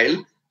pronounced as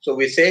I'll. So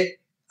we say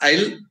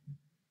I'll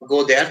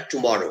go there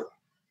tomorrow.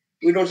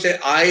 We don't say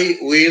I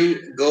will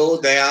go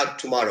there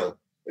tomorrow.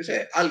 We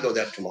say I'll go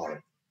there tomorrow.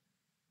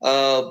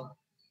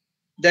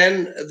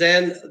 Then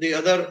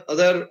the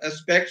other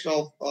aspects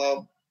of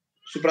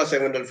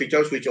suprasegmental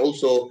features which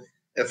also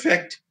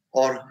affect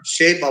or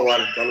shape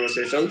our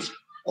conversations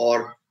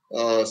or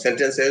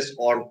sentences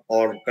or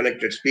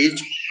connected speech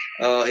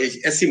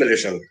is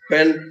assimilation.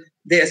 When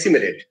they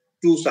assimilate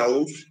two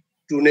sounds,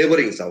 two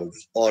neighboring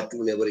sounds or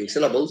two neighboring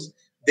syllables,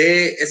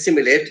 they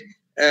assimilate,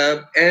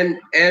 and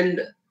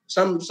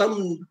some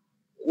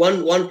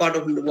one part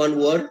of one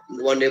word,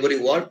 one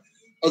neighboring word,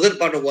 other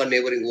part of one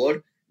neighboring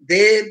word,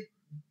 they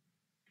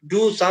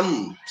do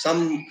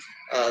something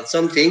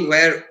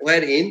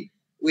wherein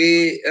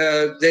we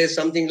there's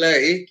something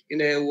like,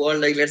 in a word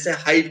like, let's say,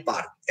 Hyde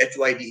Park,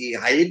 HYDE,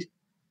 Hyde,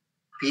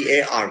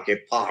 PARK,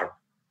 park.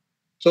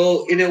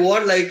 So in a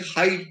word like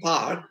Hyde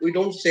Park, we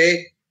don't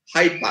say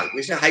Hyde Park,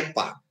 we say Hyde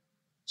Park.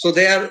 So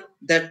there,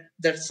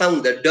 that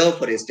sound, the D,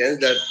 for instance,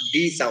 the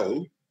D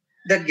sound,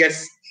 that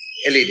gets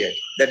elided,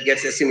 that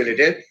gets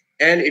assimilated,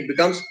 and it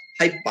becomes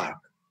Hyde Park.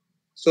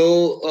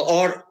 So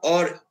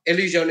or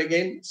elision,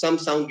 again, some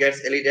sound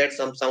gets elided,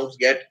 some sounds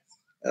get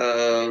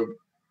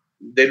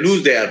they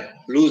lose their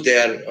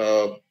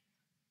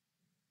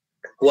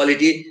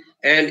quality.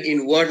 And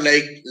in word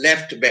like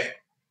left back,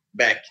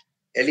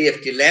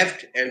 left,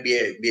 left, and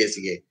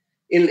BSK.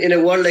 In a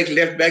word like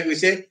left back, we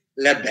say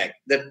left back.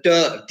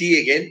 The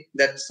T again,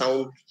 that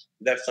sound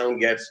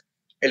gets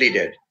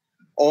elided.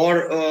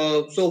 Or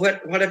so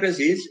what happens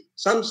is,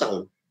 some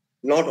sound,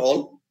 not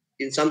all,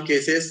 in some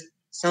cases,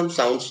 some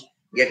sounds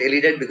get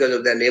elided because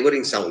of their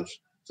neighboring sounds.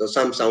 So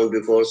some sound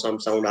before, some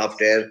sound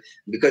after.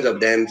 Because of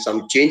them,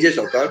 some changes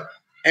occur,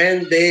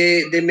 and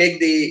they make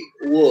the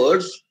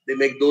words, they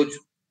make those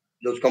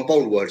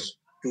compound words,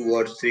 2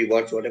 words, 3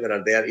 words, whatever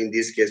are there. In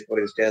this case, for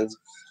instance,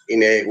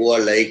 in a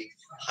word like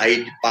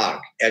Hyde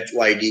Park,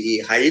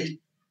 HYDE, Hyde,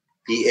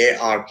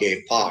 PARK,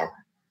 park.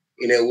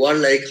 In a word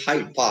like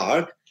Hyde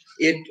Park,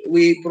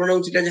 we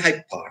pronounce it as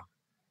Hyde Park.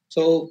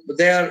 So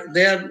there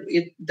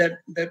that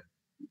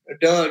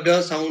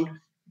the sound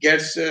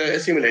gets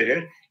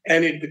assimilated,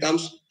 and it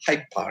becomes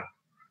Hyde Park.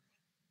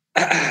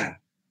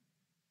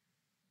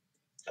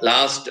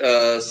 Last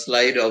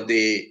slide of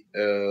the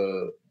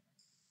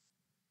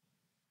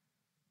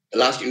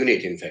last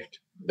unit, in fact,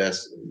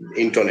 that's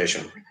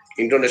intonation.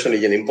 Intonation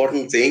is an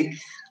important thing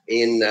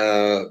in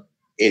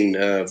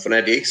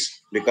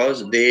phonetics,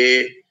 because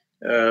they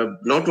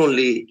not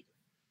only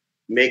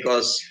make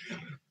us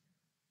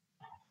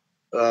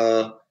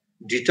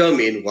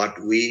determine what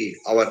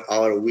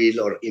our will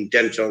or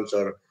intentions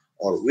or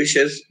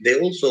wishes, they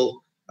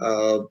also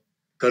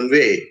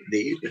convey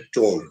the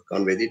tone.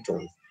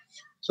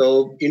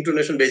 So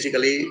intonation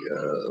basically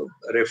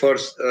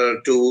refers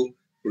to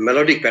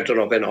melodic pattern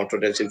of an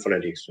utterance in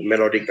phonetics.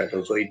 Melodic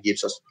pattern, so it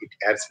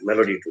adds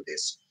melody to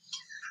this,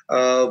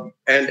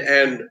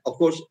 and of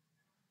course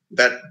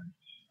that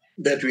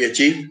we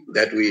achieve,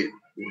 that we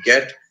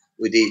get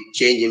with the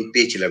change in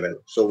pitch level.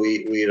 So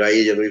we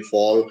rise and we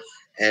fall,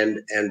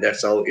 and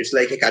that's how it's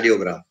like a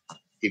cardiograph,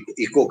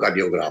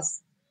 echocardiograph,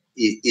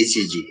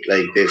 ECG,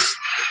 like this.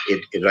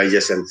 It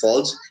rises and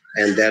falls,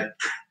 and that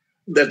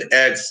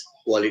adds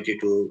quality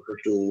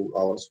to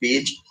our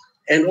speech,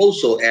 and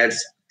also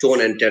adds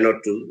tone and tenor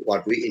to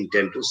what we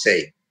intend to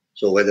say.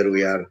 So whether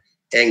we are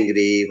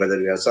angry, whether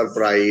we are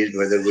surprised,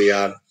 whether we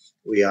are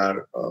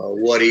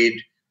worried,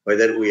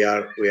 whether we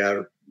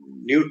are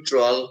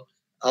neutral,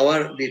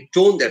 the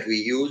tone that we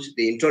use,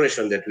 the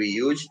intonation that we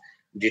use,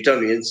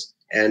 determines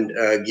and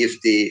gives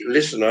the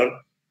listener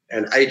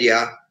an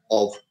idea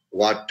of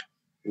what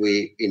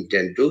we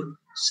intend to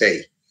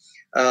say.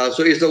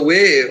 So it's the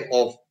way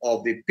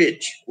of the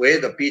pitch, where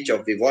the pitch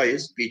of the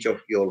voice, pitch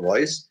of your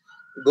voice,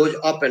 goes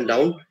up and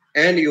down.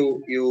 And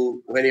you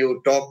when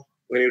you talk,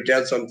 when you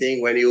tell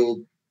something, when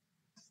you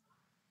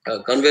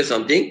convey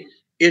something,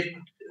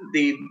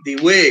 the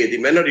way, the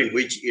manner in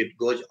which it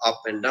goes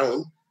up and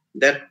down,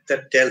 that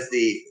tells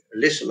the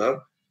listener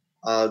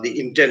the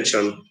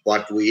intention,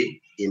 what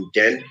we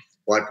intend,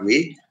 what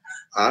we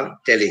are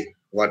telling,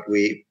 what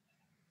we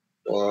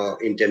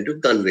intend to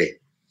convey.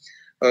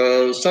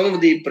 Some of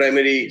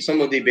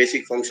the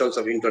basic functions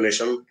of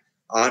intonation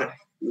are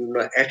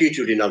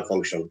attitudinal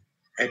function.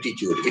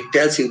 Attitude. It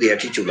tells you the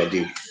attitude of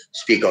the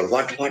speaker.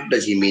 What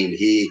does he mean?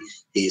 He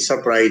is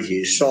surprised,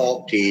 he is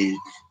shocked, he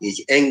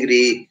is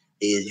angry,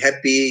 he is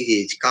happy,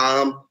 he is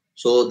calm.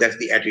 So that's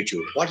the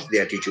attitude. What is the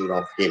attitude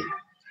of him?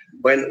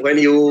 When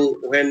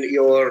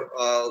your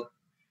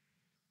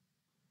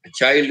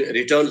child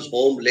returns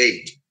home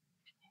late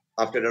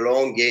after a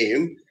long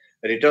game,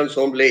 returns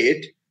home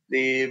late,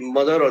 the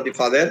mother or the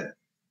father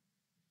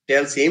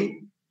tells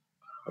him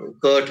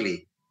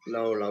curtly,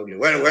 loudly,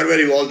 where were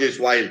you all this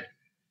while?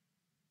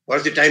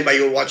 What's the time by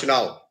your watch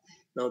now?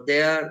 Now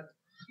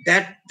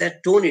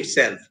that tone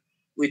itself,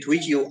 with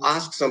which you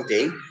ask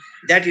something,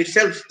 that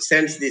itself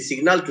sends the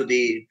signal to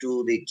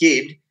the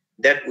kid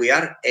that we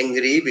are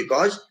angry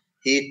because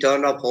he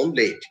turned up home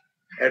late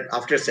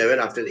after 7,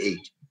 after 8.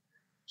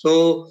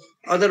 So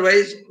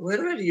otherwise,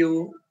 where were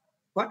you?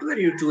 What were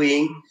you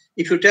doing?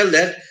 If you tell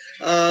that,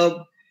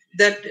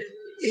 that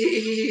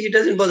he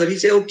doesn't bother. He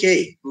say,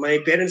 okay, my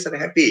parents are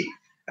happy.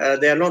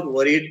 They are not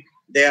worried.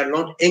 They are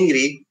not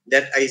angry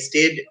that I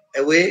stayed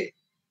away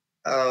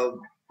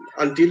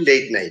until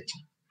late night.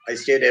 I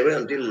stayed away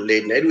until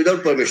late night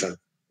without permission.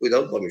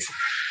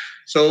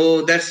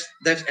 So that's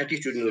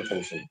attitudinal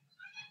function.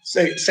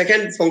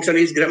 Second function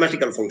is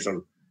grammatical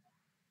function.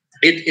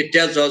 It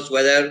tells us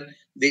whether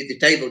the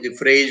type of the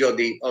phrase or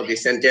the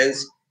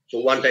sentence. So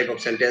one type of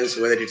sentence,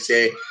 whether it's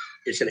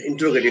an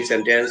interrogative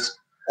sentence,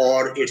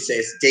 or it's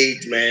a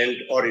statement,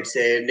 or it's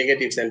a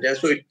negative sentence.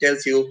 So it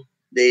tells you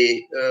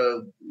the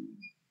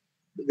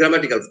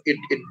grammatical.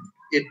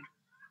 It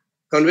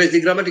conveys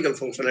the grammatical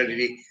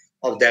functionality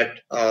of that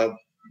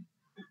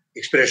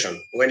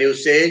expression. When you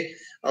say,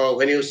 how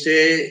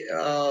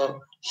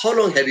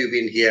long have you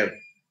been here?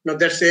 Now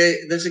that's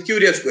a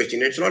curious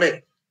question. It's not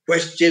a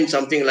question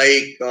something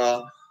like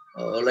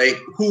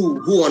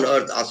who on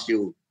earth asked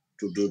you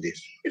to do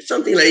this. It's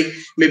something like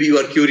maybe you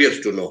are curious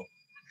to know.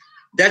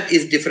 That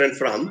is different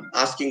from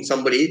asking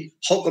somebody,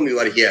 how come you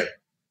are here?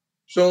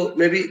 So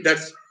maybe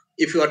that's,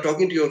 if you are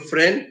talking to your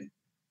friend,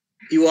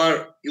 you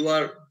are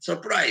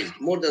surprised,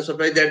 more than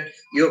surprised, that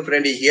your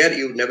friend is here.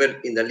 You never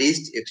in the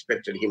least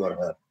expected him or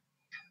her.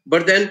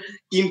 But then,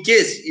 in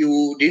case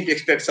you didn't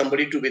expect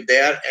somebody to be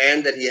there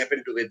and that he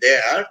happened to be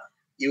there,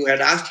 you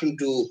had asked him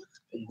to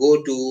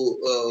go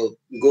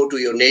to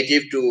your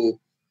native to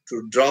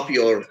drop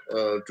your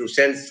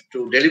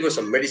to deliver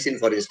some medicine,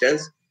 for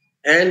instance,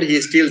 and he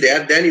is still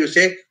there. Then you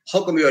say,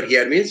 how come you are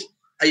here? Means,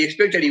 I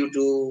expected you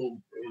to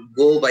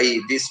go by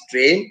this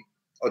train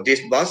or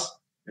this bus,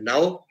 and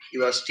now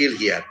you are still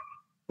here.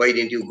 Why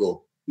didn't you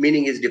go?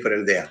 Meaning is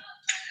different there.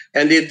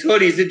 And the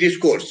third is the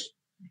discourse.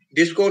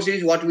 Discourse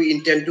is what we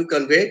intend to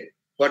convey,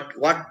 what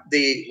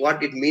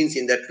it means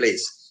in that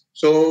place.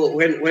 So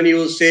when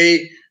you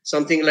say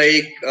something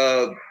like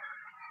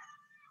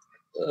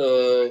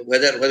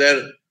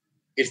whether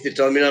it's the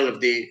terminal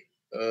of the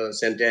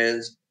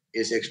sentence,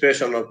 is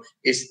expression of,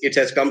 it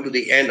has come to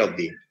the end of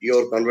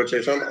your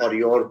conversation, or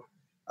your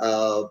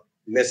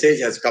message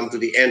has come to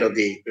the end of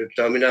the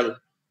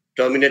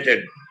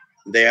terminated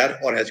there,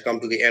 or has come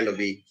to the end of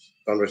the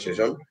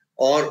conversation,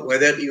 or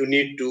whether you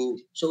need to.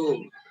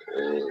 So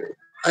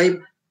I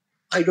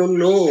don't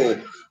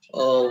know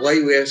why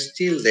we are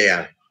still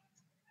there.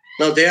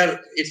 Now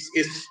there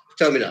it's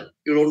terminal.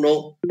 You don't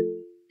know.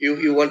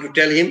 You want to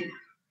tell him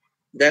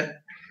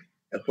that,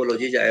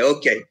 apologies.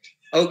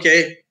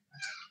 Okay,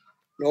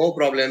 no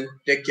problem.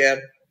 Take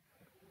care.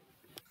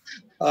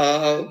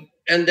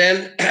 And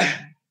then,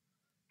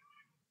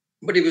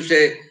 but if you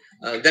say,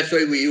 that's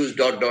why we use ...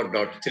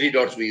 3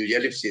 dots, we use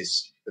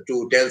ellipsis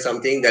to tell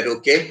something that,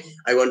 okay,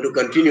 I want to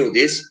continue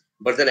this,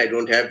 but then I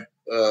don't have,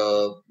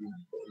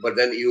 but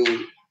then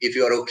if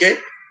you are okay,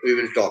 we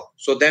will talk.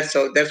 So that's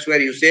where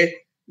you say ...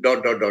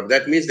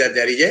 That means that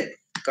there is a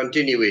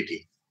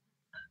continuity.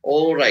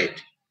 All right.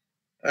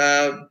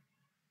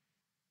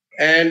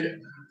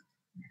 And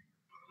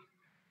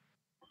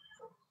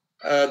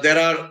there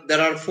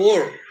are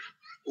 4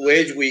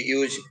 ways we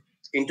use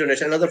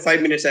intonation. Another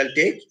 5 minutes I'll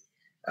take.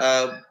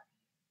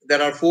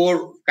 There are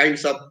 4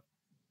 kinds of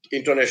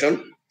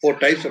intonation, 4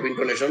 types of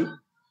intonation.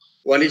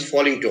 One is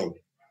falling tone,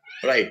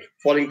 right?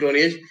 Falling tone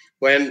is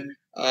when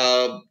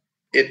the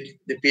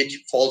pitch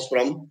falls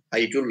from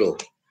high to low.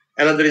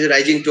 Another is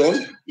rising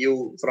tone.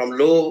 You from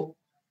low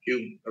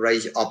you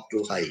rise up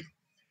to high.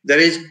 There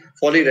is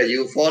falling, rise,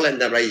 you fall and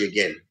then rise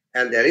again.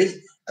 And there is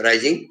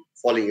rising,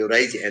 falling, you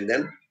rise and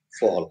then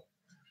fall.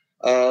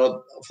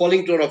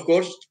 Falling tone, of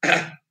course,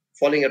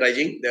 falling and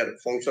rising, their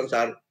functions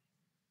are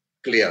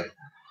clear.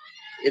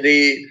 When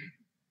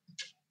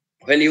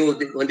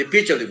the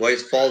pitch of the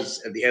voice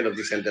falls at the end of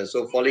the sentence,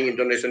 so falling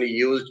intonation is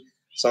used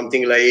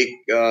something like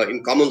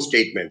in common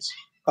statements.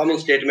 Common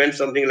statements,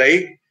 something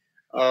like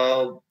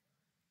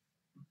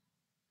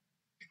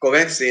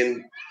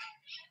Covaxin,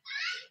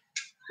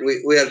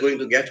 we are going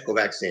to get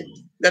Covaxin.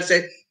 That's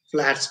a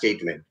flat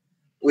statement.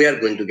 We are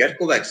going to get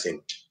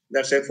Covaxin.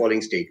 That's a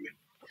falling statement.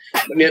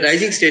 A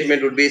rising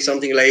statement would be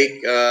something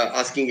like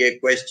asking a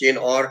question,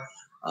 or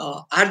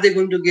are they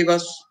going to give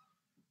us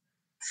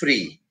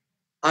free?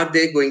 Are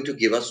they going to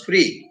give us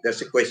free?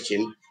 That's a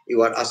question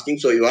you are asking.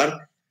 So you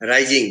are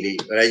rising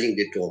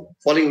the tone.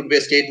 Falling would be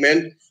a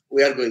statement.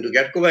 We are going to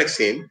get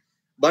Covaxin,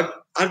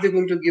 but are they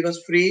going to give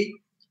us free?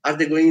 Are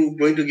they going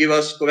to give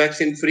us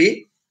Covaxin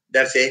free?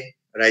 That's a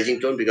rising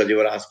tone because you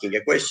are asking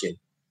a question.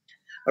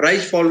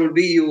 Rise fall would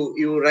be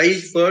you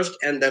rise first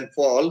and then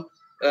fall.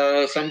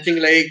 Something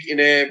like in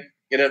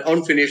an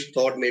unfinished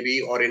thought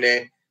maybe, or in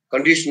a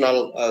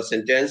conditional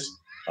sentence.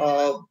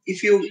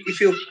 If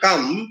you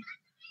come,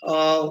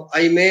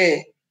 I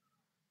may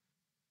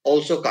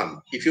also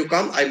come. If you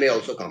come, I may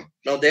also come.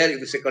 Now there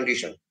is a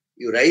condition.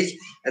 You rise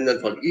and then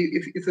fall.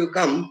 If you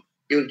come,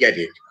 you will get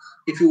it.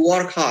 If you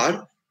work hard,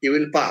 you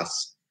will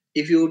pass.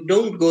 If you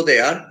don't go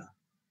there,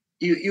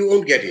 you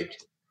won't get it.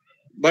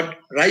 But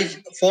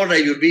fall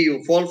rise will be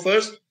you fall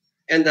first,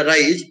 and the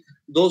rise,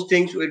 those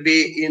things will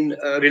be in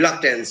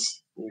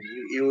reluctance.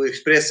 You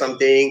express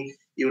something,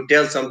 you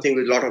tell something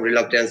with a lot of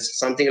reluctance.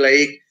 Something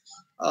like,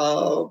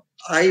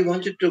 I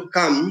wanted to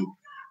come,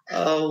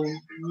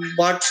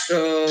 but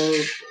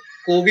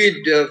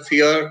COVID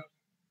fear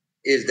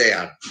is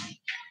there,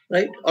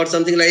 right? Or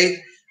something like,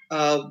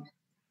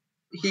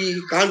 he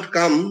can't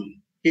come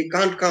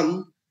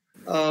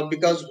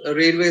because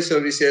railway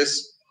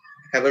services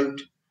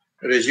haven't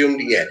resumed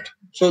yet.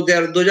 So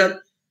those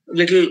are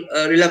little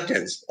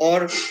reluctance.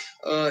 Or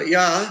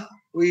yeah,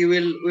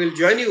 we'll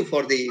join you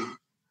for the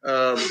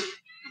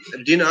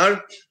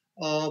dinner,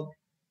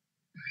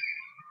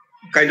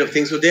 kind of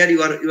thing. So there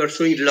you are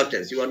showing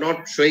reluctance. You are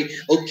not showing,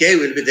 okay,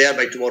 we'll be there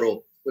by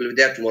tomorrow. We'll be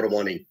there tomorrow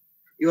morning.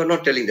 You are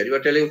not telling that. You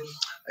are telling,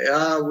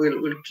 yeah,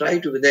 we'll try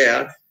to be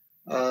there.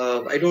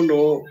 I don't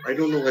know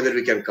whether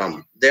we can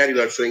come. There you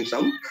are showing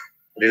some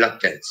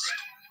reluctance.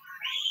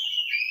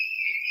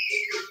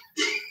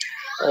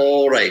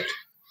 All right.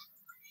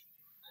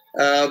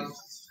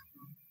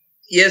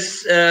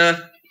 Yes,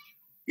 sir.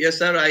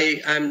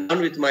 I am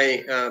done with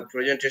my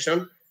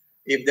presentation.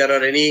 If there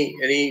are any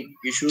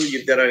issues,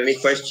 if there are any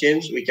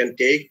questions, we can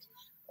take.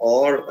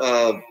 Or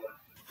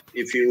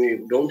if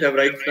you don't have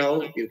right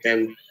now, you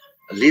can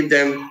leave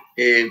them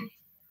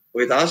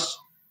with us,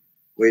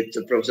 with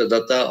Professor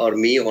Datta or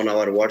me on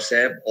our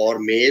WhatsApp or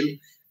mail,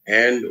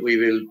 and we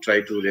will try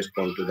to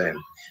respond to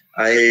them.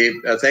 I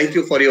thank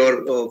you for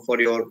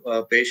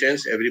your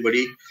patience,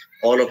 everybody,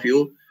 all of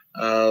you.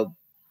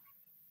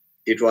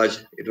 It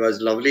was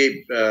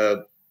lovely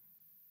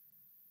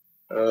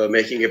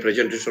making a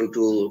presentation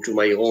to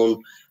my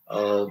own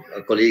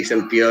colleagues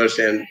and peers,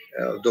 and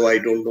though I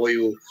don't know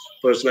you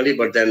personally,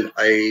 but then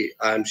I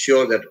am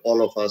sure that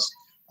all of us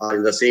are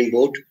in the same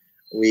boat.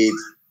 We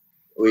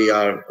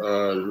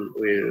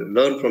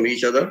learn from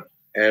each other,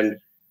 and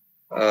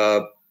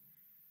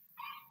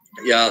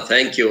yeah,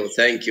 thank you,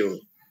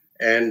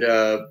 and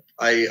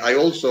I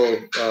also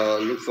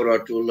look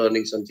forward to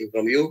learning something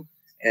from you,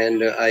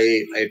 and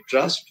I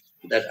trust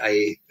that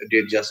I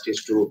did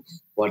justice to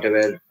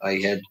whatever I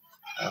had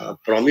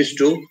promised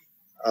to,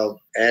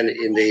 and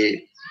in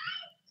the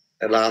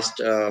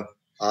last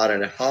hour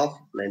and a half,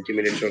 90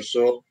 minutes or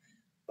so,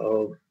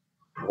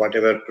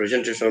 whatever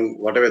presentation,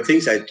 whatever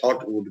things I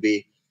thought would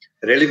be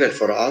relevant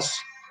for us,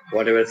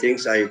 whatever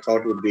things I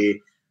thought would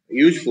be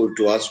useful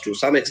to us to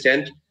some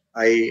extent,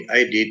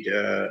 I did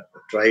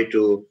try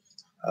to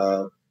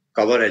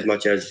cover as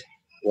much as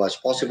was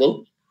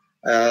possible.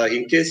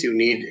 In case you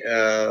need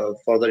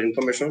further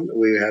information,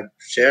 we have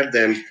shared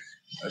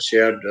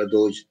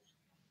those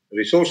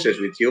resources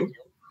with you.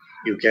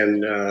 You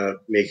can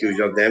make use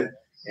of them,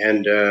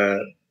 and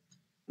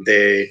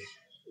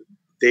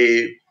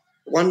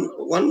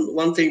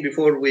one thing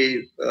before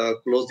we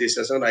close this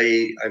session,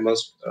 I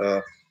must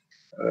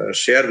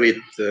share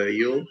with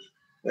you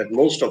that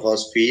most of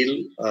us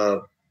feel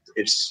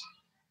it's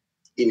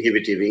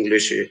inhibitive.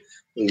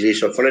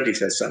 English or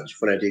phonetics as such.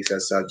 Phonetics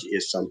as such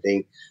is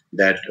something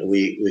that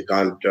we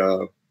can't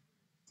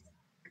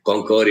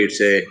conquer.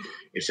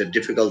 It's a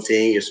difficult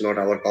thing. It's not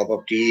our cup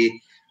of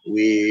tea.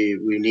 We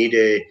need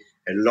a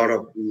lot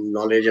of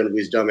knowledge and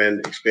wisdom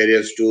and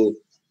experience to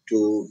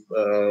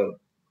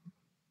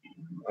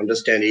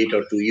understand it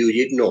or to use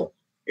it. No,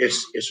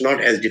 it's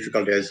not as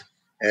difficult as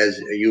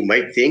you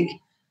might think.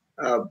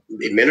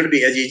 It may not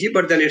be as easy,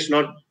 but then it's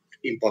not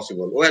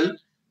impossible. Well,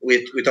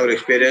 with our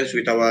experience,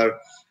 with our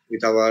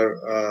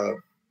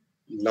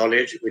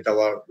knowledge, with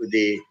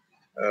the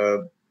uh,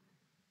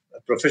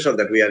 profession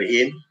that we are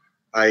in,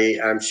 I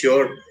am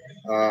sure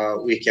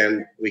we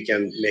can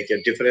make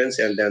a difference,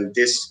 and then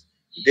this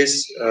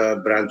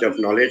branch of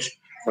knowledge,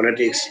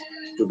 phonetics,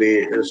 to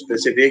be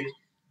specific,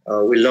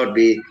 will not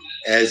be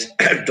as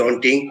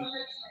daunting,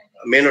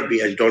 may not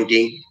be as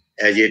daunting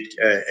as it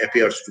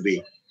appears to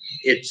be.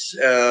 It's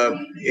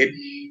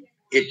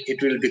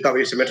it will become.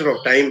 It's a matter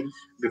of time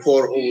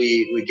before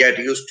we get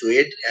used to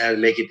it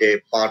and make it a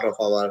part of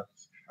our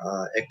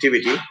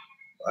activity.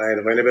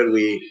 And whenever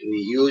we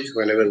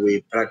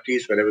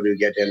practice, whenever we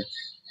get an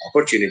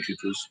opportunity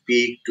to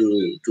speak,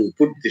 to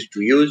put this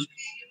to use,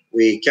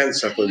 we can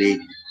certainly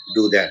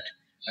do that.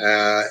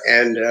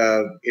 And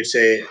it's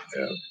a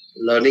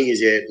learning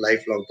is a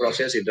lifelong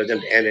process. It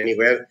doesn't end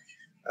anywhere.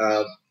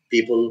 Uh,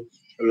 People,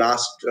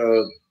 last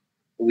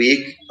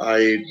week,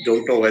 I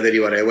don't know whether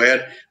you are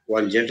aware,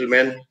 one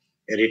gentleman,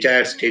 a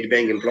retired State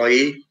Bank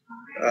employee,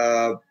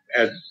 uh,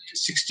 at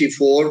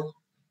 64,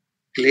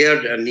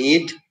 cleared a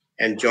NEET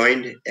and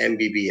joined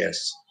MBBS.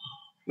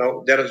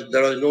 Now there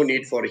was no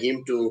need for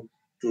him to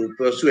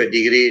pursue a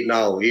degree.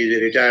 Now he's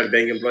a retired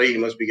bank employee. He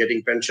must be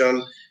getting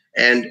pension,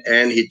 and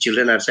his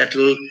children are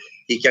settled.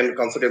 He can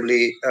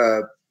comfortably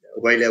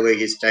while away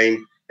his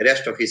time,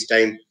 rest of his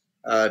time,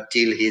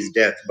 till his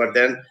death. But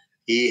then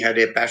he had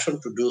a passion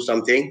to do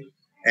something,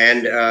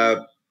 and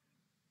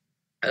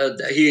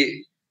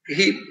he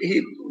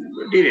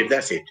did it.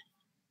 That's it.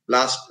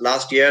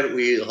 Last year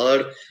we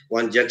heard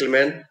one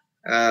gentleman,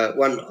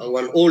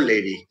 one old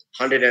lady,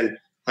 100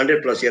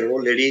 plus year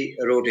old lady,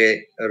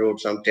 wrote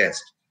some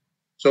test.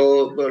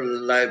 So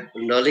like,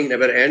 learning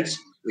never ends.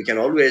 We can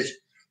always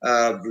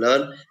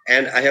learn.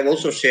 And I have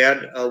also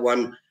shared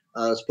one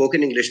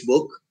spoken English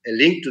book. A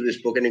link to the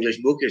spoken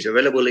English book is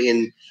available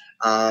in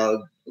uh,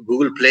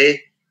 Google Play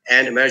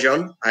and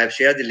Amazon. I have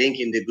shared the link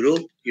in the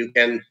group. You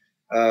can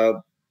uh,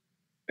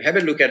 have a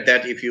look at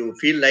that if you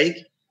feel like.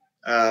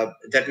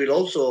 That will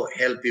also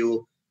help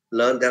you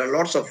learn. There are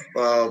lots of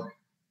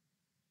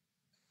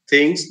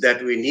things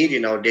that we need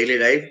in our daily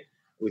life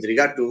with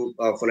regard to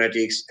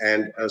phonetics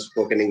and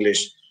spoken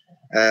English.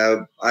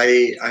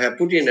 I have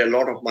put in a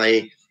lot of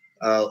my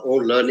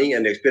own learning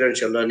and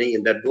experiential learning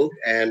in that book,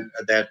 and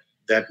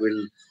that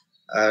will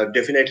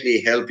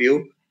definitely help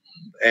you,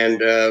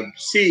 and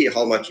see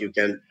how much you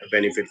can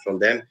benefit from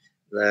them,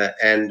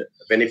 and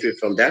benefit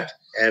from that.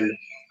 And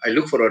I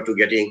look forward to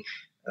getting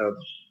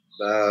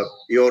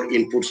your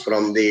inputs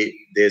from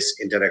this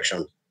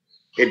interaction.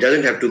 It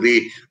doesn't have to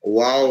be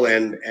wow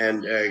and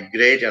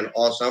great and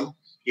awesome.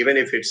 Even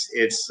if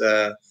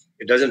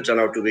it doesn't turn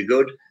out to be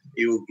good,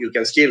 you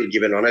can still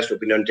give an honest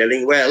opinion,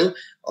 telling, well,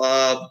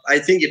 I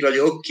think it was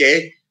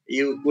okay.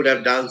 You could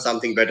have done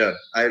something better.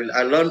 I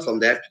learned from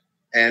that,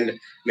 and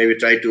maybe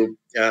try to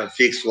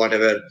fix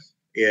whatever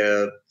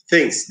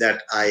things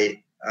that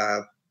I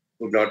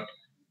could not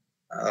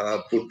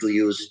put to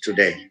use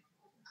today.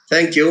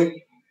 Thank you.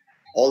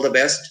 All the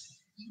best.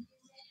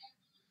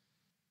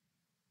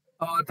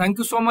 Thank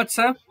you so much,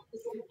 sir.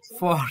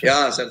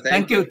 Yeah, sir.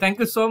 Thank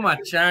you so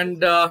much.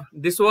 And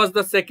this was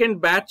the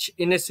second batch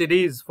in a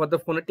series for the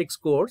phonetics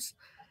course,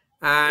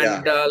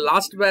 and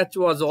last batch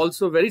was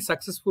also very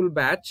successful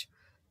batch,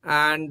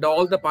 and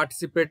all the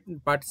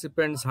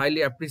participants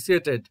highly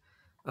appreciated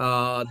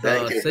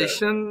the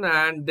session,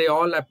 and they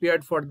all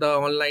appeared for the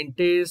online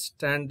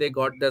test, and they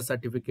got their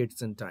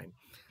certificates in time.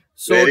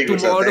 So very good,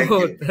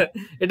 tomorrow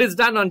it is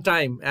done on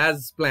time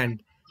as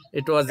planned.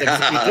 It was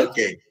executed.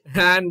 Okay.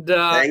 And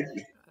Thank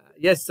you.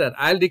 yes, sir.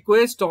 I'll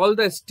request all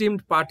the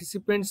esteemed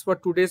participants for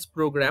today's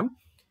program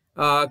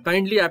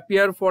kindly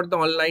appear for the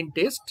online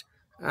test,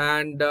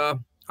 and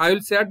I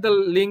will share the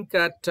link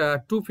at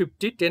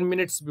 2:50, 10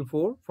 minutes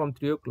before, from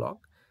 3 o'clock,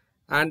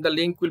 and the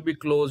link will be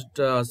closed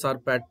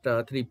sharp at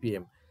 3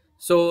 p.m.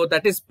 So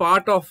that is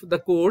part of the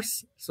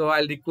course. So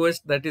I'll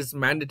request, that is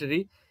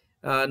mandatory.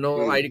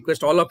 I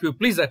request all of you,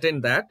 please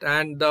attend that.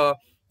 And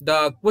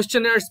the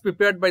questionnaires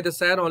prepared by the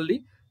sir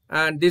only,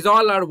 and these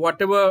all are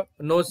whatever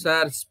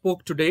sir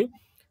spoke today,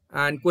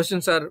 and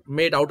questions are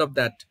made out of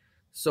that.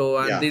 So,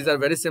 and these are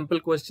very simple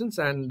questions,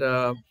 and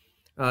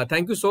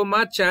thank you so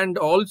much. And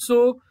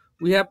also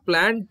we have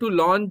planned to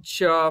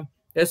launch a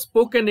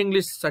spoken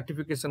English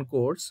certification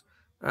course,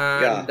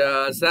 and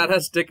sir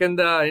has taken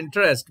the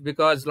interest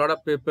because a lot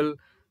of people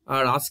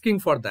are asking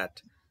for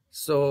that.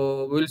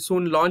 So we'll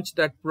soon launch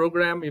that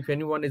program. If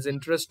anyone is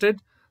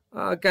interested,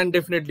 can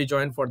definitely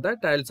join for that.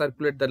 I'll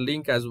circulate the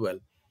link as well.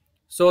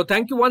 So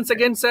thank you once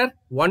again, sir.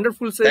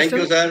 Wonderful session.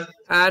 Thank you, sir.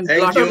 And a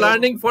lot of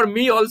learning for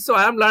me also.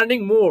 I am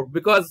learning more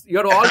because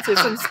your all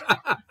sessions.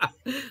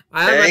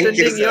 I am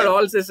attending your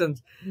all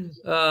sessions.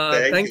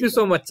 Thank you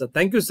so much, sir.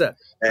 Thank you, sir.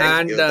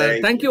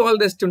 Thank you all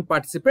the student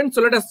participants.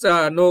 So let us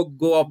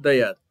go off the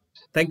air.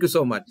 Thank you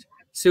so much.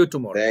 See you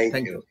tomorrow.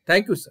 Thank you.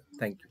 Thank you, sir.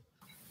 Thank you.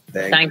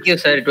 Thank you,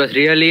 sir. It was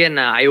really an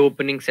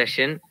eye-opening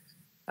session.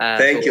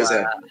 Thank you,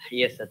 sir.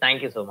 Yes, sir.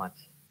 Thank you so much.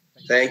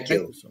 Thank you.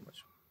 Thank you so much.